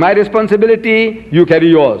I carry my responsibility, you carry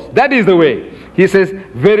yours. That is the way. He says,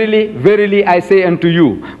 verily, verily I say unto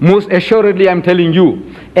you, most assuredly I am telling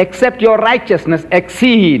you, except your righteousness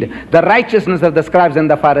exceed the righteousness of the scribes and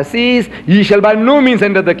the Pharisees, ye shall by no means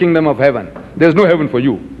enter the kingdom of heaven. There is no heaven for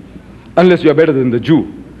you, unless you are better than the Jew.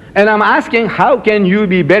 And I'm asking, how can you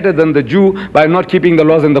be better than the Jew by not keeping the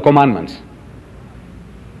laws and the commandments?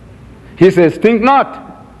 He says, think not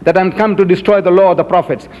that I am come to destroy the law of the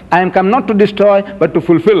prophets. I am come not to destroy, but to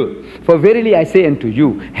fulfill. For verily I say unto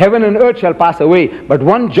you, heaven and earth shall pass away, but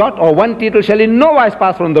one jot or one tittle shall in no wise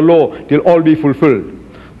pass from the law, till all be fulfilled.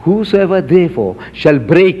 Whosoever therefore shall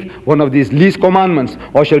break one of these least commandments,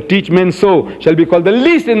 or shall teach men so, shall be called the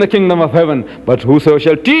least in the kingdom of heaven. But whosoever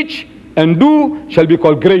shall teach and do, shall be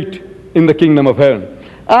called great in the kingdom of heaven.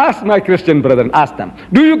 Ask my Christian brethren, ask them,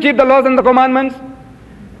 do you keep the laws and the commandments?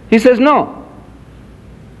 He says, no.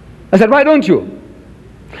 I said, why don't you?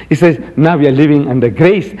 He says, now we are living under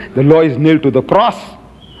grace. The law is nailed to the cross.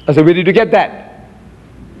 I said, where did you get that?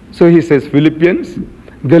 So he says, Philippians,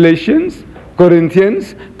 Galatians,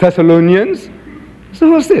 Corinthians, Thessalonians. So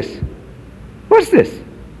who's this? What's this?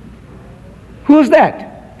 Who's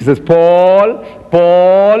that? He says, Paul,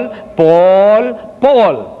 Paul, Paul,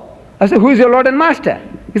 Paul. I said, who is your Lord and Master?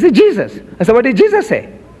 He said, Jesus. I said, what did Jesus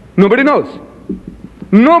say? Nobody knows.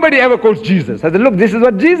 Nobody ever quotes Jesus. I said, look, this is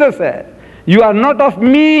what Jesus said. You are not of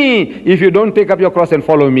me if you don't take up your cross and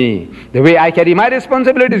follow me. The way I carry my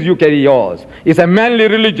responsibilities, you carry yours. It's a manly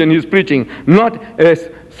religion he's preaching, not a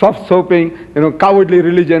soft-soaping, cowardly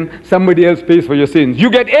religion. Somebody else pays for your sins. You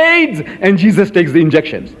get AIDS and Jesus takes the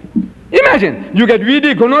injections. Imagine, you get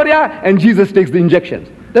VD, gonorrhea, and Jesus takes the injections.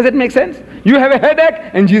 Does that make sense? You have a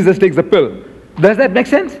headache and Jesus takes the pill. Does that make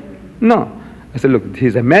sense? No. I said, look,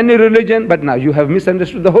 he's a manly religion, but now you have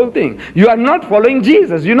misunderstood the whole thing. You are not following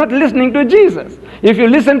Jesus. You're not listening to Jesus. If you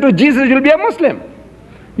listen to Jesus, you'll be a Muslim.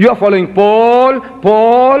 You are following Paul,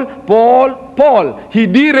 Paul, Paul, Paul. He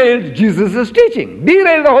derailed Jesus' teaching.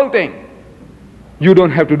 Derailed the whole thing. You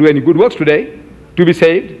don't have to do any good works today to be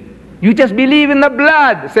saved. You just believe in the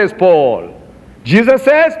blood, says Paul. Jesus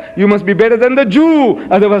says, you must be better than the Jew,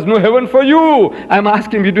 otherwise no heaven for you. I'm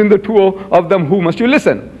asking between the two of them, who must you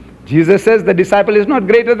listen? Jesus says the disciple is not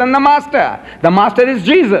greater than the master. The master is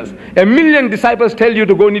Jesus. 1,000,000 disciples tell you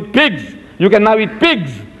to go and eat pigs. You can now eat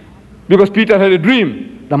pigs because Peter had a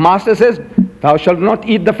dream. The master says, thou shalt not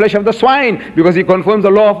eat the flesh of the swine, because he confirms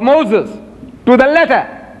the law of Moses to the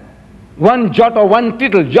letter. One jot or one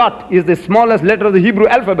tittle, jot is the smallest letter of the Hebrew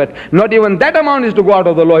alphabet. Not even that amount is to go out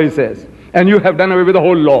of the law, he says. And you have done away with the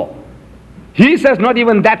whole law. He says not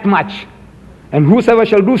even that much. And whosoever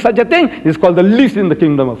shall do such a thing is called the least in the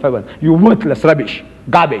kingdom of heaven. You worthless rubbish,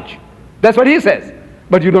 garbage. That's what he says.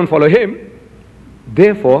 But you don't follow him.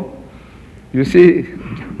 Therefore, you see,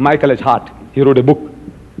 Michael H. Hart, he wrote a book.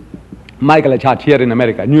 Michael H. Hart here in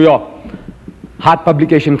America, New York. Hart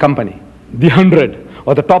Publication Company. The 100,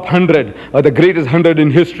 or the top 100, or the greatest 100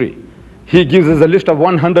 in history. He gives us a list of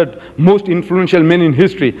 100 most influential men in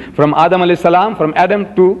history, from Adam alayhi salam, from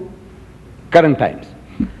Adam to current times.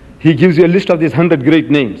 He gives you a list of these 100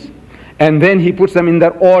 great names. And then he puts them in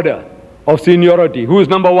their order of seniority. Who is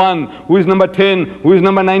number 1? Who is number 10? Who is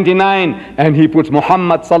number 99? And he puts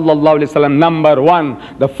Muhammad sallallahu alaihi wasallam number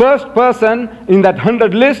 1. The first person in that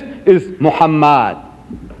 100 list is Muhammad.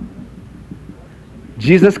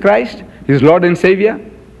 Jesus Christ, his Lord and Savior,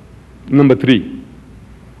 number 3.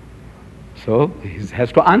 So he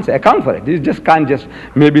has to answer, account for it. He just can't just,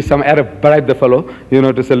 maybe some Arab bribe the fellow,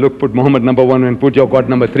 to say, look, put Muhammad number 1 and put your God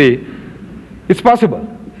number 3. It's possible,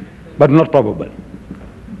 but not probable.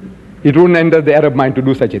 It wouldn't enter the Arab mind to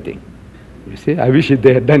do such a thing. You see, I wish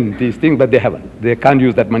they had done these things, but they haven't. They can't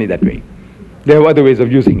use that money that way. They have other ways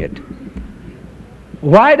of using it.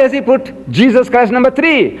 Why does he put Jesus Christ number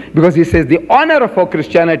 3? Because he says the honor for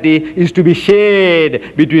Christianity is to be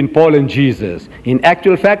shared between Paul and Jesus. In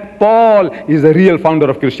actual fact, Paul is the real founder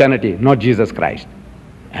of Christianity, not Jesus Christ.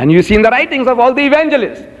 And you see in the writings of all the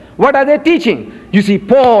evangelists, what are they teaching? You see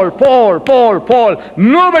Paul.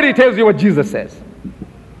 Nobody tells you what Jesus says.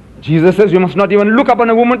 Jesus says you must not even look upon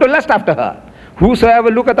a woman to lust after her.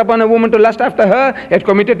 Whosoever looketh upon a woman to lust after her hath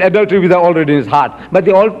committed adultery with her already in his heart. But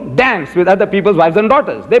they all dance with other people's wives and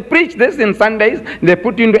daughters. They preach this in Sundays. They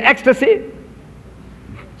put you into ecstasy.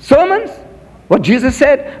 Sermons, what Jesus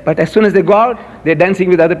said. But as soon as they go out, they're dancing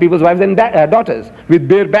with other people's wives and daughters, with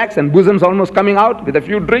bare backs and bosoms almost coming out, with a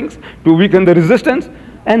few drinks to weaken the resistance.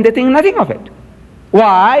 And they think nothing of it.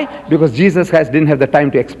 Why? Because Jesus didn't have the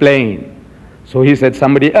time to explain. So he said,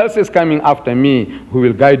 somebody else is coming after me who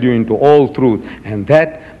will guide you into all truth. And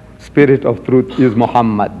that Spirit of truth is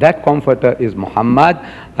Muhammad. That comforter is Muhammad.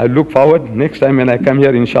 I look forward next time when I come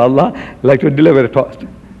here, inshallah, like to deliver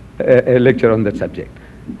a lecture on that subject.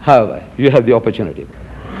 However, you have the opportunity.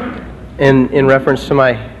 In reference to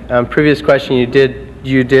my previous question, you did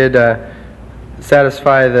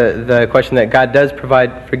satisfy the question that God does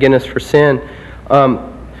provide forgiveness for sin.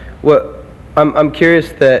 I'm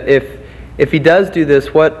curious that if He does do this,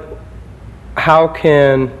 how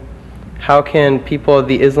can people of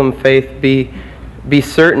the Islam faith be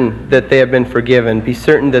certain that they have been forgiven, be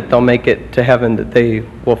certain that they'll make it to heaven, that they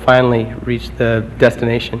will finally reach the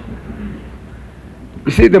destination?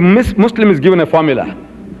 You see, the Muslim is given a formula.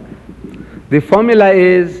 The formula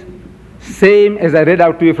is same as I read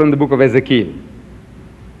out to you from the book of Ezekiel.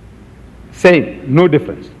 Same, no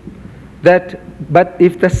difference. But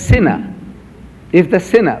if the sinner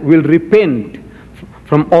will repent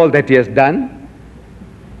from all that he has done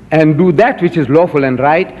and do that which is lawful and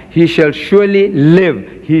right, he shall surely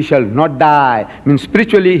live. He shall not die. Means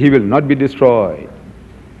spiritually he will not be destroyed.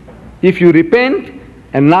 If you repent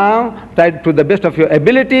and now try to the best of your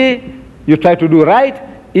ability, you try to do right,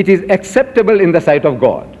 it is acceptable in the sight of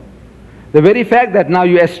God. The very fact that now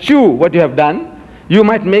you eschew what you have done, you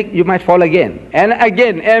might fall again and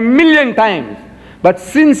again, 1,000,000 times. But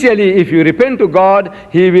sincerely, if you repent to God,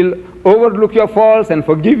 He will overlook your faults and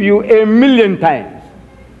forgive you 1,000,000 times.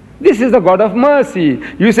 This is the God of mercy.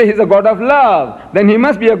 You say He's a God of love, then He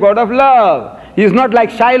must be a God of love. He is not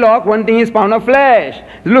like Shylock wanting his pound of flesh.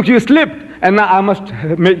 Look, you slipped, and now I must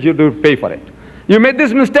make you to pay for it. You made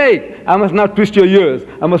this mistake, I must now twist your ears,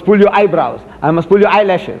 I must pull your eyebrows, I must pull your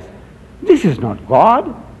eyelashes. This is not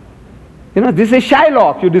God. You know, this is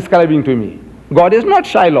Shylock you're describing to me. God is not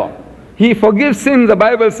Shylock. He forgives sins, the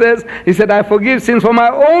Bible says. He said, I forgive sins for my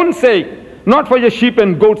own sake, not for your sheep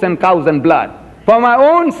and goats and cows and blood. For my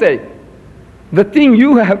own sake. The thing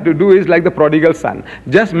you have to do is like the prodigal son.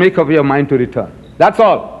 Just make up your mind to return. That's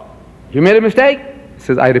all. You made a mistake? He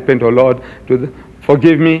says, I repent, O Lord,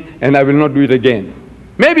 forgive me, and I will not do it again.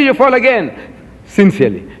 Maybe you fall again.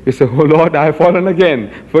 Sincerely. You say, oh Lord, I have fallen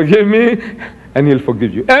again. Forgive me, and He'll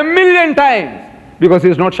forgive you 1,000,000 times, because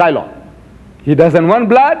He's not Shylock. He doesn't want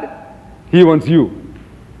blood, He wants you.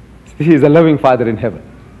 He is a loving Father in heaven.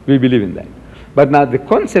 We believe in that. But now the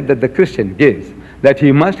concept that the Christian gives, that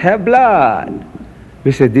he must have blood,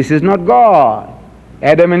 we say this is not God.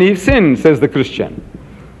 Adam and Eve sinned, says the Christian.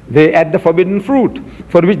 They ate the forbidden fruit,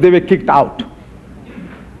 for which they were kicked out.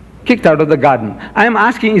 Kicked out of the garden. I am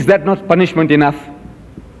asking, is that not punishment enough?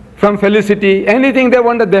 From felicity, anything they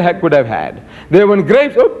wanted they could have had. They want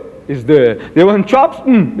grapes, is there. They want chops,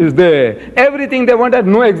 is there. Everything they wanted,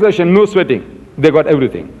 no exertion, no sweating. They got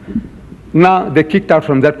everything. Now they kicked out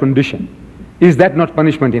from that condition. Is that not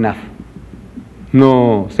punishment enough?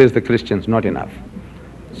 No, says the Christians, not enough.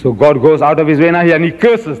 So God goes out of His way now and He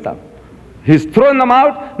curses them. He's thrown them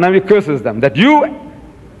out, now He curses them. That you,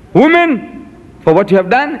 women, for what you have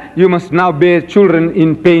done, you must now bear children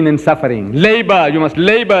in pain and suffering. Labor, you must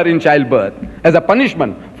labor in childbirth as a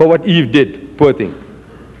punishment for what Eve did, poor thing.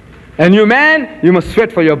 And you man, you must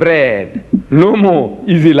sweat for your bread. No more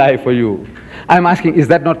easy life for you. I'm asking, is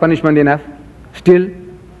that not punishment enough? Still?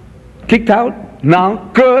 Kicked out, now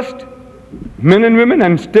cursed, men and women,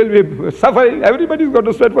 and still we're suffering. Everybody's got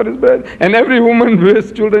to sweat for his bread. And every woman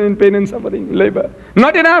bears children in pain and suffering, labor.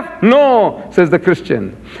 Not enough? No, says the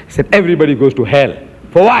Christian. He said, everybody goes to hell.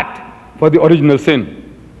 For what? For the original sin.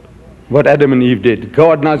 What Adam and Eve did.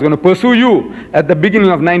 God now is going to pursue you. At the beginning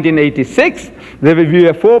of 1986, there will be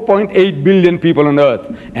 4.8 billion people on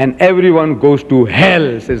earth. And everyone goes to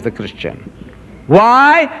hell, says the Christian.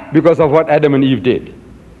 Why? Because of what Adam and Eve did.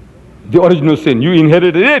 The original sin. You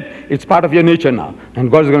inherited it. It's part of your nature now.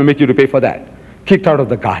 And God is going to make you to pay for that. Kicked out of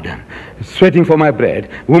the garden. Sweating for my bread.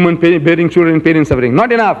 Woman bearing children in pain and suffering.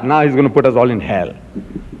 Not enough. Now He's going to put us all in hell.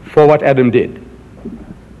 For what Adam did.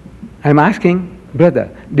 I'm asking,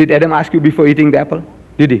 brother, did Adam ask you before eating the apple?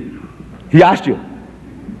 Did he? He asked you.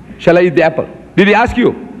 Shall I eat the apple? Did he ask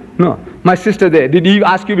you? No. My sister there, did Eve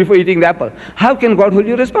ask you before eating the apple? How can God hold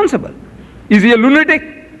you responsible? Is he a lunatic?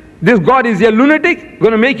 This God, is he a lunatic?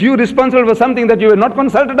 Going to make you responsible for something that you were not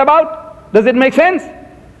consulted about? Does it make sense?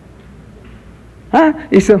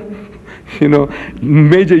 It's a,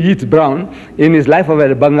 Major Yeats Brown, in his Life of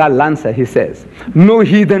a Bengal Lancer, he says, no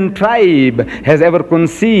heathen tribe has ever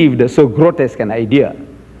conceived so grotesque an idea,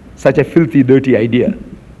 such a filthy, dirty idea.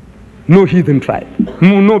 No heathen tribe,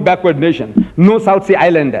 no backward nation, no South Sea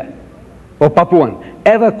Islander or Papuan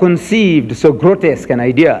ever conceived so grotesque an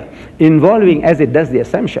idea, involving as it does the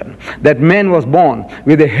assumption that man was born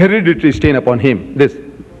with a hereditary stain upon him, this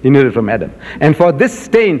inherited from Adam, and for this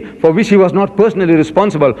stain for which he was not personally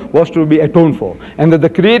responsible was to be atoned for, and that the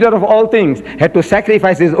creator of all things had to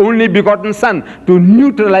sacrifice his only begotten son to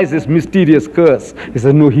neutralize this mysterious curse. He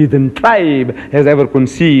says no heathen tribe has ever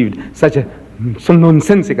conceived such a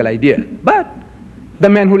nonsensical idea. But the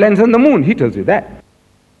man who lands on the moon, he tells you that.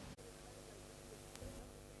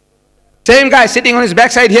 Same guy sitting on his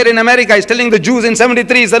backside here in America is telling the Jews in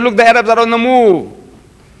 73, he said, look, the Arabs are on the move.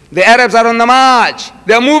 The Arabs are on the march.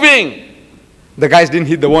 They are moving. The guys didn't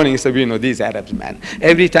heed the warning. He said, we know these Arabs, man.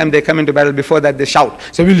 Every time they come into battle, before that they shout.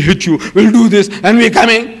 So we'll hit you, we'll do this, and we're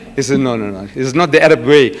coming. He said, no. It's not the Arab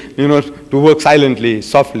way, to work silently,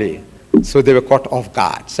 softly. So they were caught off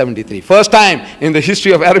guard, 73. First time in the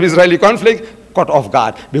history of Arab-Israeli conflict, caught off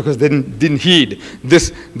guard because they didn't heed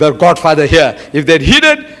this, their godfather here. If they'd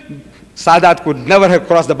heeded, Sadat could never have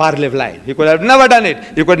crossed the Bar-Lev line. He could have never done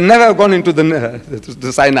it. He could never have gone into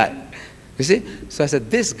the Sinai. You see? So I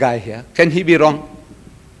said, this guy here, can he be wrong?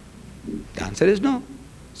 The answer is no.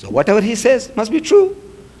 So whatever he says must be true.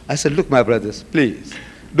 I said, look, my brothers, please,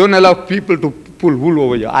 don't allow people to pull wool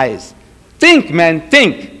over your eyes. Think, man,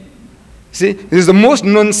 think. See, this is the most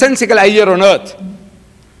nonsensical idea on earth.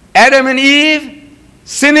 Adam and Eve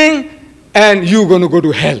sinning, and you're going to go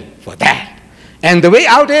to hell for that. And the way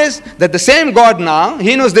out is that the same God now,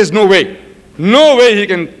 he knows there's no way. No way he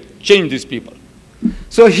can change these people.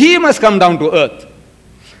 So he must come down to earth.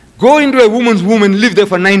 Go into a woman's womb and live there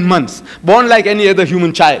for 9 months, born like any other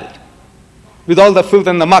human child, with all the filth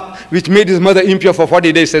and the muck, which made his mother impure for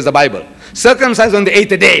 40 days, says the Bible. Circumcised on the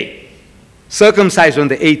 8th day. Circumcised on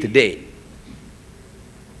the 8th day.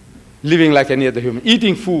 Living like any other human,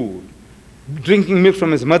 eating food, drinking milk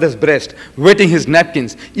from his mother's breast, wetting his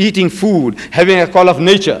napkins, eating food, having a call of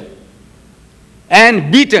nature,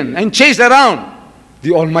 and beaten and chased around.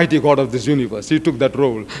 The Almighty God of this universe, he took that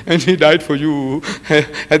role and he died for you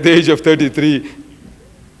at the age of 33.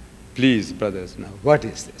 Please, brothers, now, what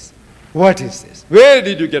is this? What is this? Where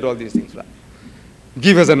did you get all these things from?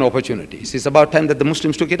 Give us an opportunity. It's about time that the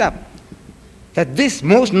Muslims took it up. That these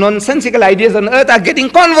most nonsensical ideas on earth are getting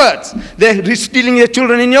converts. They're stealing your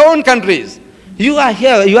children in your own countries. You are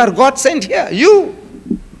here. You are God sent here. You.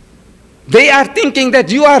 They are thinking that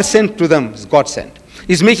you are sent to them. It's God sent.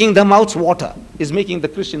 He's making their mouths water. He's making the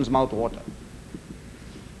Christians' mouth water.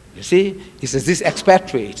 You see, he says these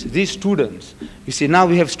expatriates, these students, you see, now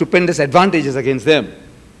we have stupendous advantages against them,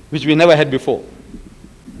 which we never had before.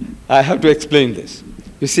 I have to explain this.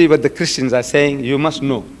 You see what the Christians are saying, you must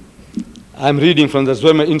know. I'm reading from the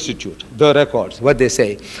Jumma Institute, the records, what they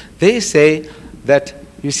say. They say that,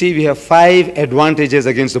 you see, we have 5 advantages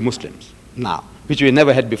against the Muslims now, which we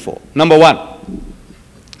never had before. Number 1,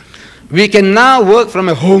 we can now work from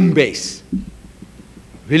a home base.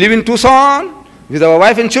 We live in Tucson with our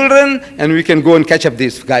wife and children, and we can go and catch up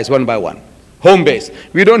these guys one by one. Home base.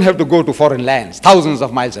 We don't have to go to foreign lands, thousands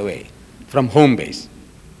of miles away from home base.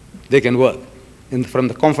 They can work. From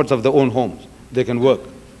the comforts of their own homes, they can work.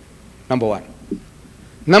 Number 1.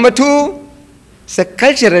 Number 2, so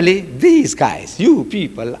culturally, these guys, you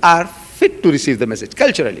people, are fit to receive the message,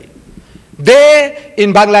 culturally. They,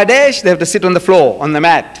 in Bangladesh, they have to sit on the floor, on the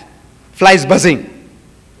mat, flies buzzing,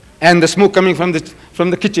 and the smoke coming from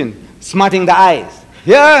the kitchen, smarting the eyes.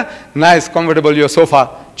 Here, nice, comfortable, your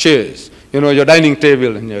sofa, chairs, your dining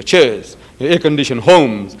table and your chairs, your air-conditioned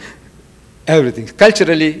homes, everything.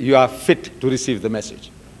 Culturally, you are fit to receive the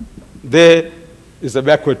message. They is a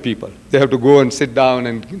backward people. They have to go and sit down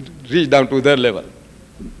and reach down to their level.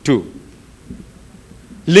 2,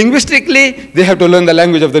 linguistically, they have to learn the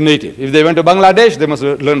language of the native. If they went to Bangladesh, they must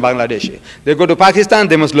learn Bangladeshi. They go to Pakistan,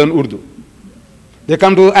 they must learn Urdu. They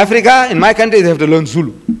come to Africa, in my country, they have to learn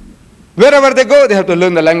Zulu. Wherever they go, they have to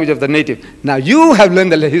learn the language of the native. Now you have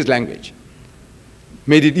learned his language.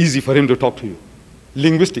 Made it easy for him to talk to you.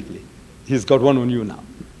 Linguistically, he's got one on you now,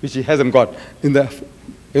 which he hasn't got in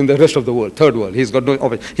the rest of the world, third world. He's got no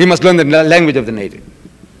option. He must learn the language of the native.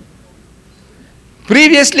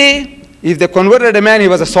 Previously, if they converted a man, he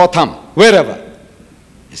was a sore thumb, wherever.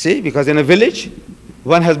 You see, because in a village,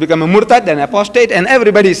 One has become a murtad, an apostate, and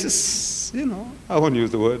everybody says, I won't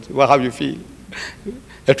use the word, well, how you feel.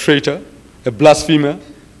 A traitor, a blasphemer,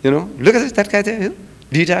 Look at that guy there,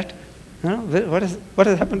 Deedat. What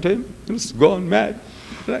has happened to him? He's gone mad.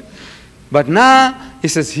 Right? But now, he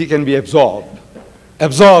says he can be absorbed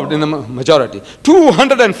in the majority.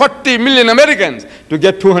 240 million Americans to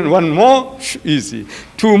get 1 more, easy.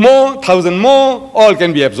 2 more, 1,000 more, all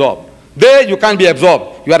can be absorbed. There you can't be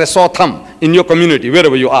absorbed. You are a sore thumb in your community,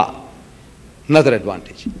 wherever you are. Another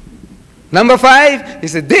advantage. Number 5, he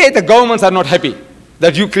said, the governments are not happy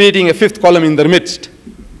that you creating a 5th column in their midst.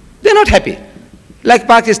 They're not happy. Like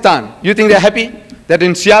Pakistan, you think they're happy that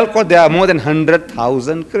in Sialkot there are more than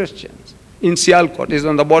 100,000 Christians. In Sialkot, is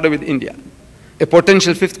on the border with India. A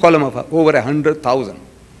potential 5th column of over 100,000.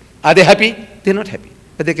 Are they happy? They're not happy.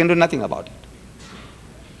 But they can do nothing about it.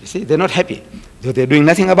 You see, they're not happy. Though they're doing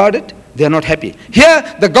nothing about it, they're not happy.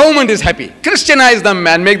 Here, the government is happy. Christianize them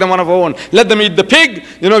and make them one of our own. Let them eat the pig.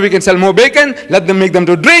 We can sell more bacon. Let them make them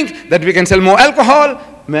to drink. That we can sell more alcohol.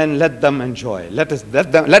 Man, let them enjoy. Let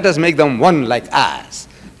us make them one like us.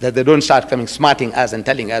 That they don't start coming smarting us and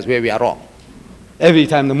telling us where we are wrong. Every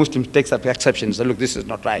time the Muslim takes up exceptions, look, this is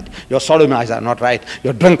not right. Your sodomites are not right.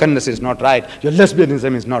 Your drunkenness is not right. Your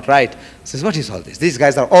lesbianism is not right. Says, what is all this? These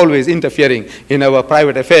guys are always interfering in our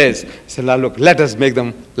private affairs. Say, look, let us make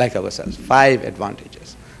them like ourselves. 5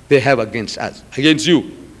 advantages they have against us, against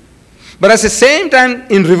you. But at the same time,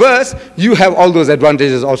 in reverse, you have all those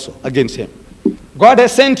advantages also against him. God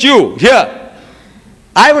has sent you here.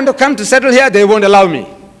 I want to come to settle here, they won't allow me.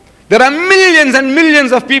 There are millions and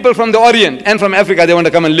millions of people from the Orient and from Africa, they want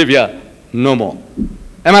to come and live here. No more.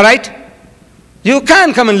 Am I right? You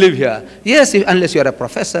can't come and live here. Yes, unless you're a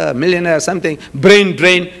professor, a millionaire, something. Brain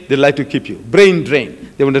drain, they like to keep you. Brain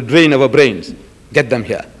drain. They want to drain our brains. Get them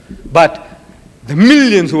here. But the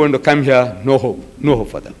millions who want to come here, no hope. No hope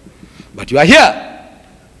for them. But you are here.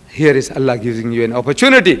 Here is Allah giving you an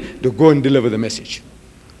opportunity to go and deliver the message.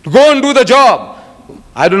 To go and do the job.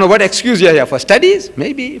 I don't know what excuse you are here for. Studies,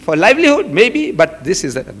 maybe. For livelihood, maybe. But this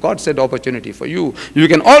is a God-sent opportunity for you. You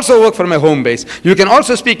can also work from a home base. You can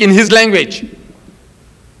also speak in His language. You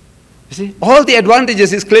see, all the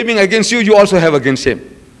advantages He's claiming against you, you also have against Him.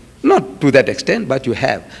 Not to that extent, but you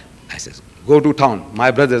have. I says, go to town.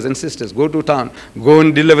 My brothers and sisters, go to town. Go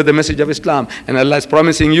and deliver the message of Islam. And Allah is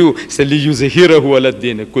promising you, and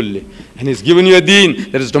He's given you a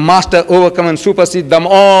deen that is to master, overcome and supersede them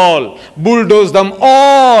all. Bulldoze them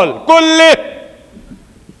all. Kulli.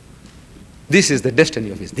 This is the destiny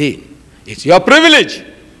of His deen. It's your privilege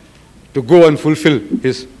to go and fulfill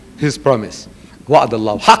His promise.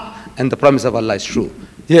 Wa'adallahu haq. And the promise of Allah is true.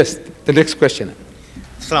 Yes, the next question.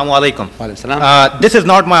 Assalamu alaikum. This is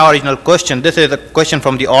not my original question. This is a question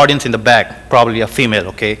from the audience in the back, probably a female,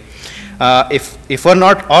 okay? If we're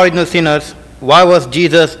not original sinners, why was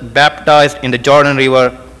Jesus baptized in the Jordan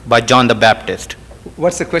River by John the Baptist?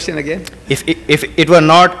 What's the question again? If it were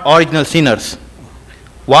not original sinners,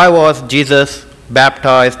 why was Jesus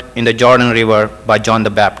baptized in the Jordan River by John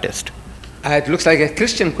the Baptist? It looks like a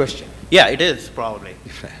Christian question. Yeah, it is, probably.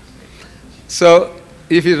 So,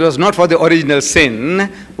 if it was not for the original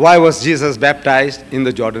sin, why was Jesus baptized in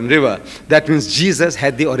the Jordan River? That means Jesus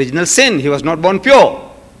had the original sin. He was not born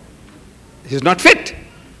pure. He's not fit.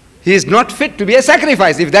 He is not fit to be a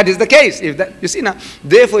sacrifice, if that is the case. You see now,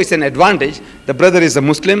 therefore it's an advantage. The brother is a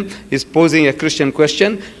Muslim, he's posing a Christian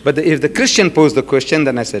question, but if the Christian posed the question,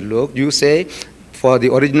 then I said, look, you say, for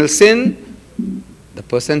the original sin, the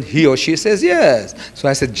person, he or she says yes. So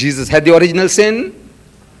I said, Jesus had the original sin.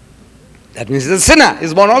 That means he's a sinner.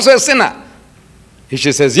 He's born also a sinner. If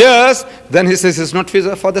she says yes, then he says it's not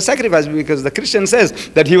for the sacrifice, because the Christian says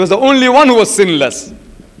that he was the only one who was sinless.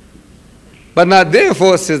 But now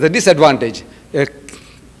therefore says the disadvantage. A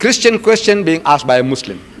Christian question being asked by a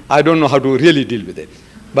Muslim. I don't know how to really deal with it.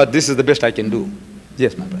 But this is the best I can do.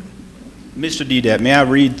 Yes, my brother. Mr. Deedat, may I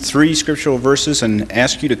read 3 scriptural verses and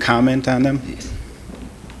ask you to comment on them? Yes.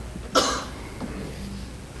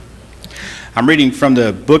 I'm reading from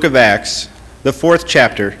the book of Acts, the 4th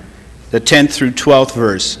chapter, the 10th through 12th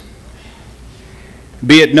verse.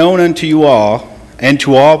 Be it known unto you all, and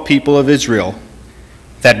to all people of Israel,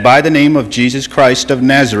 that by the name of Jesus Christ of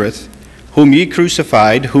Nazareth, whom ye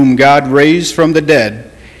crucified, whom God raised from the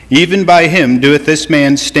dead, even by him doeth this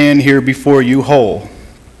man stand here before you whole.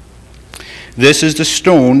 This is the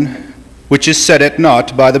stone which is set at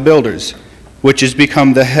naught by the builders, which is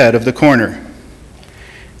become the head of the corner.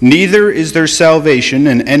 Neither is there salvation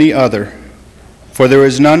in any other, for there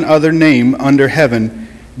is none other name under heaven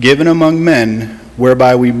given among men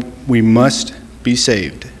whereby we must be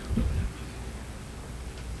saved.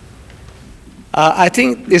 I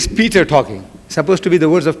think it's Peter talking. Supposed to be the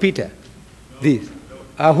words of Peter. These.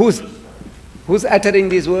 Who's uttering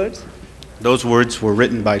these words? Those words were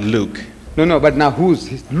written by Luke. No, but now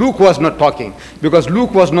who's? Luke was not talking because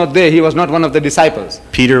Luke was not there. He was not one of the disciples.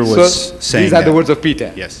 Peter was saying these are the words of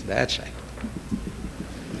Peter. Yes. That's right.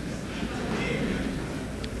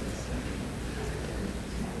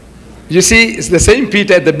 You see, it's the same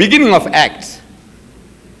Peter at the beginning of Acts.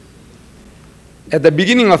 At the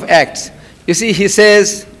beginning of Acts, you see, he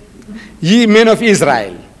says, "Ye men of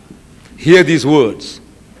Israel, hear these words.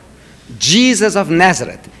 Jesus of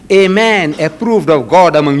Nazareth, a man approved of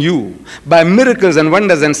God among you by miracles and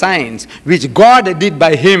wonders and signs, which God did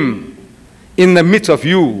by him in the midst of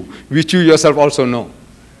you, which you yourself also know."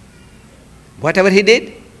 Whatever he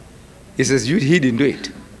did, he says, he didn't do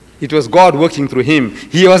it. It was God working through him.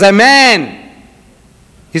 He was a man.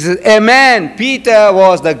 He says, a man. Peter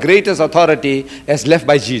was the greatest authority as left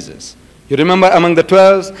by Jesus. You remember among the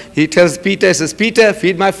 12, he tells Peter, he says, "Peter,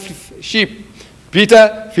 feed my sheep.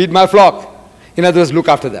 Peter, feed my flock." In other words, look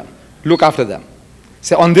after them. Look after them.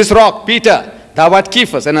 Say, "On this rock, Peter, thou art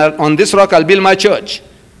Cephas, and on this rock I'll build my church."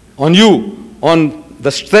 On you, on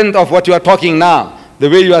the strength of what you are talking now, the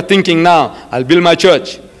way you are thinking now, I'll build my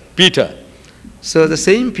church. Peter. So the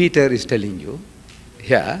same Peter is telling you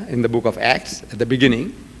here in the book of Acts at the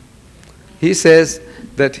beginning. He says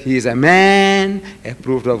that he is a man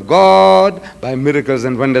approved of God by miracles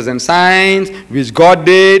and wonders and signs, which God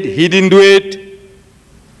did. He didn't do it.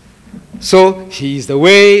 So he is the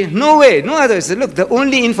way, no other. He said, look, the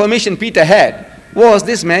only information Peter had was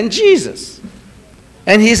this man Jesus.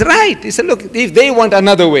 And he's right. He said, look, if they want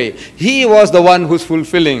another way, he was the one who's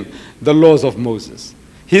fulfilling the laws of Moses.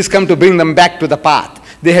 He's come to bring them back to the path.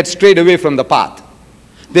 They had strayed away from the path.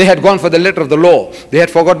 They had gone for the letter of the law. They had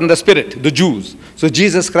forgotten the spirit, the Jews. So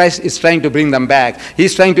Jesus Christ is trying to bring them back.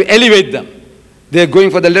 He's trying to elevate them. They're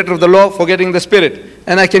going for the letter of the law, forgetting the spirit.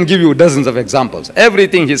 And I can give you dozens of examples.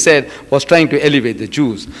 Everything he said was trying to elevate the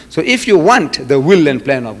Jews. So if you want the will and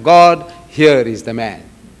plan of God, here is the man.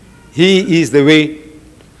 He is the way.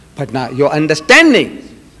 But now your understanding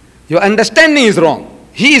is wrong.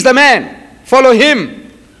 He is the man. Follow him.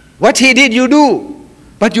 What he did, you do.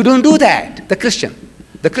 But you don't do that, the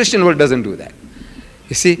Christian world doesn't do that.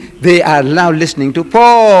 You see, they are now listening to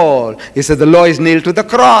Paul. He said the law is nailed to the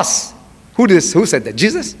cross. Who said that?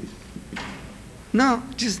 Jesus? No.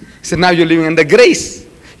 Jesus. He said now you're living under grace.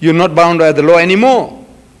 You're not bound by the law anymore.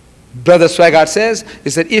 Brother Swaggart says,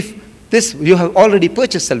 he said, if this, you have already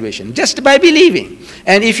purchased salvation just by believing.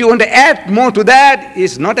 And if you want to add more to that,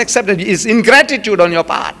 it's not accepted. It's ingratitude on your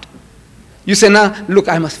part. You say, now, look,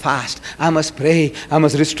 I must fast, I must pray, I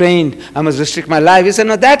must restrain, I must restrict my life. You say,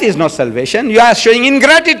 no, that is not salvation. You are showing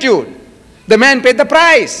ingratitude. The man paid the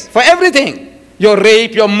price for everything. Your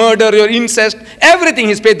rape, your murder, your incest, everything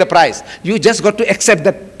he's paid the price. You just got to accept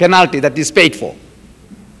the penalty that is paid for.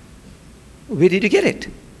 Where did you get it?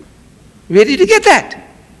 Where did you get that?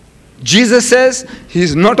 Jesus says, he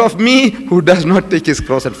is not of me who does not take his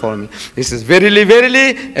cross and follow me. He says, verily,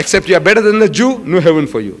 verily, except you are better than the Jew, no heaven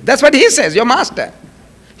for you. That's what he says, your master.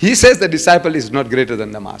 He says the disciple is not greater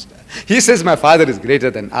than the master. He says, my Father is greater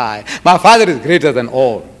than I. My Father is greater than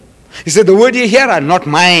all. He said, the word you hear are not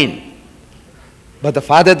mine, but the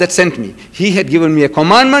Father that sent me. He had given me a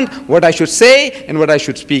commandment, what I should say and what I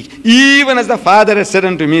should speak. Even as the Father has said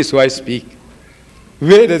unto me, so I speak.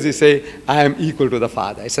 Where does he say, I am equal to the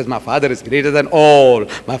Father? He says, my Father is greater than all.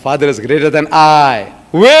 My Father is greater than I.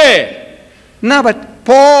 Where? No, but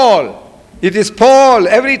Paul. It is Paul.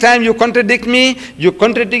 Every time you contradict me, you're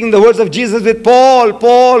contradicting the words of Jesus with Paul,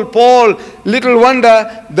 Paul, Paul. Little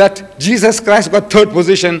wonder that Jesus Christ got third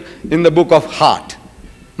position in the book of Hart.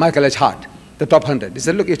 Michael H. Hart, the top 100. He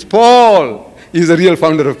said, look, it's Paul. He's the real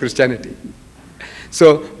founder of Christianity.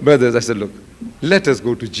 So, brothers, I said, look, let us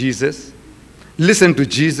go to Jesus. Listen to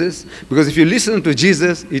Jesus, because if you listen to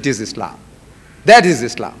Jesus, it is Islam. That is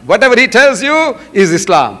Islam. Whatever he tells you is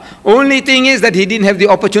Islam. Only thing is that he didn't have the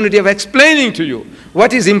opportunity of explaining to you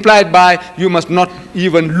what is implied by you must not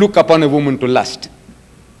even look upon a woman to lust.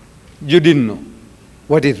 You didn't know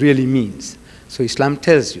what it really means. So Islam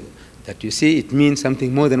tells you that, you see, it means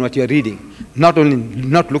something more than what you are reading. Not only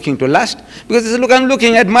not looking to lust, because he says, look, I'm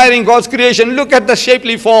looking, admiring God's creation. Look at the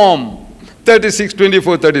shapely form. 36,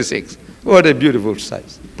 24, 36. What a beautiful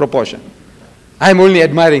size, proportion. I am only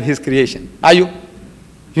admiring his creation. Are you?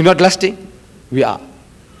 You're not lusting? We are.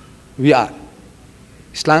 We are.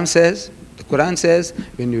 Islam says, the Quran says,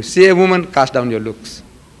 when you see a woman, cast down your looks.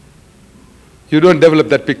 You don't develop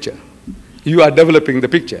that picture. You are developing the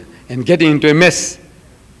picture and getting into a mess.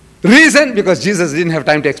 Reason? Because Jesus didn't have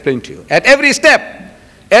time to explain to you. At every step,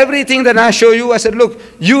 Everything that I show you, I said, look,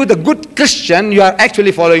 you the good Christian, you are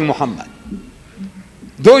actually following Muhammad.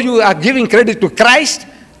 Though you are giving credit to Christ,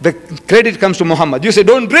 the credit comes to Muhammad. You say,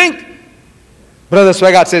 don't drink. Brother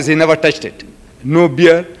Swaggart says he never touched it. No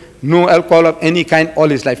beer, no alcohol of any kind, all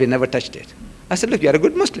his life he never touched it. I said, look, you are a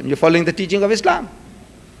good Muslim. You're following the teaching of Islam.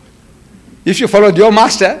 If you followed your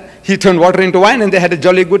master, he turned water into wine and they had a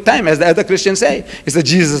jolly good time, as the other Christians say. He said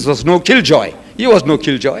Jesus was no killjoy. He was no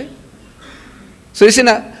killjoy. So you see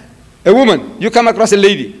now, a woman, you come across a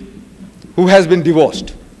lady who has been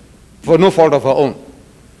divorced for no fault of her own.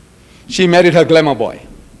 She married her glamour boy,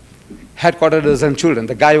 had quarter dozen children.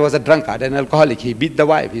 The guy was a drunkard, an alcoholic. He beat the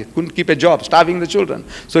wife. He couldn't keep a job, starving the children.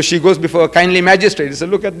 So she goes before a kindly magistrate. He said,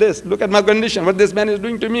 look at this. Look at my condition. What this man is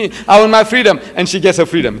doing to me. I want my freedom. And she gets her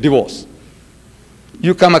freedom, divorce.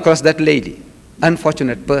 You come across that lady,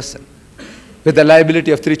 unfortunate person, with the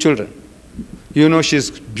liability of 3 children. You know she's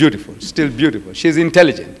beautiful, still beautiful. She's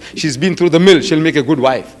intelligent. She's been through the mill. She'll make a good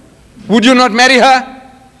wife. Would you not marry her?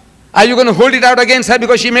 Are you going to hold it out against her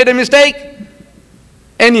because she made a mistake?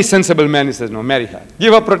 Any sensible man, he says, no, marry her.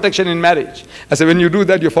 Give her protection in marriage. I said, when you do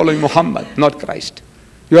that, you're following Muhammad, not Christ.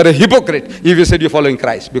 You are a hypocrite if you said you're following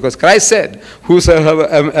Christ. Because Christ said,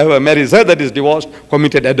 whosoever marries her that is divorced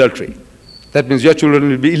committed adultery. That means your children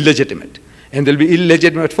will be illegitimate. And they'll be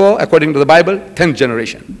illegitimate for, according to the Bible, 10th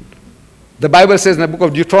generation. The Bible says in the book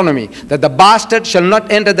of Deuteronomy that the bastard shall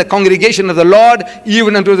not enter the congregation of the Lord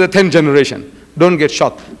even unto the 10th generation. Don't get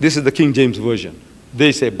shocked. This is the King James Version.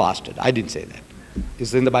 They say bastard. I didn't say that.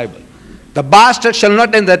 It's in the Bible. The bastard shall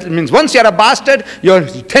not enter. That means once you're a bastard, your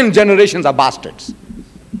 10 generations are bastards.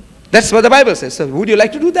 That's what the Bible says. So would you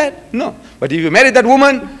like to do that? No. But if you marry that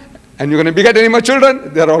woman and you're going to beget any more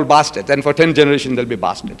children, they're all bastards. And for 10 generations, they'll be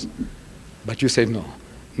bastards. But you say no.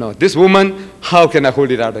 No, this woman, how can I hold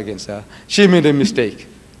it out against her? She made a mistake,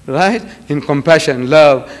 right? In compassion,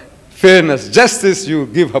 love, fairness, justice, you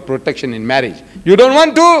give her protection in marriage. You don't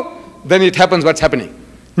want to, then it happens what's happening.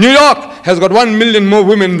 New York has got 1 million more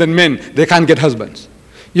women than men. They can't get husbands.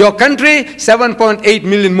 Your country, 7.8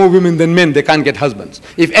 million more women than men. They can't get husbands.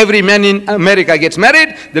 If every man in America gets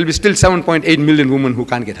married, there'll be still 7.8 million women who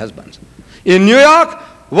can't get husbands. In New York,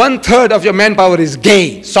 1/3 of your manpower is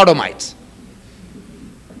gay, sodomites.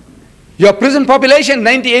 Your prison population,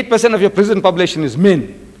 98% of your prison population is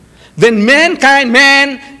men. Then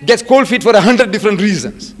man gets cold feet for 100 different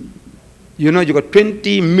reasons. You know, you got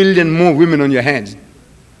 20 million more women on your hands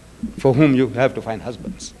for whom you have to find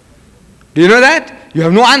husbands. Do you know that? You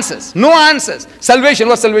have no answers. No answers. Salvation,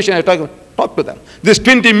 what salvation are you talking about? Talk to them. There's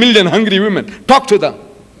 20 million hungry women. Talk to them.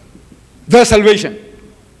 Their salvation.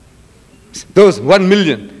 Those 1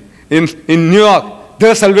 million in New York,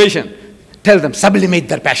 their salvation. Tell them, sublimate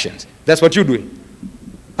their passions. That's what you're doing.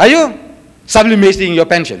 Are you? Sublimating your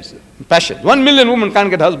passions. 1 million women can't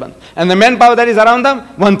get husbands. And the manpower that is around them,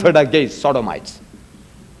 1/3 are gays, sodomites.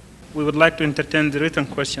 We would like to entertain the written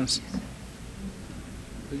questions.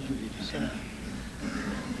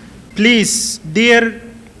 Please,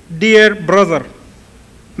 dear brother,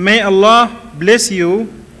 may Allah bless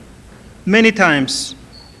you many times.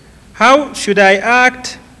 How should I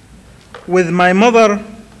act with my mother,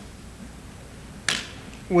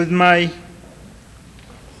 with my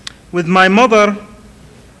mother?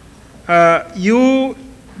 You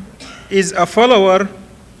is a follower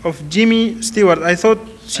of Jimmy Stewart. I thought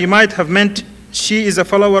she might have meant she is a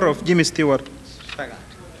follower of Jimmy Stewart.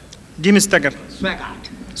 Jimmy Stagger.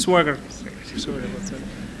 Swagger.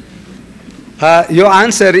 Your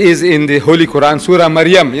answer is in the Holy Quran, Surah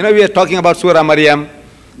Maryam. You know, we are talking about Surah Maryam,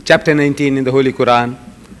 chapter 19 in the Holy Quran.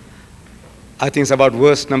 I think it's about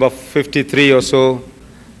verse number 53 or so.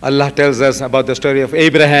 Allah tells us about the story of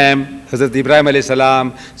Abraham, Hazrat Ibrahim alayhi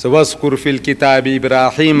salam. So, وَاذْكُرْ فِي الْكِتَابِ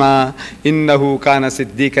إِبْرَاهِيمَ إِنَّهُ كَانَ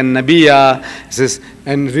صِدِّيقًا نَبِيًّا. It says,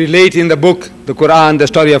 and relate in the book, the Quran, the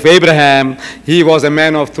story of Abraham. He was a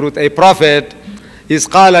man of truth, a prophet. إِذْ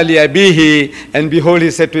قَالَ لِأَبِيهِ, and behold, he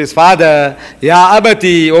said to his father, يَا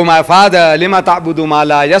أَبَتِي, O my father, لِمَا تَعْبُدُ مَا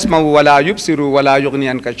لَا يَسْمَعُ وَلَا يُبْصِرُ وَلَا يُغْنِي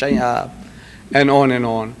عَنْكَ شَيْئًا. And on and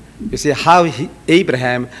on. You see how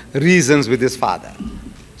Abraham reasons with his father.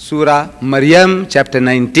 Surah Maryam, chapter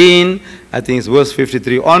 19, I think it's verse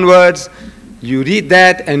 53 onwards. You read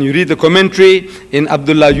that and you read the commentary in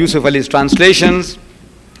Abdullah Yusuf Ali's translations.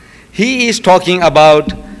 He is talking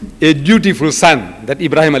about a dutiful son that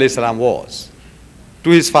Ibrahim alayhi salam was to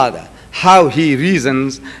his father. How he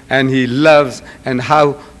reasons and he loves and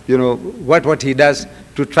how, you know, what he does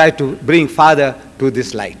to try to bring father to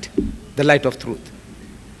this light, the light of truth.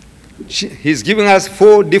 He's giving us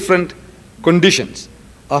 4 different conditions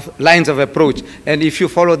of lines of approach. And if you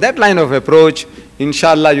follow that line of approach,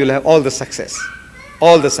 inshallah, you'll have all the success.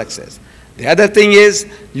 all the success. The other thing is,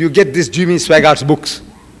 you get this Jimmy Swaggart's books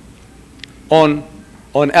on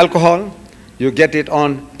alcohol, you get it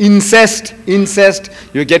on incest,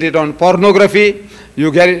 you get it on pornography,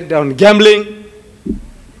 you get it on gambling.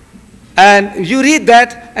 And you read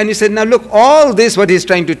that and you say, now look, all this what he's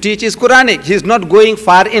trying to teach is Quranic. He's not going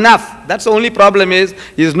far enough. That's the only problem is,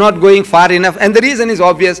 he's not going far enough. And the reason is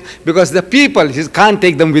obvious, because the people, he can't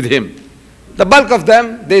take them with him. The bulk of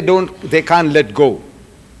them, they can't let go.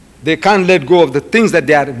 They can't let go of the things that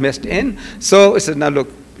they are messed in. So he said, now look,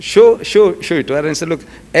 show it to her and say, look,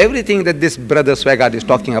 everything that this brother Swaggart is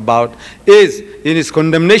talking about is, in his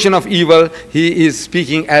condemnation of evil, he is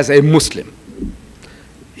speaking as a Muslim.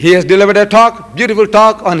 He has delivered a talk, beautiful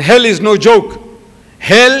talk on hell is no joke.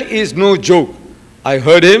 Hell is no joke. I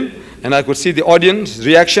heard him and I could see the audience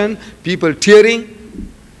reaction, people tearing.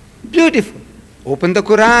 Beautiful. Open the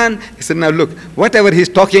Quran. He said, now look, whatever he's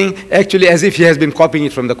talking, actually as if he has been copying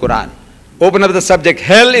it from the Quran. Open up the subject,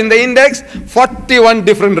 hell in the index, 41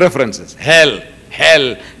 different references. Hell.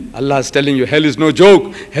 Allah is telling you, hell is no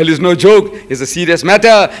joke. Hell is no joke. It's a serious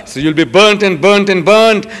matter. So you'll be burnt and burnt and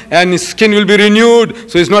burnt, and his skin will be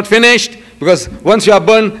renewed. So it's not finished, because once you are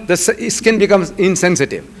burnt, the skin becomes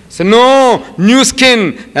insensitive. So no, new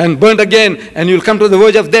skin and burnt again, and you'll come to the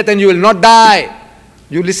verge of death and you will not die.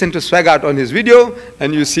 You listen to Swaggart on his video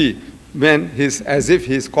and you see, man, he's as if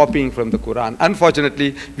he's copying from the Quran.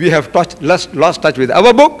 Unfortunately, we have lost touch with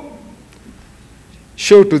our book.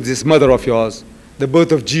 Show to this mother of yours the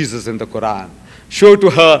birth of Jesus in the Quran. Show to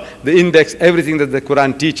her the index, everything that the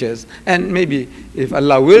Quran teaches, and maybe if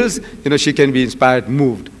Allah wills, she can be inspired,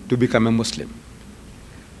 moved to become a Muslim.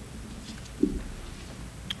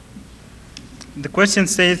 The question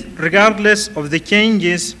says, regardless of the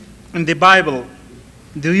changes in the Bible,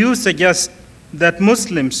 do you suggest that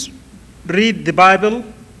Muslims read the Bible?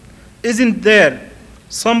 Isn't there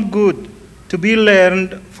some good to be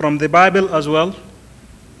learned from the Bible as well?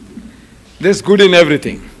 There's good in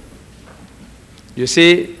everything. You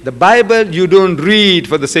see, the Bible you don't read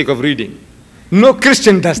for the sake of reading. No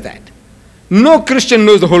Christian does that. No Christian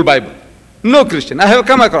knows the whole Bible. No Christian. I have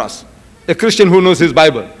come across a Christian who knows his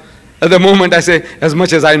Bible. At the moment I say, as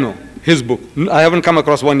much as I know his book. I haven't come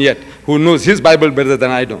across one yet who knows his Bible better than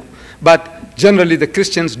I know. But generally the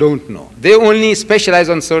Christians don't know. They only specialize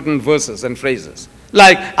on certain verses and phrases.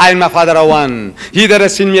 Like, I and my Father are one. He that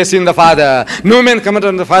has seen me has seen the Father. No man cometh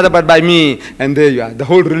unto the Father but by me. And there you are. The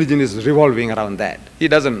whole religion is revolving around that. He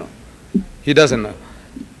doesn't know. He doesn't know.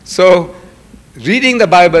 So, reading the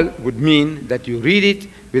Bible would mean that you read it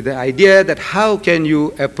with the idea that how can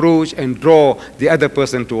you approach and draw the other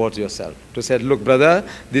person towards yourself. To say, look brother,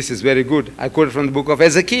 this is very good. I quoted from the book of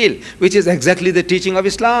Ezekiel, which is exactly the teaching of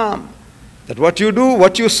Islam. That what you do,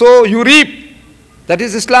 what you sow, you reap. That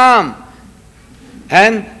is Islam.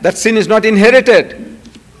 And that sin is not inherited.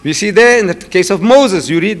 We see there in the case of Moses,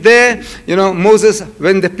 you read there, Moses,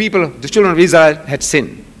 when the children of Israel had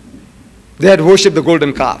sinned, they had worshipped the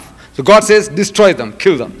golden calf. So God says, destroy them,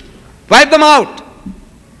 kill them, wipe them out.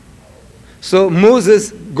 So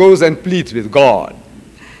Moses goes and pleads with God.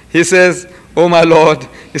 He says, oh my Lord,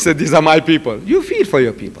 he said, these are my people. You feed for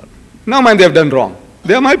your people. No man, they have done wrong.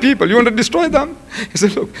 They are my people. You want to destroy them? He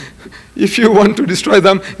said, look, if you want to destroy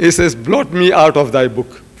them, he says, blot me out of thy book.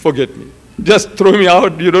 Forget me. Just throw me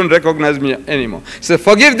out. You don't recognize me anymore. He said,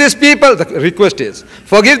 forgive these people. The request is,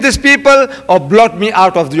 forgive these people or blot me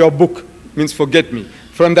out of your book. Means forget me.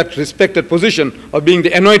 From that respected position of being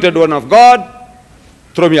the anointed one of God,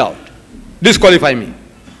 throw me out. Disqualify me.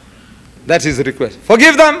 That's his request.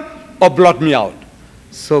 Forgive them or blot me out.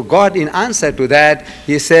 So God, in answer to that,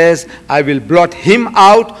 he says, I will blot him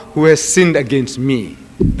out who has sinned against me.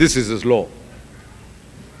 This is his law.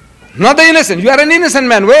 Not the innocent. You are an innocent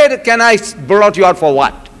man. Where can I blot you out for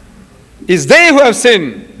what? It's they who have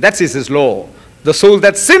sinned. That is his law. The soul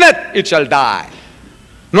that sinneth, it shall die.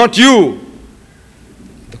 Not you.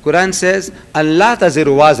 The Quran says, Allah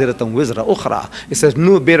taziru waziratum wizra ukhra. It says,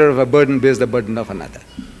 no bearer of a burden bears the burden of another.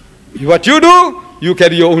 What you do, you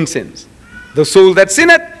carry your own sins. The soul that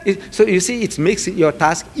sinneth. So you see, it makes your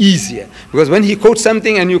task easier. Because when he quotes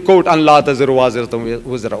something and you quote, Allah taziru waziratum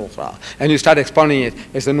wizra ukhra, and you start expounding it,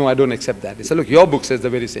 he said, no, I don't accept that. He said, look, your book says the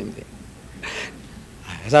very same thing.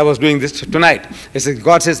 As I was doing this tonight, he said,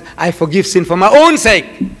 God says, I forgive sin for my own sake.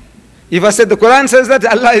 If I said the Quran says that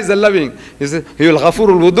Allah is the loving, He says, He will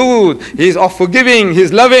ghafurul wudud, He is of forgiving, He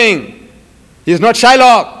is loving. He is not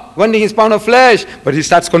Shylock, wanting his pound of flesh, but he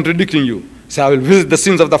starts contradicting you. So I will visit the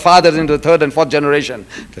sins of the fathers into the third and fourth generation.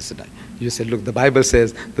 You said, look, the Bible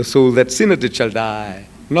says, the soul that sinneth it shall die,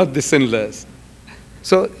 not the sinless.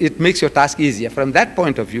 So it makes your task easier. From that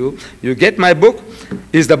point of view, you get my book,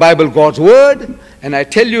 Is the Bible God's Word? And I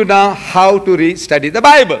tell you now how to study the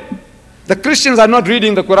Bible. The Christians are not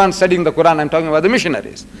reading the Quran, studying the Quran. I'm talking about the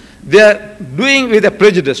missionaries. They are doing with a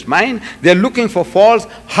prejudiced mind. They are looking for faults,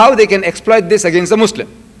 how they can exploit this against the Muslim.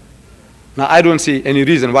 Now, I don't see any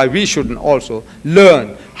reason why we shouldn't also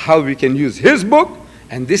learn how we can use his book,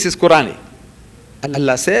 and this is Quranic.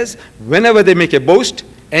 Allah says, whenever they make a boast,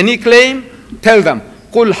 any claim, tell them,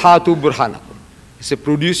 قُلْ هَاتُوا بُرْهَانَكُمْ. He said,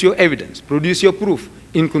 produce your evidence, produce your proof.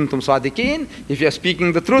 In kuntum sadiqeen, if you are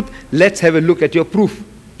speaking the truth, let's have a look at your proof,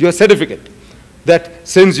 your certificate that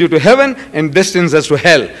sends you to heaven and destines us to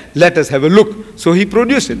hell. Let us have a look. So he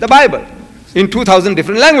produced it, the Bible, in 2,000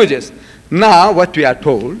 different languages. Now, what we are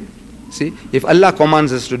told, see, if Allah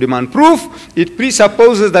commands us to demand proof, it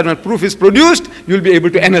presupposes that when proof is produced, you'll be able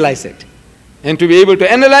to analyze it. And to be able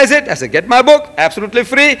to analyze it, I say, get my book, absolutely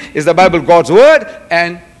free, is the Bible God's Word,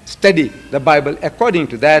 and study the Bible according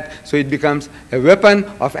to that, so it becomes a weapon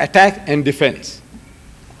of attack and defense.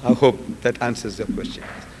 I hope that answers your question.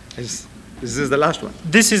 This is the last one.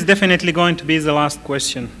 This is definitely going to be the last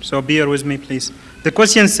question, so bear with me, please. The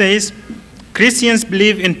question says, Christians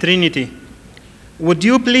believe in Trinity. Would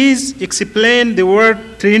you please explain the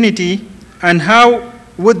word Trinity and how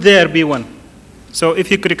would there be one? So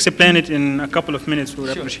if you could explain it in a couple of minutes, we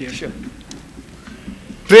would appreciate it. Sure.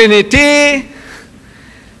 Trinity,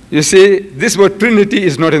 you see, this word Trinity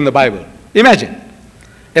is not in the Bible. Imagine,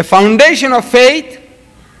 a foundation of faith,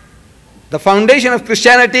 the foundation of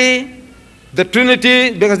Christianity, the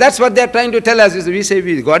Trinity, because that's what they're trying to tell us. We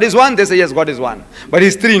say God is one, they say yes, God is one. But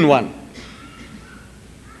He's three in one.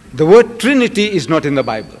 The word Trinity is not in the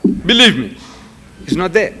Bible. Believe me, it's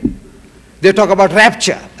not there. They talk about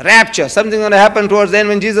rapture, something going to happen towards the end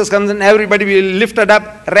when Jesus comes and everybody will be lifted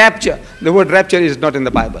up, rapture. The word rapture is not in the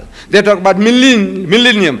Bible. They talk about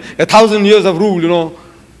millennium, 1,000 years of rule,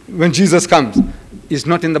 when Jesus comes. It's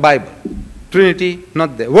not in the Bible. Trinity,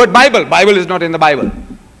 not there. Word Bible is not in the Bible.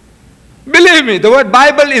 Believe me, the word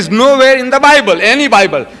Bible is nowhere in the Bible, any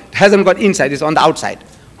Bible. It hasn't got inside, it's on the outside.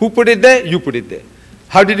 Who put it there? You put it there.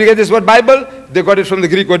 How did you get this word Bible? They got it from the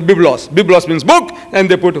Greek word biblos. Biblos means book, and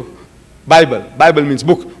they put Bible. Bible means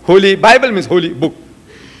book. Holy Bible means holy book.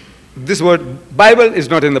 This word Bible is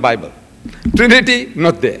not in the Bible. Trinity,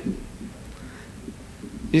 not there.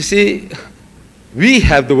 You see, we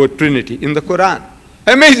have the word Trinity in the Quran.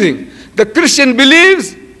 Amazing. The Christian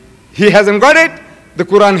believes he hasn't got it, the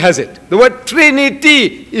Quran has it. The word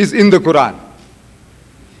Trinity is in the Quran.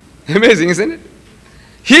 Amazing, isn't it?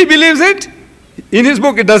 He believes it. In his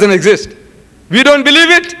book, it doesn't exist. We don't believe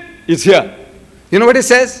it. It's here. You know what it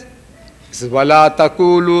says? It says, Wala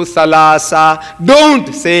takulu salasa.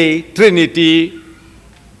 Don't say Trinity.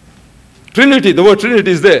 Trinity, the word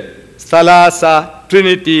Trinity is there. Salasa,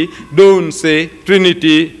 Trinity. Don't say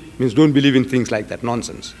Trinity. Means don't believe in things like that.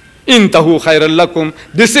 Nonsense. Intahu khairal lakum.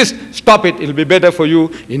 Desist. Stop it. It'll be better for you.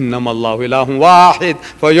 Innamallahu ilahum wahid.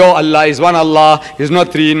 For your Allah is one Allah. He's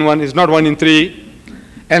not three in one. He's not one in three.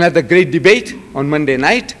 And at the great debate on Monday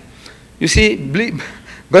night, you see,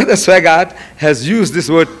 Brother Thowheedh has used this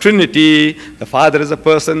word Trinity. The Father is a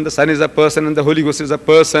person, the Son is a person, and the Holy Ghost is a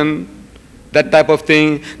person. That type of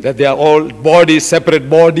thing, that they are all bodies, separate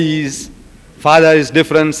bodies. Father is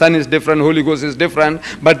different, Son is different, Holy Ghost is different,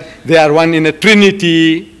 but they are one in a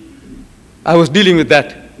Trinity. I was dealing with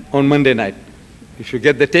that on Monday night. If you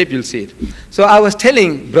get the tape, you'll see it. So I was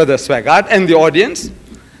telling Brother Thowheedh and the audience,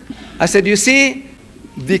 I said, you see,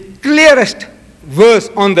 the clearest verse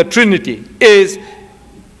on the Trinity is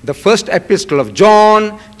the first epistle of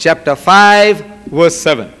John, chapter 5, verse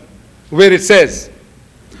 7, where it says,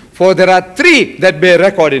 for there are three that bear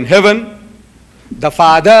record in heaven, the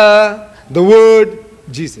Father, the Word,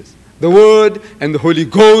 Jesus. The Word and the Holy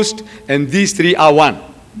Ghost, and these three are one.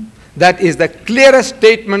 That is the clearest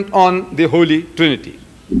statement on the Holy Trinity.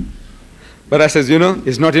 But I says,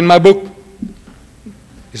 it's not in my book.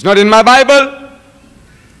 It's not in my Bible.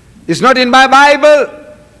 It's not in my Bible.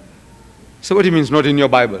 So what do you mean it's not in your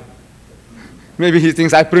Bible? Maybe he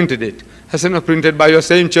thinks I printed it. I said, no, printed by your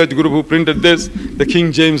same church group who printed this, the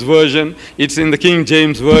King James Version. It's in the King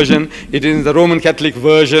James Version. It is in the Roman Catholic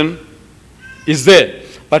Version. It's there.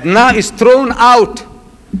 But now it's thrown out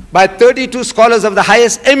by 32 scholars of the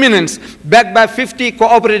highest eminence, backed by 50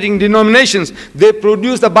 cooperating denominations. They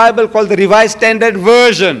produced a Bible called the Revised Standard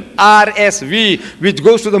Version, RSV, which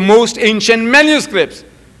goes to the most ancient manuscripts,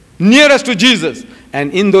 nearest to Jesus.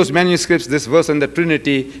 And in those manuscripts, this verse on the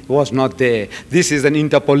Trinity was not there. This is an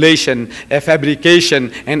interpolation, a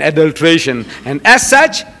fabrication, an adulteration. And as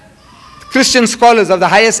such, Christian scholars of the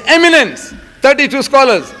highest eminence, 32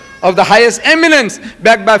 scholars, of the highest eminence,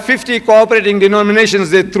 backed by 50 cooperating denominations,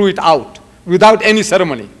 they threw it out without any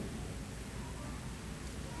ceremony.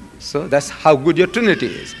 So that's how good your Trinity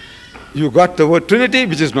is. You got the word Trinity,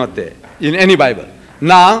 which is not there in any Bible.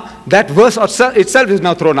 Now, that verse itself is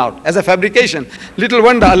now thrown out as a fabrication. Little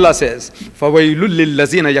wonder Allah says, فَوَيْلُ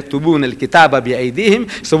لِلَّذِينَ يَكْتُبُونَ الْكِتَابَ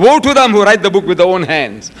بِأَيْدِيهِمْ. So woe to them who write the book with their own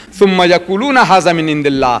hands. ثُمَّ يَقُولُونَ هَذَا مِنْ عِنْدِ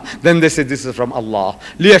اللَّهِ. Then they say this is from Allah.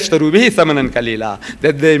 لِيَشْتَرُوا بِهِ ثَمَنًا قَلِيلًا.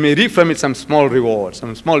 That they may reap from it some small reward,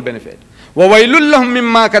 some small benefit. وَوَيْلٌ لَهُم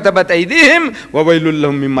مِّمَّا كَتَبَتْ أَيْدِيهِمْ وَوَيْلٌ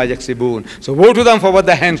لَهُم مِّمَّا يَكْسِبُونَ. So woe to them for what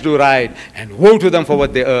their hands do write, and woe to them for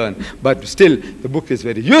what they earn. But still, the book is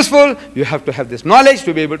very useful. You have to have this knowledge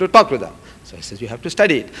to be able to talk to them. So he says you have to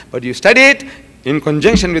study it. But you study it in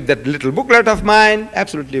conjunction with that little booklet of mine,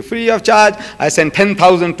 absolutely free of charge. I sent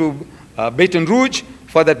 10,000 to Baton Rouge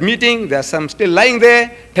for that meeting. There are some still lying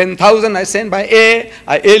there. 10,000 I sent by air.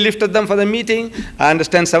 I airlifted them for the meeting. I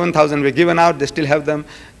understand 7,000 were given out. They still have them.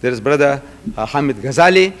 There is brother Hamid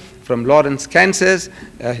Ghazali from Lawrence, Kansas,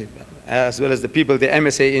 as well as the people, the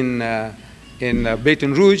MSA in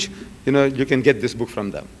Baton Rouge. You know, you can get this book from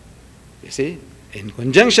them. You see, in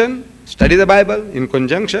conjunction, study the Bible in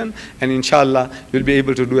conjunction, and inshallah, you'll be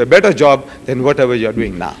able to do a better job than whatever you're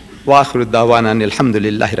doing now. Wa akhiru da'wana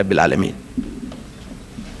alhamdulillahi rabbil alameen.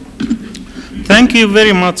 Thank you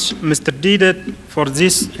very much, Mr. Deedat, for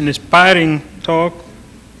this inspiring talk.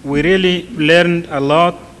 We really learned a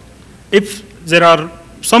lot. If there are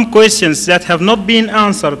some questions that have not been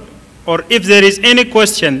answered, or if there is any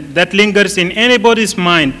question that lingers in anybody's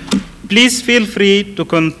mind, please feel free to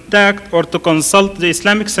contact or to consult the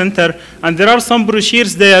Islamic Center. And there are some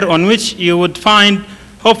brochures there on which you would find,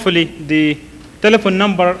 hopefully, the telephone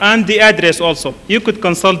number and the address also. You could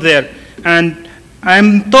consult there. And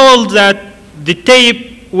I'm told that the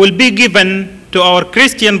tape will be given to our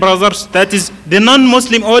Christian brothers, that is the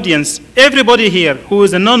non-Muslim audience. Everybody here who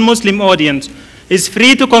is a non-Muslim audience is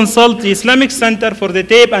free to consult the Islamic Center for the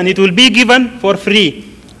tape, and it will be given for free.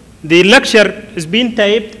 The lecture is being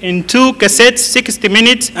taped in 2 cassettes, 60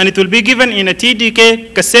 minutes, and it will be given in a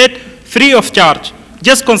TDK cassette free of charge.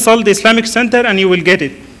 Just consult the Islamic Center and you will get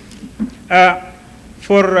it.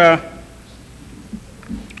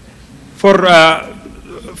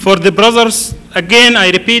 For the brothers, again,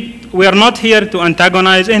 I repeat, we are not here to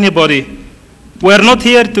antagonize anybody. We are not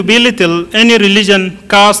here to belittle any religion,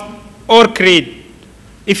 caste, or creed.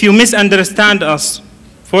 If you misunderstand us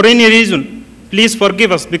for any reason, please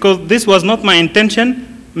forgive us, because this was not my intention.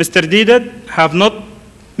 Mr. Deedat have not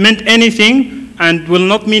meant anything and will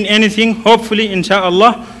not mean anything, hopefully,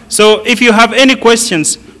 inshallah. So if you have any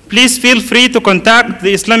questions, please feel free to contact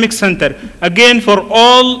the Islamic Center. Again,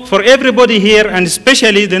 for everybody here, and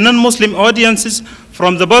especially the non-Muslim audiences,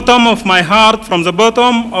 from the bottom of my heart, from the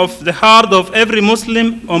bottom of the heart of every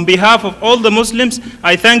Muslim, on behalf of all the Muslims,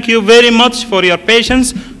 I thank you very much for your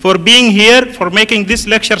patience, for being here, for making this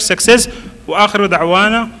lecture success. وآخر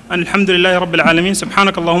دعوانا أن الحمد لله رب العالمين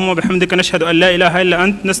سبحانك اللهم وبحمدك نشهد أن لا إله إلا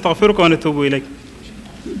أنت نستغفرك ونتوب إليك.